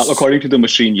correct. According to the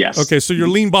machine, yes. Okay, so your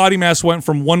lean body mass went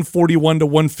from 141 to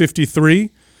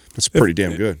 153. That's pretty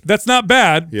damn good. That's not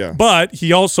bad. Yeah. But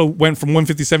he also went from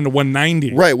 157 to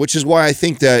 190. Right, which is why I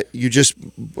think that you just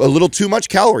a little too much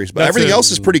calories, but everything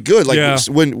else is pretty good. Like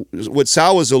when what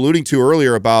Sal was alluding to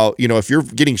earlier about, if you're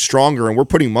getting stronger and we're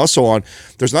putting muscle on,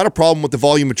 there's not a problem with the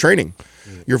volume of training.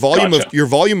 Your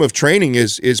volume of training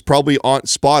is probably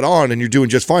spot on, and you're doing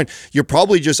just fine. You're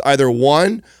probably just either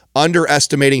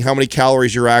underestimating how many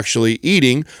calories you're actually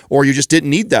eating, or you just didn't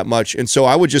need that much. And so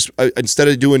I would just, instead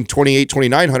of doing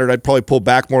 2,900, I'd probably pull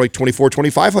back more like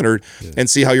 2,500 and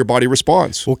see how your body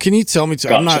responds. Well, can you tell me,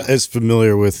 I'm not as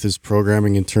familiar with his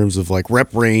programming in terms of like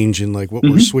rep range and like what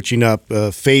we're switching up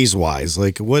phase wise.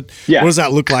 Like what does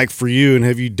that look like for you? And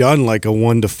have you done like a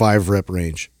 1 to 5 rep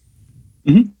range?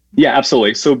 Mm-hmm. Yeah,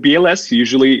 absolutely. So BLS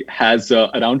usually has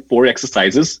around 4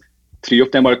 exercises. 3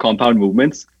 of them are compound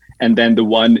movements, and then the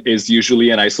one is usually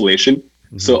an isolation.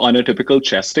 Mm-hmm. So on a typical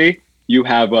chest day, you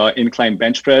have incline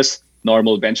bench press,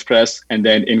 normal bench press, and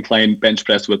then incline bench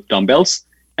press with dumbbells,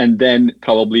 and then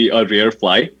probably a rear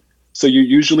fly. So you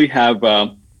usually have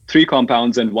 3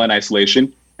 compounds and 1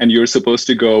 isolation, and you're supposed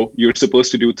to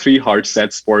do 3 hard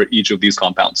sets for each of these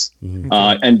compounds. Mm-hmm.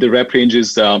 And the rep range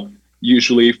is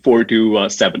usually 4 to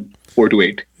 7, 4 to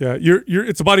 8. Yeah,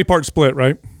 it's a body part split,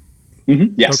 right?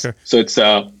 Mm-hmm. Yes. Okay. So it's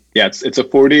a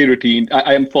 4-day routine.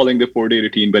 I am following the 4-day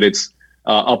routine, but it's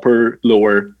upper,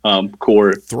 lower,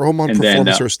 core. Throw them on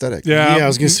performance or aesthetic. Yeah, I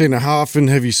was gonna say, now how often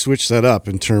have you switched that up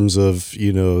in terms of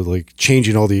like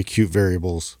changing all the acute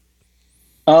variables?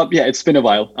 It's been a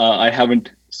while. I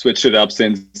haven't switched it up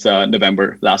since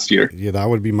November last year. Yeah, that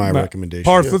would be my recommendation.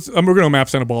 Parth, we're going to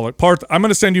MAPS Anabolic. Parth, I'm going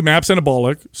to send you MAPS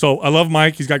Anabolic. So I love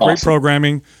Mike. He's got great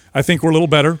programming. I think we're a little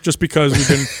better just because we've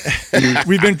trained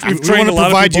a lot of people.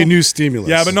 Provide you new stimulus.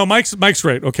 Yeah, but no, Mike's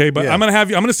great. Okay, but I'm going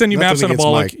to send you MAPS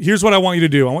Anabolic. Here's what I want you to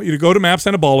do. I want you to go to MAPS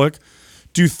Anabolic,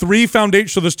 do 3 foundation.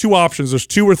 So there's 2 options. There's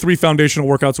 2 or 3 foundational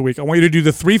workouts a week. I want you to do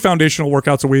the 3 foundational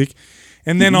workouts a week.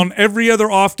 And then on every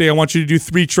other off day, I want you to do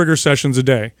 3 trigger sessions a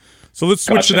day. So let's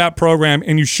switch to that program,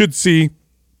 and you should see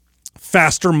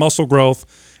faster muscle growth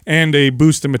and a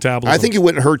boost in metabolism. I think it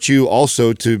wouldn't hurt you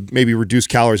also to maybe reduce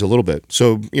calories a little bit.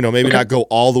 So, maybe not go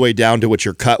all the way down to what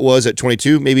your cut was at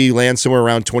 22. Maybe land somewhere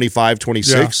around 25,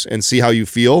 26 and see how you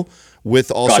feel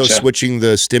with also switching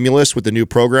the stimulus with the new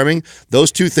programming. Those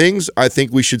 2 things, I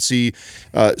think we should see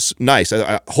nice.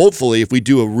 Hopefully, if we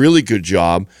do a really good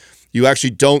job, you actually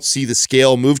don't see the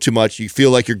scale move too much. You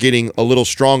feel like you're getting a little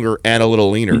stronger and a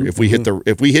little leaner. Mm-hmm.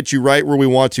 If we hit you right where we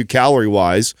want to calorie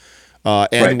wise,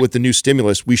 with the new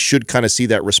stimulus, we should kind of see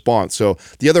that response. So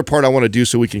the other part I want to do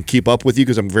so we can keep up with you,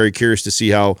 because I'm very curious to see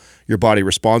how your body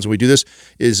responds when we do this,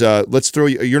 is let's throw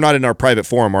you. You're not in our private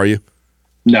forum, are you?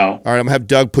 No. All right, I'm going to have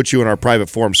Doug put you in our private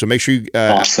forum. So make sure you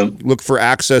look for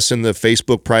access in the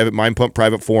Facebook private, Mind Pump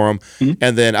private forum. Mm-hmm.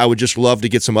 And then I would just love to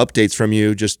get some updates from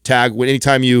you. Just tag,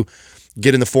 anytime you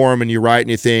get in the forum and you write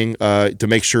anything to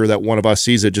make sure that one of us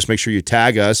sees it, just make sure you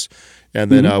tag us.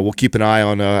 And then we'll keep an eye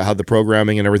on how the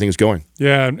programming and everything is going.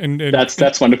 Yeah. And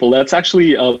that's wonderful. That's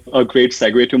actually a great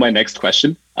segue to my next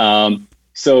question.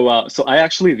 So I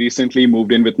actually recently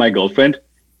moved in with my girlfriend.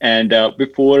 And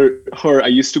before her, I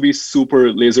used to be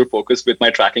super laser focused with my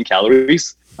tracking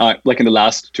calories, like in the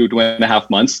last 2.5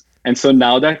 months. And so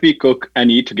now that we cook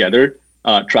and eat together,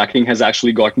 tracking has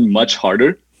actually gotten much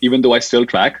harder, even though I still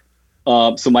track.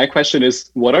 So my question is,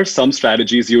 what are some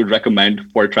strategies you would recommend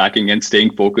for tracking and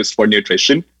staying focused for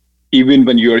nutrition, even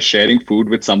when you are sharing food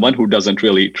with someone who doesn't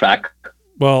really track?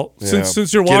 Well, Yeah.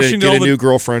 since you're Get washing a all the new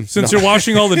girlfriend. since No. you're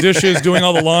washing all the dishes, doing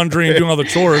all the laundry, and doing all the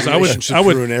chores, I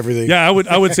would ruin everything. Yeah,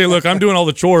 I would say, look, I'm doing all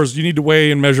the chores. You need to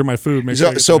weigh and measure my food. Make sure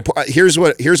I So, get so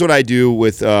here's what I do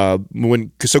with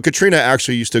so Katrina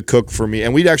actually used to cook for me,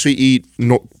 and we'd actually eat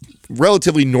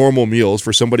relatively normal meals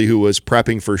for somebody who was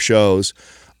prepping for shows.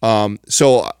 And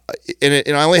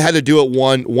I only had to do it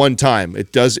one time.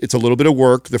 It's a little bit of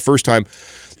work the first time,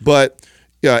 but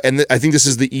yeah, and I think this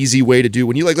is the easy way to do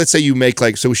when you let's say you make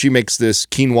so she makes this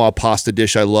quinoa pasta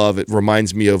dish I love. It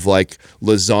reminds me of like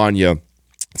lasagna.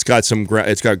 It's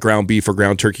got ground beef or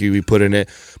ground turkey we put in it.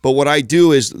 But what I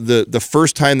do is the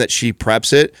first time that she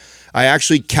preps it, I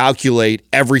actually calculate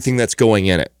everything that's going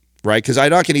in it. Right? Because I'm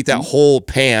not going to eat that whole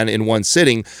pan in one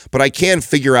sitting, but I can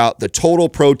figure out the total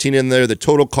protein in there, the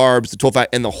total carbs, the total fat,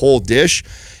 and the whole dish.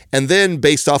 And then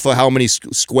based off of how many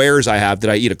squares I have, did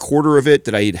I eat a quarter of it?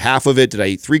 Did I eat half of it? Did I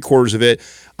eat 3/4 of it?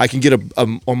 I can get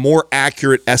a more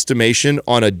accurate estimation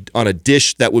on a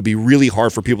dish that would be really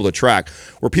hard for people to track.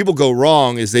 Where people go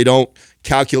wrong is they don't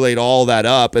calculate all that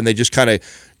up and they just kind of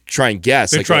try and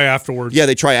guess. They try afterwards. Yeah,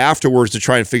 they try afterwards to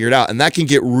try and figure it out. And that can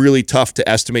get really tough to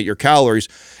estimate your calories.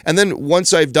 And then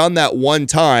once I've done that one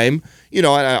time,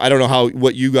 I don't know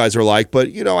what you guys are like, but,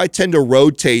 I tend to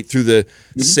rotate through the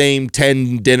same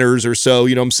 10 dinners or so,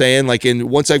 you know what I'm saying? And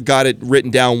once I've got it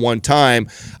written down one time,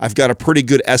 I've got a pretty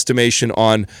good estimation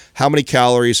on how many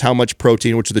calories, how much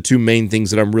protein, which are the two main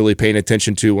things that I'm really paying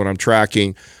attention to when I'm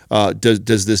tracking,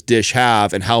 does this dish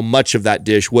have, and how much of that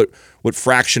dish, what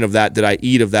fraction of that did I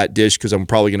eat of that dish, because I'm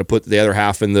probably going to put the other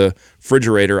half in the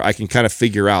refrigerator. I can kind of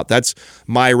figure out. That's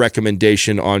my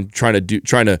recommendation on trying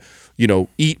to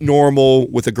eat normal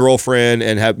with a girlfriend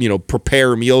and have,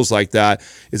 prepare meals like that.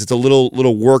 Is it's a little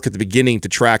work at the beginning to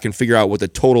track and figure out what the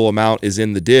total amount is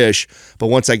in the dish. But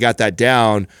once I got that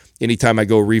down, anytime I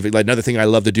go another thing I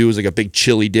love to do is like a big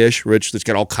chili dish, Rich, that's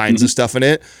got all kinds of stuff in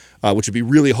it, which would be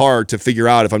really hard to figure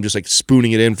out if I'm just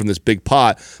spooning it in from this big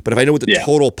pot. But if I know what the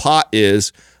total pot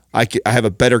is, I have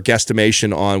a better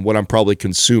guesstimation on what I'm probably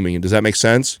consuming. Does that make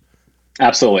sense?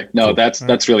 Absolutely. No,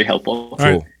 that's really helpful. All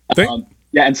right.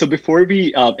 Yeah, and so before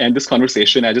we end this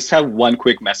conversation, I just have one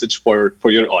quick message for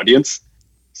your audience.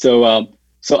 So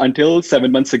until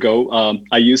 7 months ago,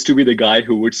 I used to be the guy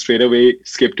who would straight away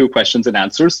skip to questions and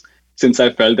answers, since I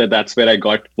felt that that's where I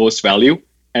got most value.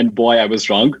 And boy, I was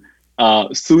wrong.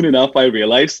 Soon enough, I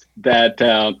realized what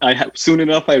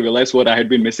I had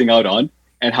been missing out on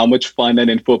and how much fun and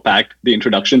info packed the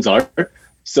introductions are.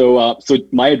 So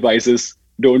my advice is,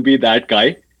 don't be that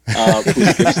guy who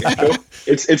skips intro.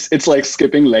 It's like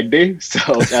skipping leg day. So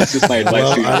that's just my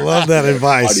advice to you. I love that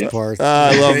advice, Parth.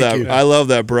 I love that. you. I love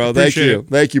that, bro. Thank you.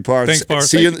 Thank you, Parth. Thanks, Parth.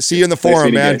 See you in the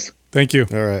forum, man. Thank you.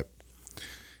 All right.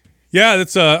 Yeah,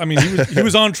 that's. He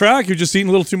was on track. He was just eating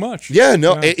a little too much. Yeah,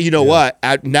 no. You know what?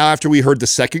 Now after we heard the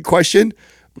second question,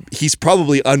 he's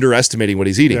probably underestimating what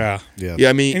he's eating. Yeah. Yeah.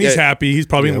 I mean, And he's happy. He's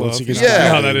probably in once love. he gets You know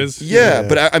tired. how that is. Yeah,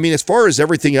 but I mean, as far as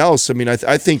everything else, I mean,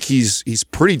 I think he's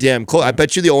pretty damn close. I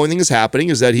bet you the only thing that's happening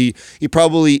is that he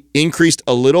probably increased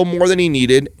a little more than he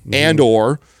needed, and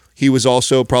or he was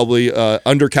also probably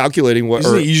undercalculating what.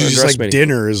 Isn't Or it usually just like underestimating.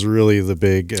 dinner is really the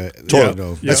big.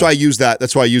 Totally. That's why I use that.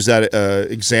 That's why I use that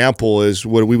example is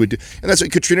what we would do, and that's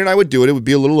what Katrina and I would do it. It would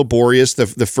be a little laborious, the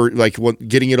first,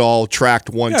 getting it all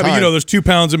tracked one Yeah, time. but there's 2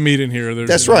 pounds of meat in here. There's,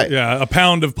 That's right. Yeah, a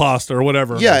pound of pasta or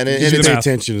whatever. Yeah, and Do it's the Pay math.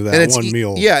 attention to and that it's one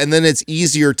meal. Yeah, and then it's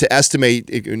easier to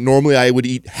estimate. Normally, I would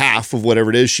eat half of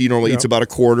whatever it is. She normally eats about a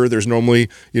quarter. There's normally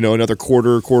another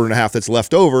quarter and a half that's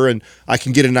left over, and I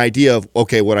can get an idea of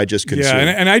what I just consumed.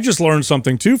 Yeah, and I just learned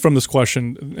something too from this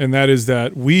question, and that is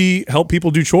that we help people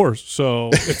do chores. So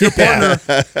if your partner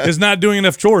is not doing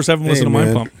enough chores, have them listen to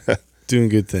Mind man. Pump. Doing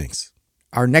good things.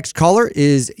 Our next caller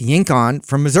is Yinkon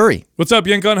from Missouri. What's up,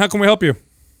 Yankon? How can we help you?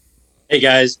 Hey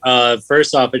guys,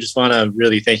 first off, I just want to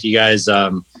really thank you guys.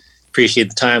 Appreciate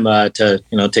the time to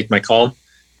take my call.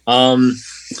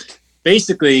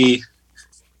 Basically,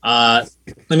 let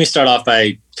me start off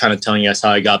by kind of telling you guys how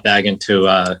I got back into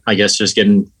I guess just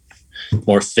getting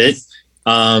more fit.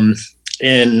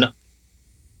 In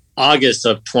August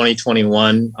of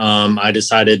 2021, I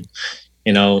decided,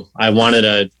 I wanted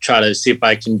to try to see if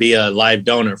I can be a live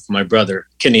donor for my brother,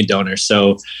 kidney donor.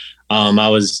 So I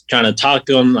was trying to talk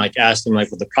to him, ask him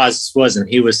what the process was, and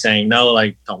he was saying, no,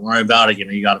 don't worry about it.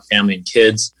 You got a family and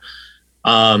kids.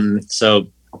 So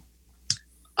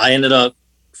I ended up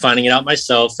finding it out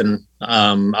myself, and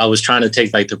I was trying to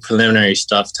take the preliminary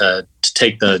stuff to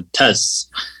take the tests.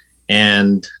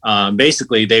 And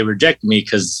basically they rejected me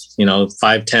because,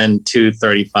 5'10",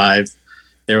 235.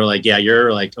 They were like, yeah,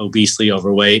 you're like obesely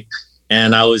overweight.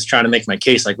 And I was trying to make my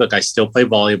case, like, look, I still play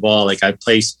volleyball. Like, I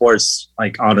play sports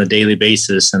like on a daily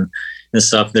basis and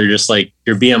stuff. They're just like,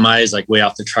 your BMI is like way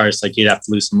off the charts. Like, you'd have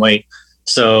to lose some weight.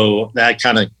 So that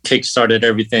kind of kickstarted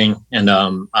everything. And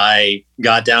I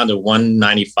got down to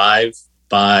 195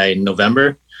 by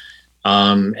November.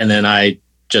 And then I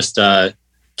just I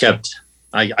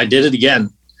did it again.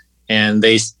 And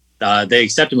they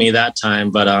accepted me that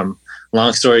time. But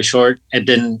long story short, it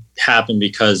didn't happen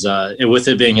because with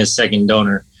it being his second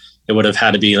donor, it would have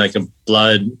had to be like a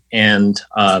blood and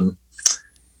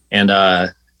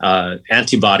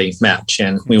antibody match,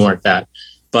 and we weren't that.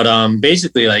 But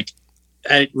basically, like,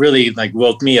 it really like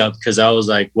woke me up because I was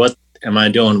like, what am I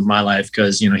doing with my life?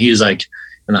 Because he was like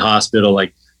in the hospital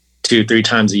like 2-3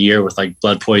 times a year with like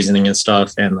blood poisoning and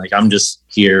stuff, and like I'm just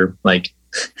here like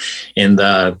in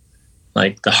the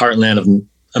heartland of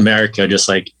America, just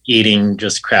like eating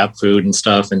just crap food and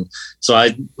stuff. And so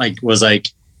I was like,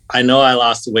 I know I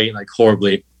lost the weight like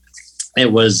horribly.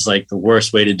 It was like the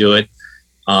worst way to do it.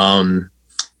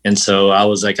 And so I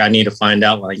was like, I need to find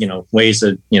out like, ways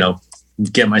to,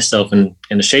 get myself in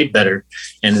a shape better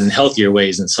and in healthier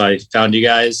ways. And so I found you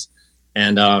guys,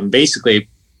 and basically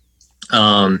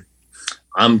I'm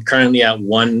currently at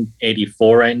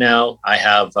 184 right now. I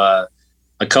have a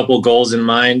couple goals in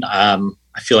mind.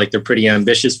 I feel like they're pretty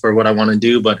ambitious for what I want to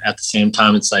do, but at the same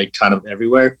time, it's like kind of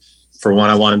everywhere. For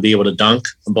one, I want to be able to dunk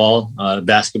a ball,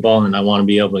 basketball, and I want to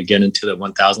be able to get into the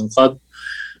 1,000 club.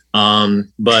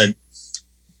 But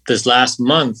this last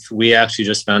month, we actually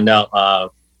just found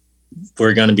out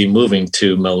we're going to be moving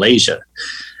to Malaysia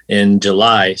in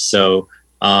July. So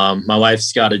my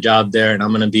wife's got a job there, and I'm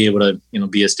going to be able to,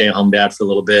 be a stay-at-home dad for a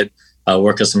little bit,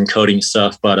 work on some coding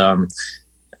stuff. But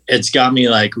it's got me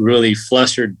like really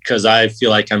flustered because I feel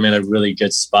like I'm in a really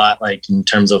good spot, like in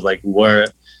terms of like where,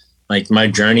 like my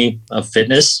journey of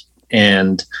fitness.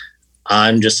 And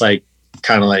I'm just like,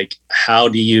 kind of like, how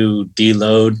do you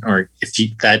deload, or if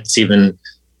that's even,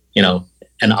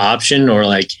 an option, or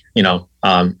like,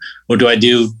 what do I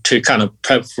do to kind of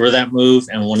prep for that move?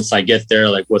 And once I get there,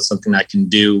 like what's something I can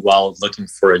do while looking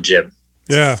for a gym?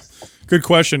 Yeah, good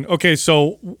question. Okay,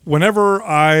 so whenever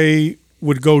I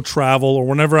would go travel, or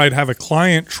whenever I'd have a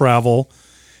client travel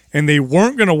and they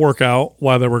weren't going to work out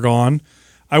while they were gone,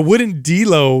 I wouldn't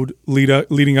deload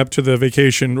leading up to the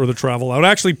vacation or the travel. I would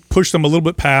actually push them a little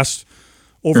bit past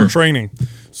overtraining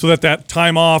so that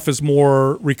time off is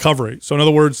more recovery. So in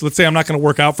other words, let's say I'm not going to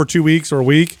work out for 2 weeks or a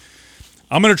week.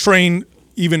 I'm going to train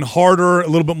even harder, a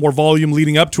little bit more volume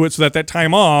leading up to it, so that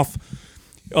time off,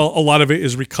 a lot of it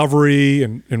is recovery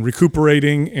and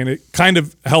recuperating, and it kind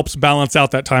of helps balance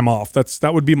out that time off.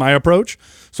 That would be my approach.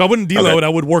 So I wouldn't deload. Okay. I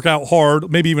would work out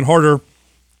hard, maybe even harder,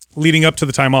 leading up to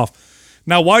the time off.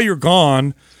 Now, while you're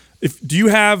gone, do you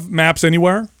have MAPS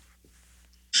Anywhere?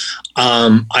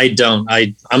 I don't.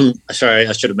 I'm sorry.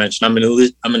 I should have mentioned.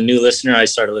 I'm a new listener. I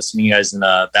started listening to you guys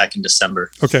back in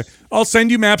December. Okay, I'll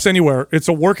send you MAPS Anywhere. It's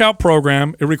a workout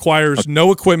program. It requires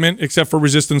no equipment except for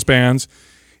resistance bands.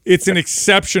 It's an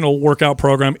exceptional workout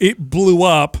program. It blew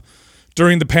up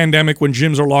during the pandemic when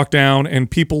gyms are locked down, and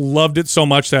people loved it so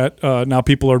much that now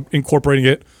people are incorporating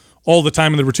it all the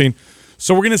time in the routine.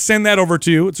 So we're going to send that over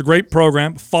to you. It's a great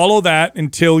program. Follow that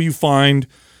until you find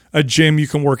a gym you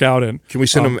can work out in. Can we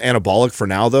send them anabolic for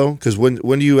now though? Because when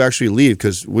do you actually leave?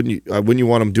 Because wouldn't you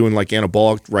want them doing like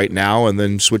anabolic right now and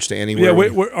then switch to anywhere?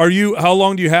 Yeah. How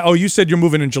long do you have? Oh, you said you're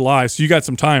moving in July, so you got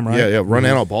some time, right? Yeah. Run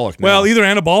anabolic now. Well, either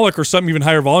anabolic or something even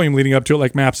higher volume leading up to it,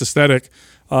 like MAPS Aesthetic,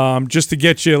 just to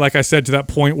get you, like I said, to that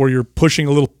point where you're pushing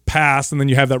a little past, and then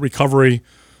you have that recovery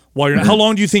while you're. How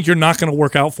long do you think you're not going to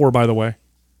work out for? By the way,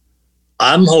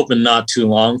 I'm hoping not too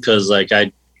long, because like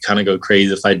I kind of go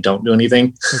crazy if I don't do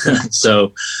anything. Okay.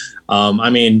 So, I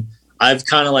mean, I've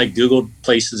kind of like Googled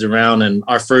places around, and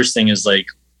our first thing is like,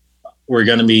 we're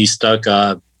going to be stuck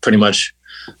pretty much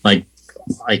like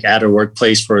at our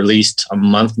workplace for at least a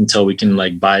month until we can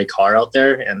like buy a car out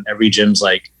there. And every gym's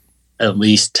like at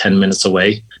least 10 minutes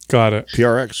away. Got it.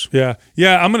 PRX. Yeah.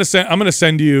 I'm gonna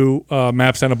send you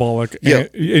MAPS Anabolic. Yeah.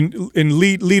 And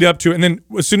lead up to it, and then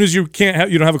as soon as you you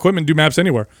don't have equipment, do MAPS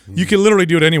Anywhere. You can literally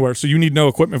do it anywhere. So you need no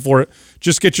equipment for it.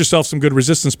 Just get yourself some good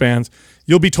resistance bands.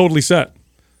 You'll be totally set.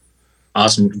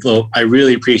 Awesome. Well, I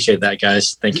really appreciate that,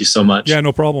 guys. Thank you so much. Yeah,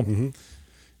 no problem. Mm-hmm.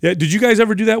 Yeah. Did you guys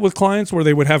ever do that with clients where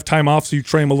they would have time off, so you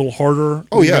train them a little harder?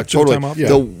 Oh yeah, totally.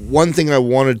 The one thing I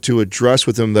wanted to address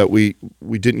with them that we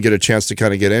didn't get a chance to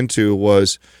kind of get into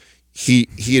was,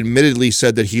 he admittedly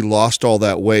said that he lost all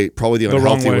that weight, probably the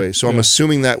unhealthy way. So I'm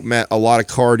assuming that meant a lot of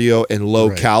cardio and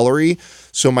low calorie.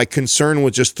 So my concern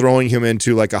was just throwing him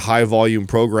into like a high volume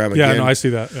program again. Yeah, no, I see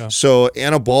that. Yeah. So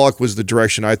anabolic was the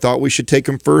direction I thought we should take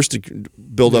him first to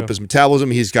build up his metabolism.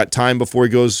 He's got time before he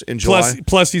goes in July.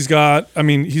 Plus he's got, I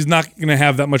mean, he's not going to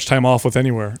have that much time off with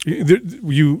anywhere.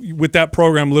 You with that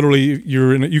program, literally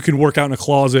you can work out in a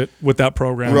closet with that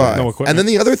program. Right. With no equipment. And then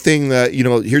the other thing that,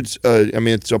 here's,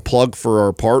 it's a plug for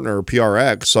our partner,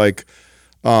 PRX, like,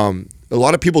 a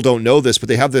lot of people don't know this, but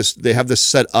they have this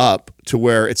set up to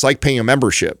where it's like paying a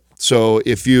membership. So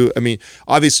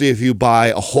obviously if you buy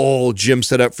a whole gym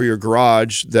setup for your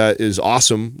garage that is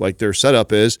awesome, like their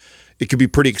setup is, it could be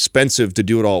pretty expensive to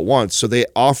do it all at once. So they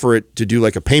offer it to do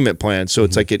like a payment plan. So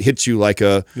it's like it hits you like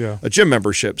a gym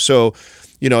membership. So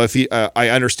if I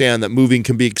understand that moving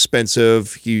can be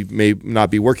expensive. He may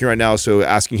not be working right now, so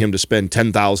asking him to spend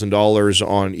 $10,000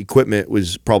 on equipment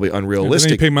was probably unrealistic.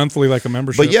 Then you pay monthly like a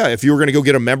membership. But yeah, if you were going to go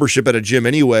get a membership at a gym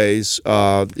anyways,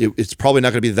 it's probably not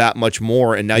going to be that much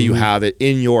more. And now you have it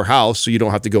in your house, so you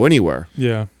don't have to go anywhere.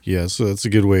 Yeah. Yeah, so that's a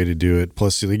good way to do it.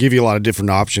 Plus, they give you a lot of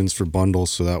different options for bundles,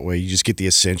 so that way you just get the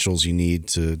essentials you need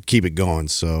to keep it going.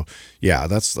 So, yeah,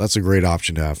 that's a great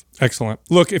option to have. Excellent.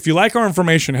 Look, if you like our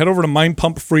information, head over to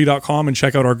mindpumpfree.com and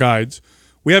check out our guides.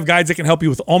 We have guides that can help you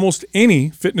with almost any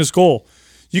fitness goal.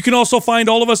 You can also find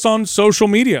all of us on social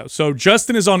media. So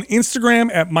Justin is on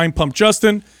Instagram at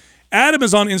mindpumpjustin. Adam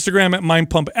is on Instagram at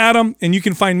mindpumpadam, and you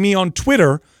can find me on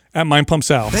Twitter at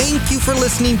mindpumpsal. Thank you for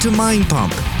listening to Mind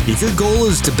Pump. If your goal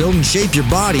is to build and shape your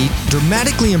body,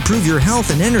 dramatically improve your health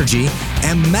and energy,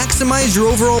 and maximize your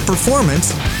overall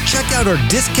performance, check out our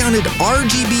discounted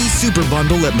RGB Super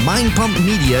Bundle at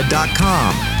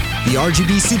mindpumpmedia.com. The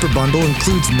RGB Super Bundle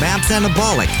includes MAPS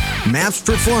Anabolic, MAPS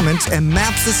Performance, and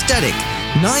MAPS Aesthetic.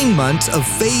 9 months of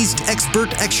phased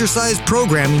expert exercise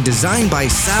programming designed by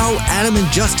Sal, Adam, and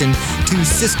Justin to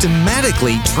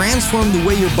systematically transform the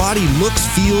way your body looks,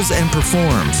 feels, and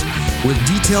performs. With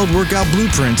detailed workout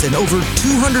blueprints and over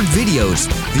 200 videos,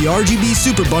 the RGB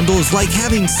Super Bundle is like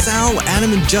having Sal,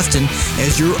 Adam, and Justin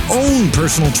as your own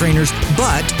personal trainers,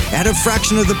 but at a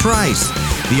fraction of the price.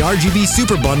 The RGB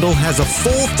Super Bundle has a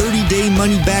full 30-day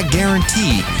money-back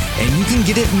guarantee, and you can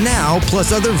get it now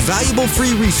plus other valuable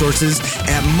free resources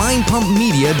at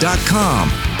mindpumpmedia.com.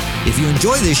 If you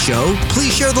enjoy this show,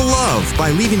 please share the love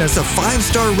by leaving us a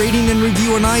 5-star rating and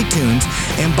review on iTunes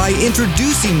and by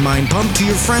introducing Mind Pump to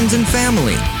your friends and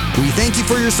family. We thank you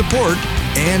for your support,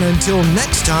 and until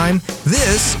next time,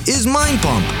 this is Mind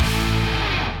Pump.